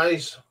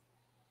 DJs.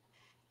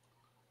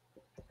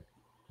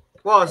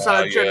 Well,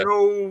 so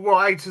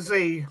general A to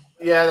Z.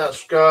 Yeah,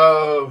 it's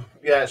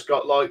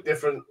got like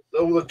different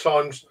all the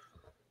times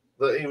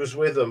that he was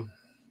with them.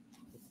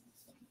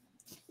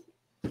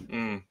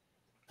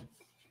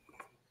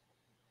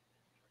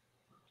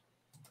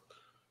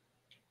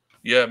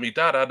 Yeah, my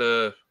dad had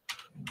a.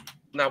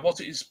 Now,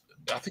 what it is,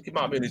 I think it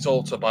might have been his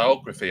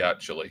autobiography.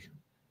 Actually,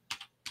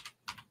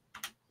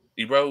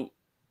 he wrote.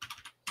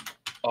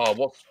 Oh,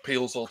 what's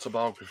Peel's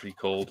autobiography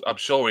called? I'm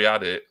sure he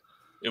had it.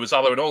 It was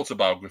either an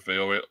autobiography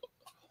or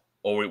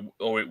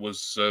it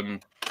was.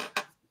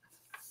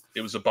 It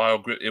was a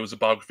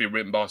biography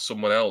written by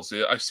someone else.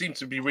 I seem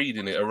to be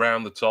reading it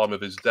around the time of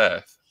his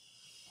death.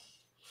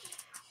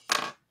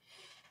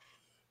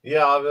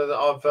 Yeah,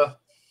 I've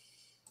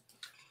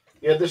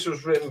Yeah, this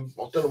was written.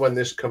 I don't know when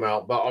this came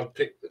out, but I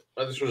picked.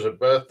 This was a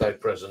birthday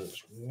present.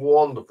 It's a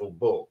wonderful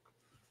book.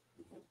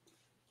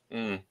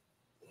 Mm.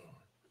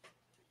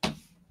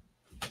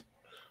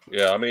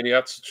 Yeah, I mean, he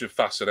had such a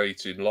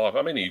fascinating life.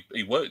 I mean,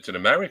 he worked in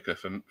America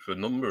for a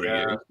number of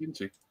years, didn't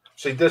he?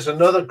 See, there's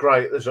another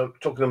great.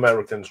 Talking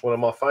Americans. One of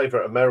my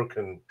favourite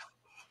American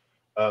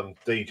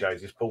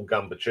DJs is Paul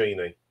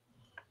Gambaccini.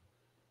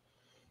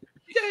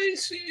 Yeah,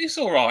 it's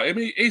all right. I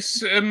mean,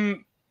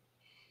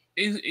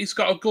 he's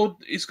got a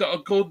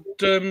good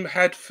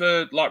head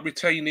for like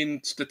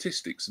retaining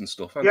statistics and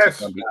stuff.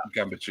 Yes,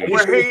 Gambaccini.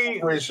 Well,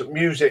 his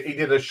music. He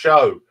did a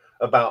show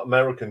about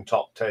American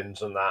top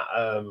tens and that.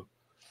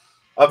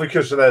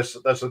 Because there's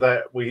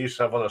that we used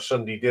to have on a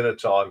Sunday dinner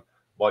time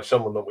by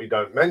someone that we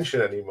don't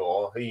mention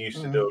anymore. He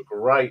used to do a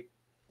great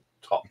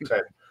top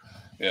 10.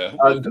 Yeah,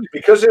 and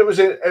because it was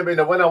in. I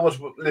mean, when I was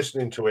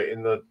listening to it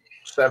in the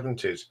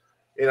 70s,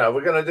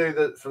 we're going to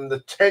do from the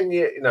 10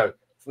 year,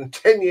 from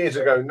 10 years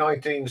ago,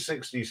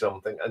 1960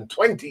 something, and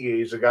 20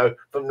 years ago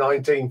from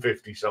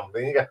 1950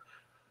 something.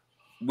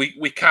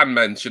 We can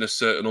mention a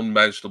certain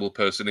unmentionable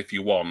person if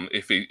you want,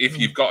 if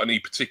you've got any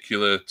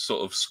particular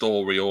sort of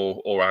story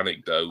or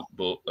anecdote,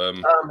 but I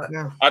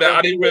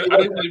didn't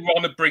really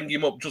want to bring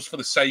him up just for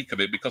the sake of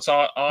it, because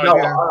I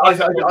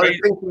think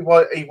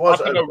he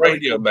was I've got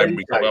radio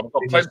memories of him. I've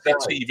got plenty of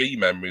TV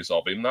memories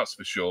of him, that's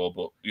for sure.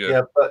 But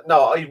yeah, but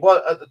no, he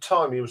was at the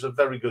time. He was a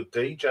very good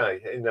DJ.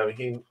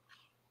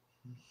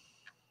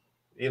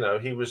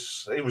 He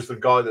was the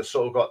guy that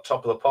sort of got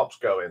Top of the Pops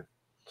going.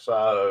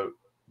 So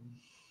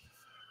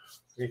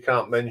you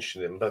can't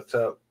mention him, but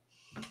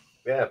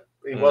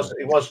he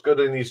was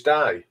good in his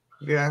day.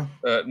 Yeah.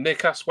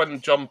 Nick asked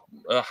when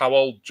how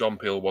old John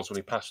Peel was when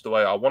he passed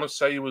away. I want to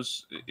say he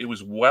was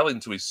well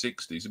into his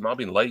 60s. It might have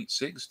been late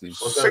 60s.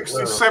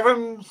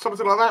 67,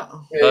 something like that.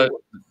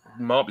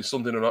 Might be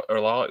something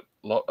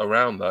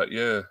around that.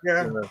 Yeah.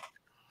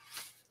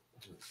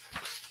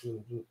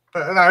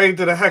 But no, he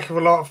did a heck of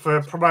a lot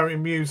for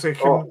promoting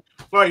music, and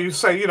like you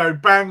say,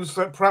 bands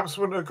that perhaps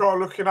wouldn't have got a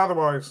look in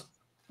otherwise.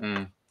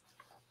 Mm.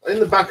 In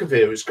the back of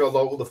here, it's got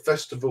all the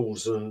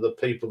festivals and the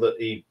people that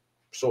he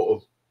sort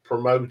of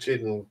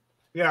promoted, and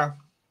I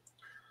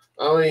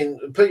mean,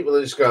 people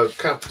that just go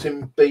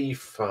Captain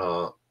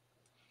Beefheart,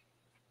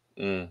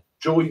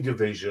 Joy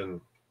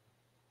Division,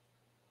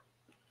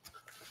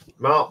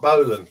 Mark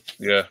Bolan.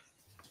 Yeah.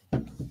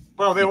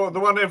 Well, the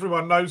one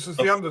everyone knows is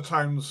the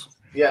Undertones.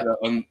 Yeah,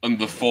 and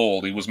the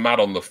Fall. He was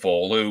mad on the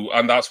Fall,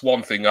 and that's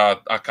one thing I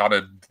kind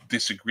of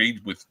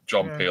disagreed with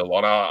John Peel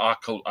on. I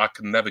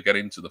can never get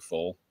into the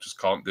Fall. Just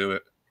can't do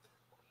it.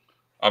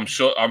 I'm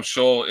sure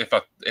if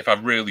I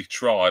really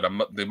tried,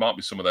 there might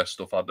be some of their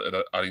stuff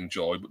I'd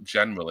enjoy, but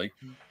generally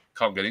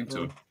can't get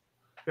into it.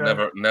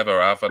 Yeah.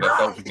 Never have, and I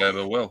don't think I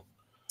ever will.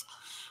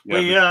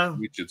 Yeah,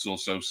 Richard's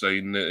also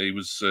saying that he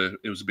was a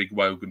big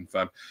Wogan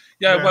fan.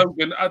 Yeah.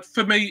 Wogan,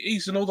 for me,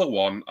 he's another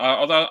one.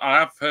 Although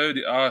I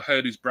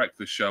heard his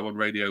breakfast show on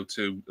Radio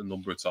 2 a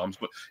number of times,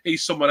 but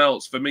he's someone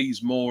else. For me,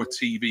 he's more a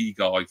TV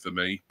guy for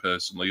me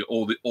personally,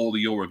 or the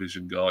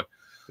Eurovision guy.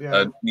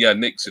 Yeah,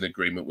 Nick's in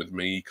agreement with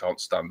me. He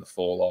can't stand the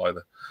Fall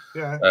either.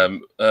 Yeah.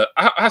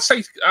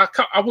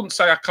 I wouldn't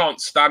say I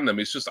can't stand them.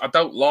 It's just I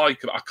don't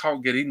like them. I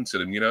can't get into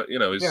them.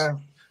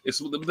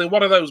 They're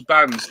one of those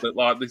bands that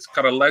like this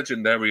kind of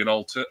legendary in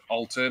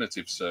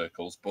alternative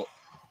circles, but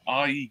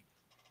they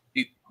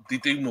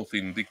do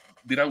nothing. They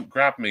don't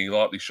grab me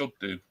like they should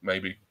do.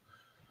 Maybe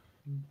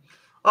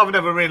I've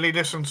never really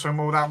listened to them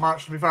all that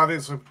much. We've had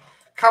a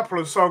couple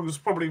of songs.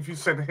 Probably if you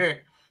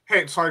said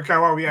hits, I'd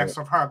go, oh yes,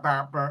 I've heard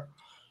that. But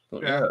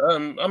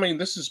I mean,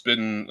 this has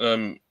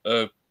been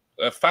a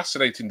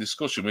fascinating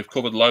discussion. We've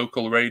covered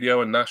local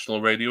radio and national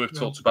radio. We've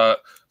talked about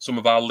some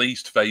of our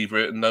least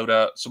favourite and no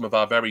doubt some of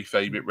our very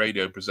favourite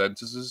radio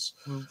presenters.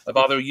 Have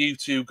either of you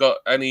two got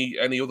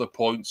any other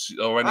points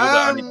or any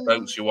other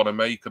anecdotes you want to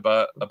make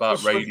about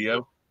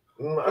radio?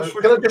 Can I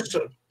just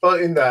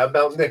put in there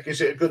about Nick?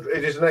 It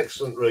is an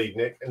excellent read,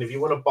 Nick. And if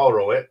you want to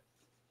borrow it,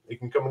 you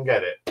can come and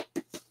get it.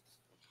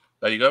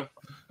 There you go.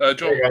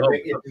 John, I'll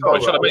make you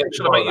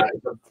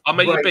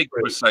big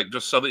for a sec,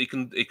 just so that you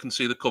can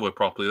see the cover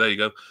properly. There you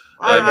go.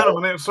 Hang on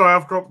a minute. Sorry,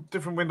 I've got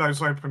different windows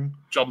open.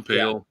 John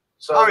Peel. Yeah.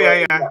 So,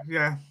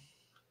 yeah.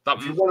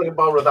 If you want to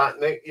borrow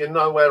that, Nick, you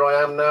know where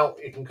I am now.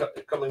 You can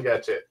come and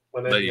get it.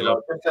 Whenever you like.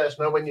 Just let us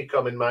know when you're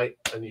coming, mate,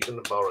 and you can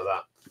borrow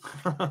that.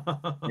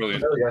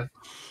 Brilliant.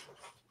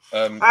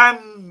 And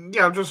I'm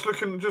just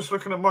looking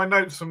at my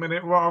notes a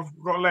minute. What I've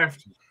got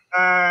left.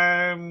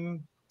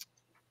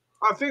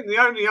 I think the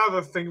only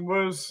other thing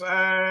was,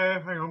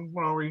 hang on,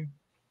 where are we?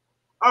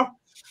 Oh,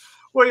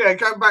 well, yeah,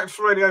 going back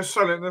to Radio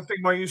Solid, the thing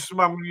my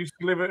mum used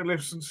to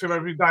listen to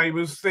every day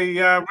was the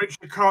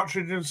Richard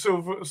Cartridge and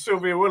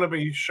Sylvia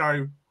Willoughby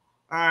show.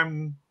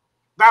 That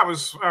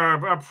was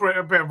a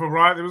bit of a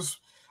riot. There was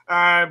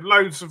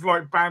loads of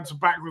like banter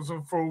backwards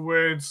and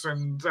forwards,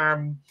 and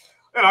I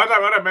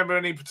don't remember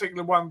any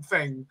particular one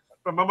thing,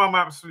 but my mum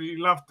absolutely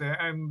loved it,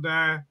 and.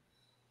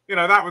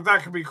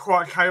 That could be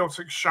quite a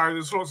chaotic show.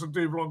 There's lots of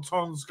double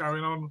entendres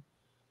going on,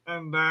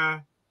 and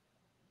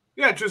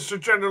yeah, just a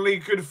generally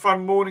good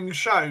fun morning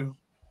show.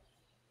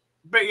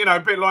 But a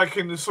bit like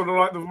in the sort of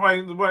like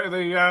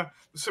the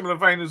similar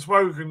vein as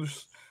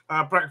Wogan's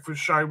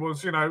breakfast show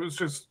was. It was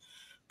just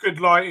good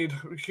lighted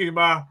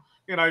humour.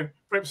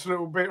 Perhaps a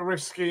little bit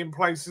risky in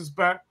places,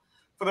 but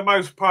for the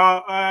most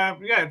part,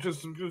 yeah,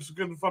 just a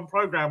good and fun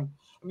program.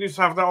 I used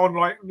to have that on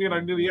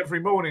nearly every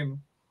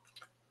morning.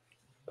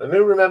 And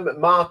who remember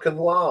Mark and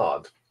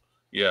Lard?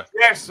 Yeah.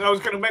 Yes, I was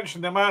going to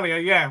mention them earlier.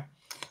 Yeah,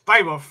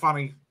 they were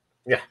funny.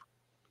 Yeah,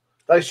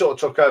 they sort of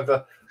took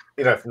over,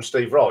 from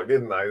Steve Wright,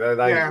 didn't they?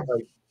 Yeah.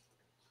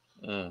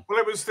 Mm. Well,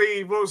 it was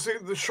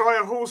the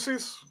Shire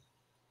Horses?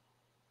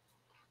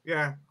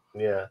 Yeah.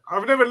 Yeah.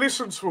 I've never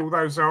listened to all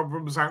those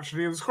albums,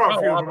 actually. There's quite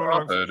a few of them.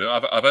 I've heard it.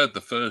 I've heard the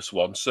first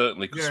one,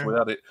 certainly, because we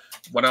had it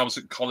when I was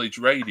at college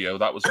radio.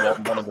 That was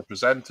what one of the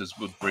presenters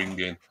would bring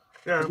in.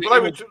 Yeah,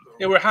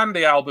 it were a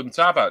handy album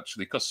to have,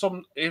 actually, because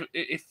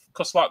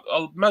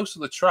most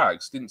of the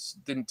tracks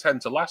didn't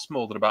tend to last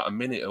more than about a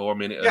minute or a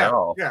minute and a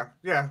half.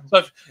 Yeah.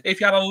 So if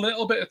you had a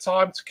little bit of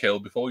time to kill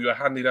before you were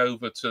handed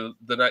over to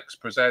the next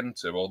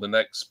presenter or the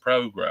next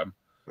program,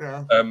 you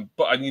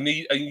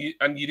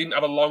didn't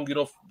have a long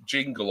enough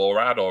jingle or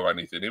ad or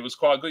anything, it was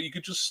quite good. You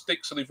could just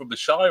stick something from the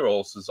Shire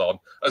Horses on,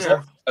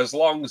 as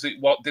long as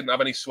it didn't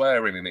have any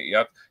swearing in it. You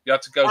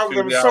had to go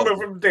through the some album. of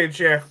them did,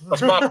 yeah.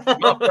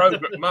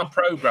 my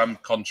program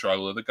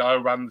controller, the guy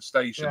who ran the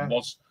station,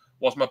 was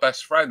my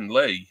best friend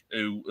Lee,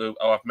 who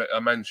I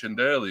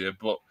mentioned earlier.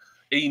 But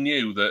he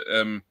knew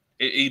that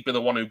he'd be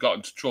the one who got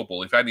into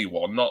trouble if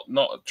anyone,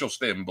 not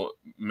just him, but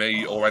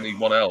me or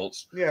anyone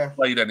else,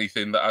 played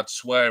anything that had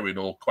swearing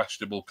or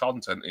questionable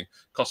content in,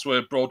 because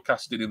we're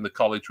broadcasting in the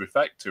college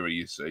refectory,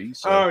 you see.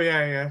 So,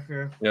 yeah.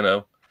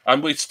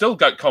 And we still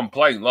get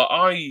complaint. Like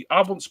I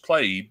once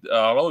played,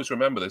 I'll always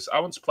remember this.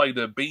 I once played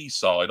a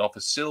B-side off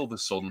a Silver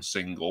Sun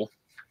single,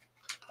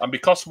 and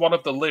because one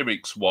of the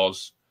lyrics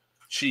was,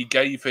 "She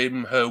gave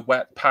him her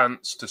wet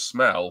pants to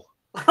smell."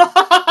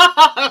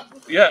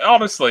 Yeah,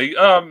 honestly,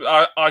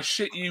 I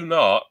shit you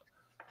not.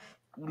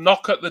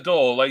 Knock at the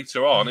door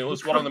later on. It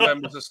was one of the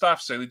members of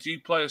staff saying, "Did you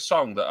play a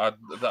song that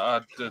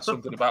had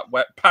something about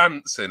wet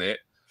pants in it?"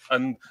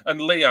 And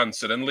Lee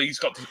answered, and Lee's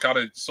got to kind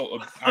of sort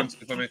of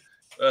answer for me.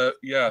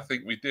 Yeah, I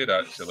think we did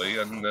actually.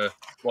 And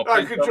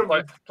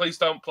please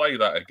don't play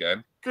that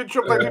again. Good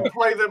job they didn't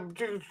play them.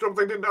 Good job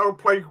they didn't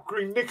play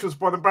Green Knickers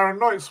by the Barron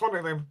Knights,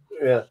 wasn't it? Then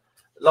yeah,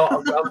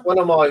 like one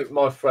of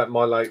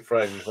my late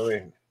friends. I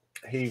mean,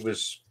 he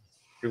was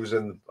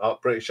in the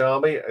British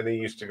Army, and he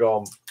used to go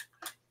on.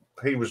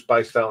 He was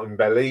based out in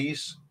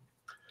Belize,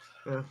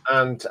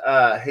 and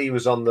he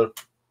was on the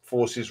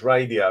Forces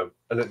radio.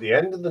 And at the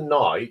end of the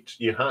night,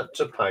 you had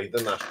to play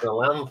the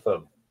national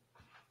anthem.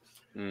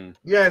 Mm.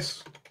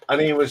 Yes,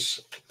 and he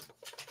was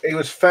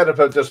fed up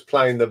of just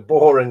playing the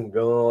boring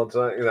chords,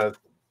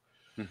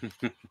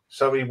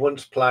 So he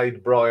once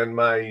played Brian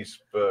May's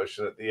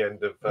version at the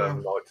end of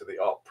Night of the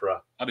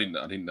Opera. I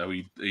didn't know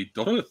he'd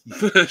done a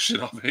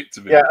version of it.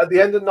 To be at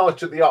the end of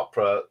Night of the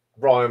Opera,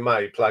 Brian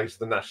May plays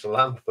the national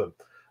anthem,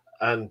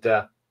 and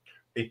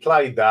he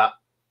played that.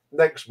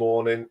 Next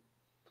morning,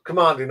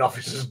 commanding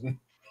officer's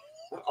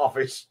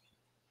office.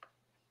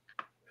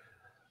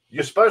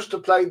 You're supposed to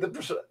play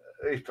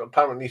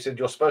apparently he said,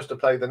 "You're supposed to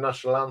play the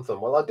national anthem."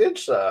 Well, I did,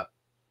 sir.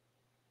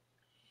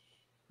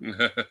 He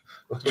said,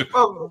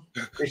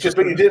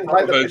 "But you didn't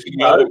play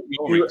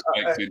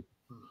the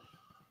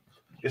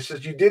He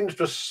says, "You didn't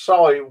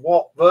specify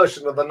what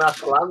version of the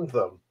national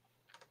anthem."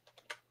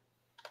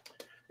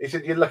 He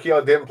said, "You're lucky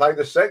I didn't play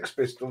the Sex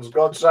Pistols,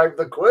 God Save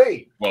the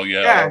Queen." Well,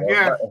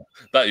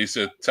 that is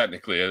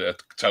technically a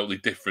totally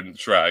different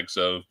track.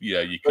 So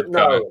yeah, you could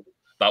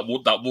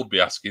that would be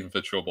asking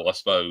for trouble, I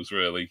suppose,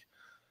 really.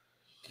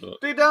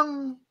 But... Did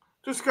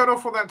just going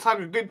off on that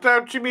tangent, did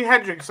Jimi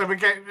Hendrix ever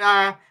get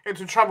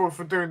into trouble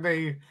for doing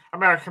the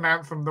American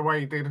anthem the way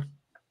he did?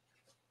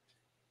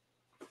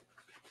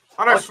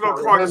 I know it's not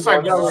quite the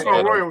same because it's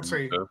not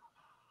royalty.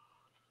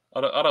 I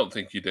don't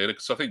think he did,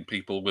 because I think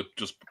people were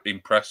just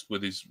impressed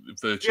with his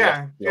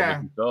virtuosity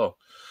on the guitar.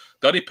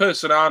 The only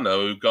person I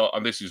know who got,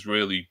 and this is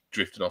really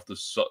drifting off the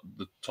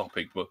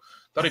topic, but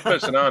the only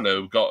person I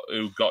know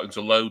who got into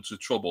loads of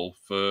trouble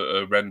for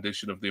a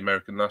rendition of the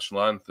American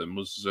national anthem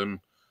was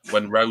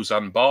when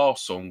Roseanne Barr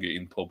sung it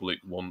in public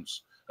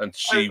once, and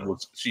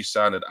she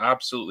sounded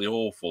absolutely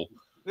awful.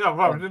 Yeah,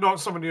 well,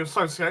 not somebody you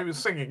associate with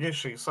singing, is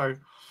she? So,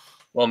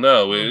 well,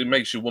 no, it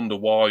makes you wonder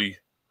why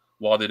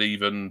they'd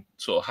even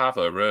sort of have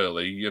her,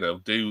 really,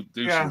 do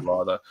something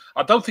like that.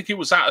 I don't think it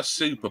was at a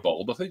Super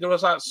Bowl, but I think it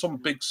was at some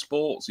big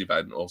sports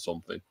event or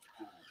something.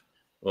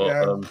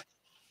 But,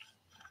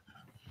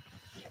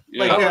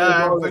 my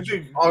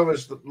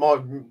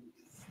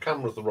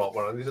camera's the right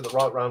one. Is it the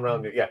right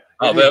round? Yeah.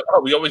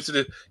 We always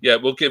did. Yeah,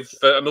 we'll give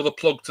another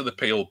plug to the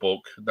Peel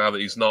book now that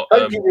he's not.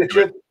 Thank you,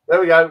 Richard. There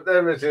we go.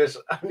 There it is.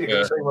 You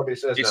can see what it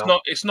says now.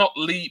 It's not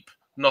Leap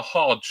nor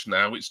Hodge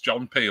now. It's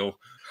John Peel.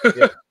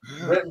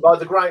 Written by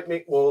the great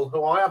Mick Wall,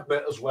 who I have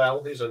met as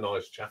well. He's a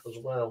nice chap as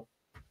well.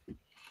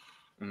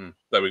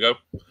 There we go.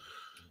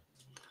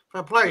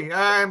 Fair play.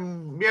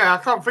 Yeah, I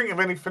can't think of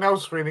anything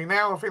else really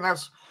now. I think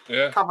that's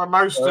covered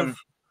most of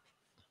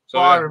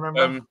what I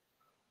remember.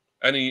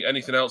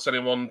 Anything else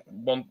anyone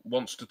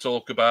wants to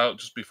talk about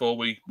just before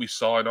we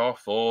sign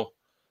off, or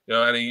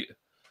any?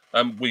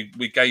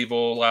 We gave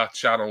all our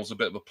channels a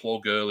bit of a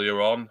plug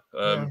earlier on,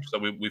 so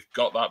we've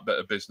got that bit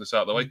of business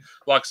out of the way.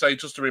 Like I say,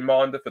 just a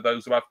reminder for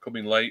those who have come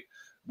in late,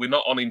 we're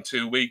not on in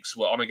 2 weeks.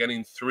 We're on again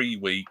in 3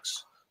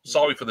 weeks.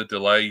 Sorry for the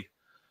delay.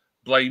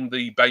 Blame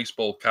the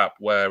baseball cap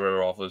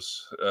wearer of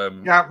us.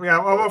 I'm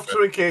off to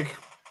a gig.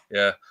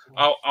 Yeah,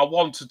 I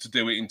wanted to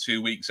do it in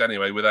 2 weeks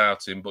anyway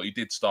without him, but he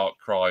did start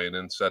crying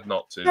and said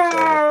not to.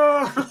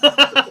 No!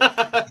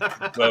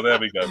 So there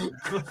we go.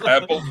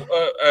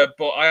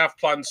 But I have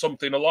planned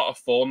something a lot of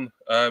fun,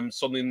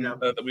 something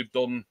that we've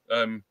done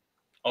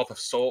of a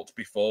sort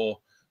before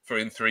for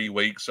in 3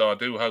 weeks. So I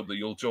do hope that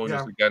you'll join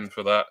us again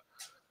for that.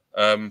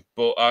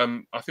 But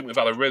I think we've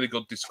had a really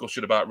good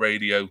discussion about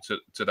radio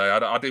today.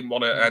 I didn't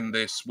want to end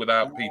this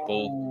without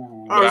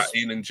without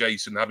Ian and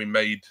Jason having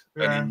made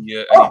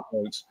any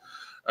points.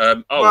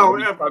 Let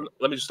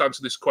me just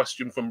answer this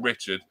question from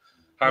Richard.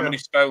 How many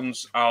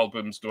Stones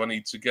albums do I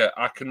need to get?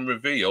 I can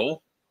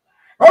reveal,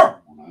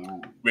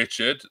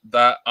 Richard,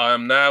 that I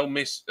am now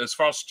as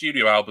far as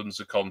studio albums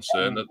are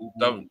concerned, that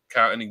don't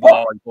count any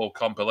live or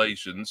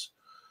compilations.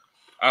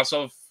 As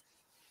of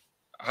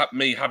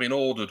me having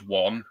ordered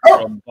one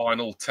from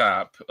Vinyl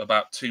Tap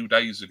about 2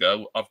 days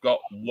ago, I've got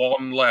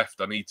one left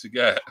I need to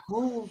get.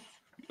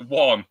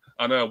 One.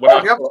 I know. When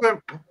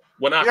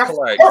I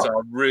collect, I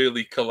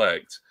really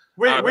collect.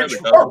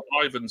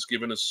 Ivan's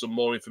given us some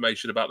more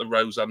information about the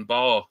Roseanne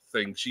Barr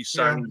thing. She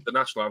sang the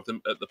national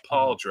anthem at the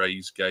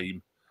Padres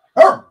game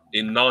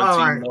in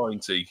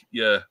 1990.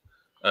 Yeah.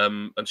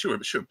 And she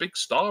was a big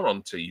star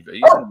on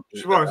TV.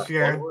 She was,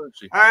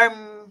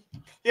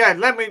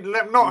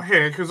 let not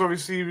here, because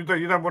obviously you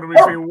don't want to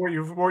reveal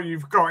what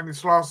you've got in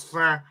this last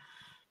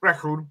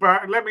record.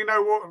 But let me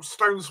know what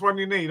Stones one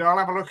you need. I'll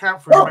have a look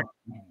out for you.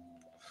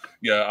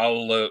 Yeah,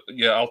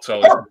 I'll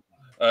tell you.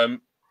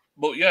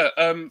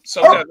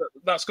 So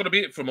that's going to be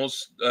it from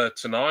us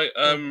tonight.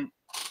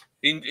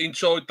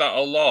 Enjoyed that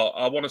a lot.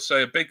 I want to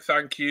say a big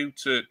thank you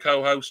to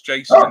co-host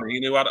Jason and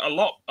Ian, who had a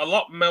lot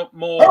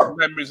more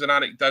memories and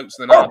anecdotes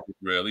than I did,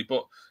 really.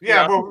 But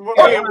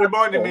Ian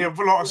reminded me of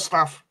a lot of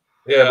stuff.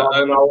 Yeah,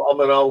 I'm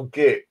an old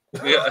git.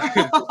 Yeah,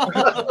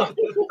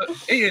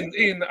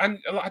 Ian, and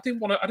I didn't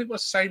want to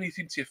say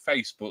anything to your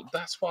face, but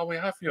that's why we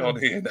have you on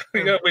here.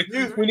 We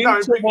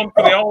need someone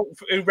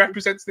who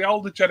represents the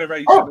older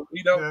generation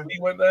that we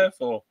weren't there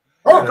for.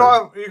 You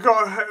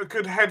got a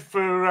good head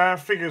for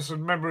figures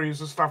and memories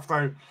and stuff,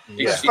 though.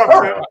 It's not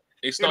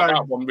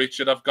that one,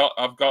 Richard. I've got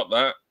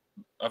that.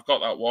 I've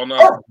got that one.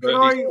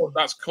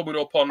 That's coming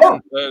up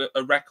on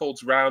a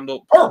records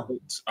roundup that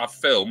I've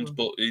filmed,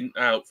 but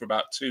out for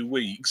about 2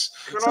 weeks.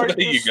 So there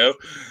you go.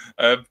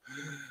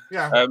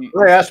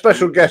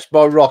 Special guest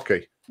by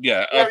Rocky.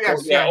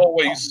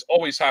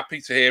 Always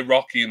happy to hear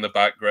Rocky in the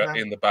background.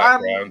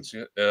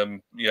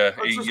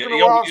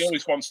 He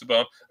always wants to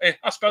burn.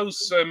 I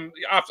suppose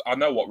I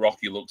know what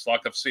Rocky looks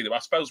like. I've seen him. I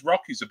suppose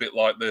Rocky's a bit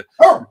like the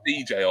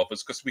DJ of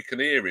us because we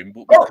can hear him,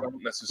 but we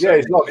can't necessarily.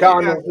 Yeah, he's like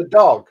Arnold the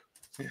dog.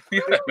 Can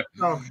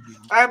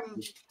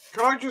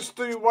I just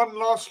do one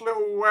last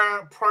little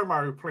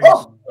promo,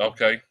 please?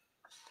 Okay.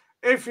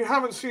 If you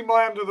haven't seen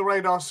my Under the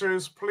Radar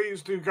series,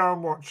 please do go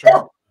and watch it.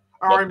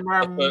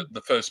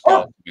 The first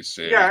part of this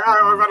series. Yeah,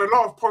 I've had a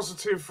lot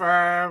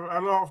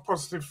of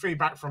positive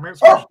feedback from it,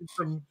 especially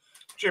from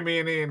Jimmy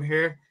and Ian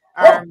here.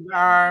 And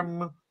I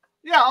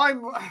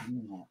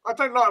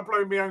don't like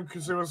blowing my own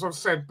kazoo, as I've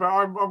said, but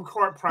I'm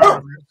quite proud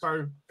of it.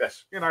 So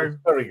yes,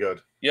 very good.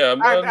 Yeah,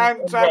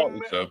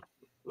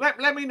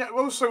 let me know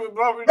also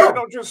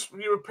not just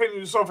your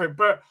opinions of it,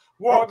 but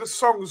what other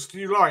songs do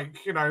you like?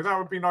 That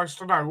would be nice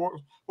to know.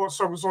 What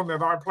songs on there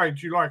that I played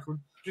do you like? Or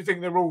do you think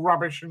they're all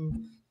rubbish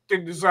and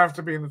didn't deserve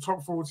to be in the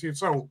top 40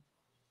 at all?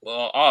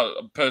 Well, I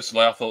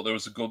thought there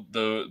was a good.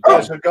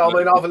 I've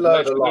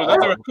learned a lot.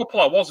 There were a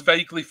couple I was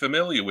vaguely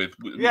familiar with.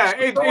 Yeah,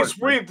 it's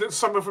weird that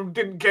some of them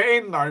didn't get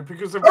in though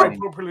because they're very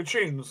popular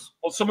tunes.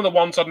 Well, some of the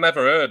ones I'd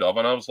never heard of,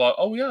 and I was like,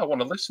 oh yeah, I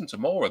want to listen to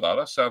more of that.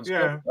 That sounds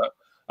good.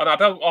 And I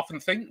don't often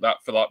think that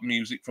for like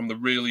music from the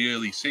really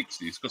early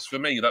 60s, because for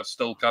me that's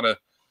still kind of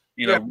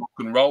rock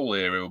and roll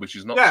era, which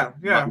is not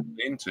something I'm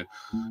into.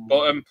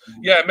 But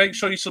make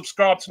sure you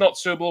subscribe to Not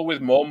Suitable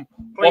with Mum.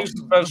 Watch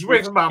the most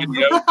recent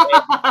video,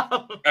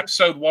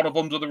 episode 1 of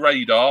Under the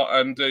Radar,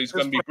 and he's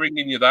going to be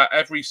bringing you that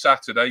every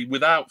Saturday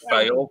without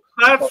fail.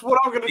 That's what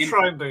I'm going to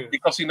try and do.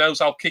 Because he knows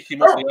I'll kick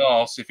him up the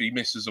arse if he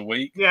misses a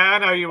week. Yeah, I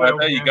know you will.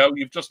 There you go.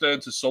 You've just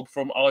earned a sub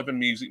from Ivan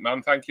Music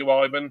Man. Thank you,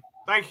 Ivan.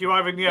 Thank you,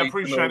 Ivan. Yeah,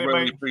 appreciate it,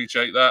 really mate.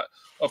 Appreciate that.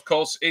 Of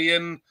course,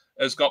 Ian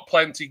has got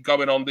plenty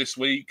going on this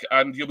week,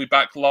 and you'll be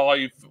back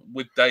live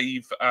with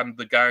Dave and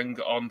the gang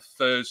on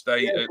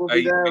Thursday at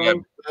 8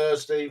 p.m.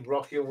 Thursday,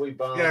 Rocky will be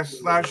back. Yes,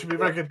 that should be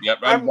very good. Yep,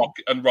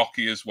 and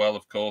Rocky as well,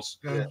 of course.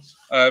 Yes.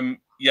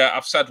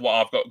 I've said what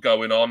I've got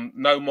going on.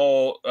 No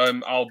more.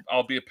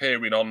 I'll be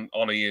appearing on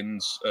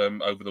Ian's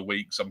over the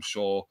weeks, I'm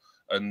sure.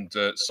 and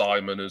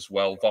Simon as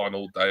well,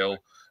 Vinyl Dale.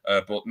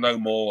 But no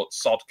more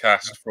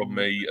Sodcast from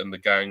me and the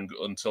gang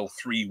until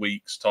 3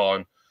 weeks'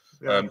 time.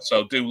 Yeah.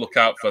 So do look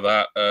out for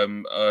that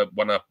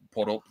when I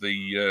put up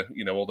the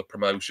all the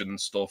promotion and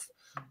stuff.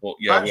 But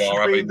yeah, we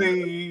are having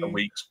a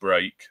week's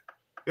break.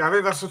 Yeah, I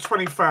think that's the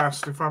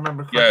 21st, if I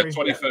remember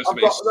correctly. Yeah,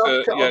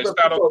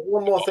 21st.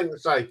 One more thing to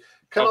say.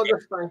 Can I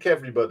just thank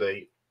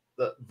everybody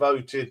that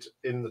voted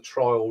in the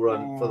trial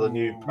run for the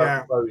new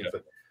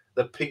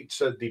the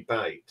pizza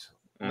debate?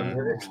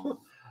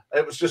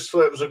 It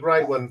was a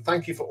great one.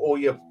 Thank you for all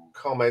your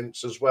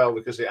comments as well,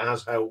 because it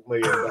has helped me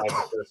and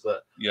because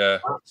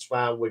that's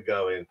where we're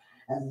going.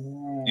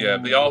 Yeah,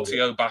 the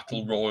RTO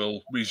Battle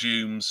Royal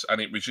resumes, and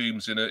it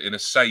resumes in a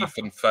safe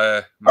and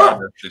fair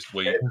manner this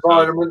week.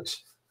 Environment.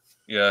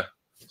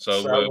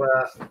 So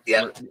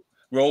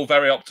we're all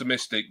very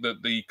optimistic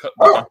that the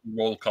Battle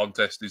Royal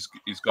contest is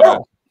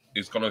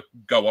gonna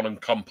go on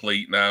and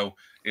complete now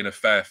in a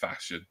fair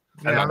fashion.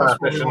 And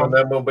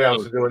then we'll be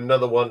able to do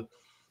another one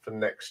for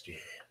next year.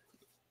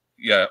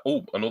 Yeah.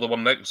 Oh, another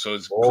one next. So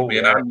it could be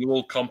an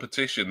annual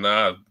competition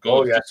now. Good.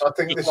 Oh yes, I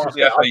think this is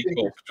the FA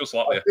Cup, just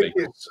like the FA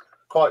Cup. It's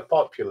quite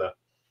popular.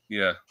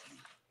 Yeah.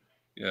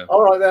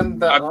 All right then.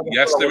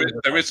 Yes,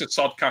 there is a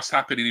Sodcast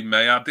happening in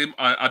May. I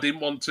didn't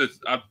want to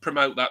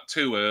promote that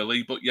too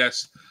early, but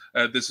yes,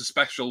 there's a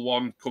special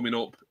one coming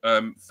up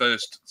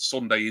first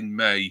Sunday in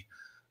May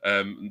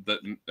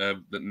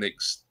that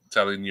Nick's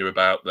telling you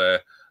about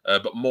there.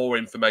 But more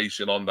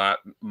information on that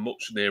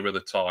much nearer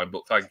the time.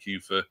 But thank you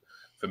for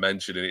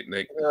mentioning it,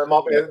 Nick. There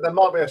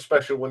might be a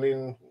special one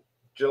in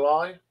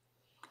July.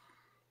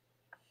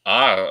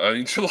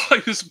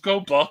 July has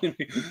gone by me.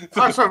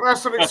 That's an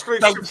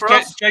exclusive for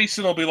us.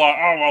 Jason will be like,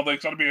 "Oh well,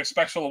 there's going to be a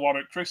special one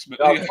at Christmas."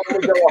 When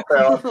we go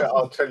up there,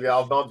 I'll tell you.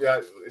 I might be.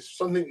 It's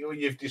something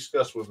you've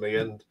discussed with me,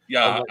 and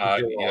yeah.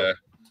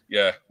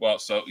 Well,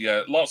 so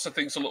lots of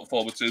things to look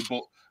forward to.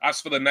 But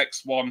as for the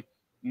next one,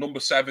 number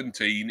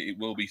 17, it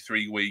will be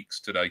 3 weeks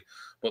today.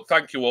 But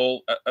thank you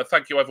all.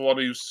 Thank you everyone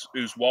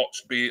who's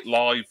watched, be it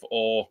live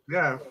or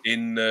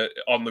in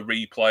on the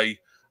replay.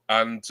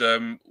 And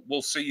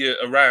we'll see you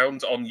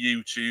around on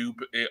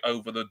YouTube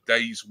over the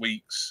days,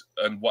 weeks,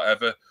 and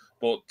whatever.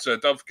 But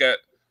don't forget,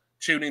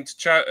 tune in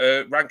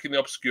to Ranking the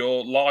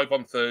Obscure live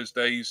on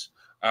Thursdays,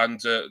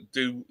 and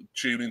do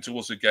tune in to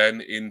us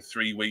again in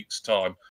 3 weeks' time.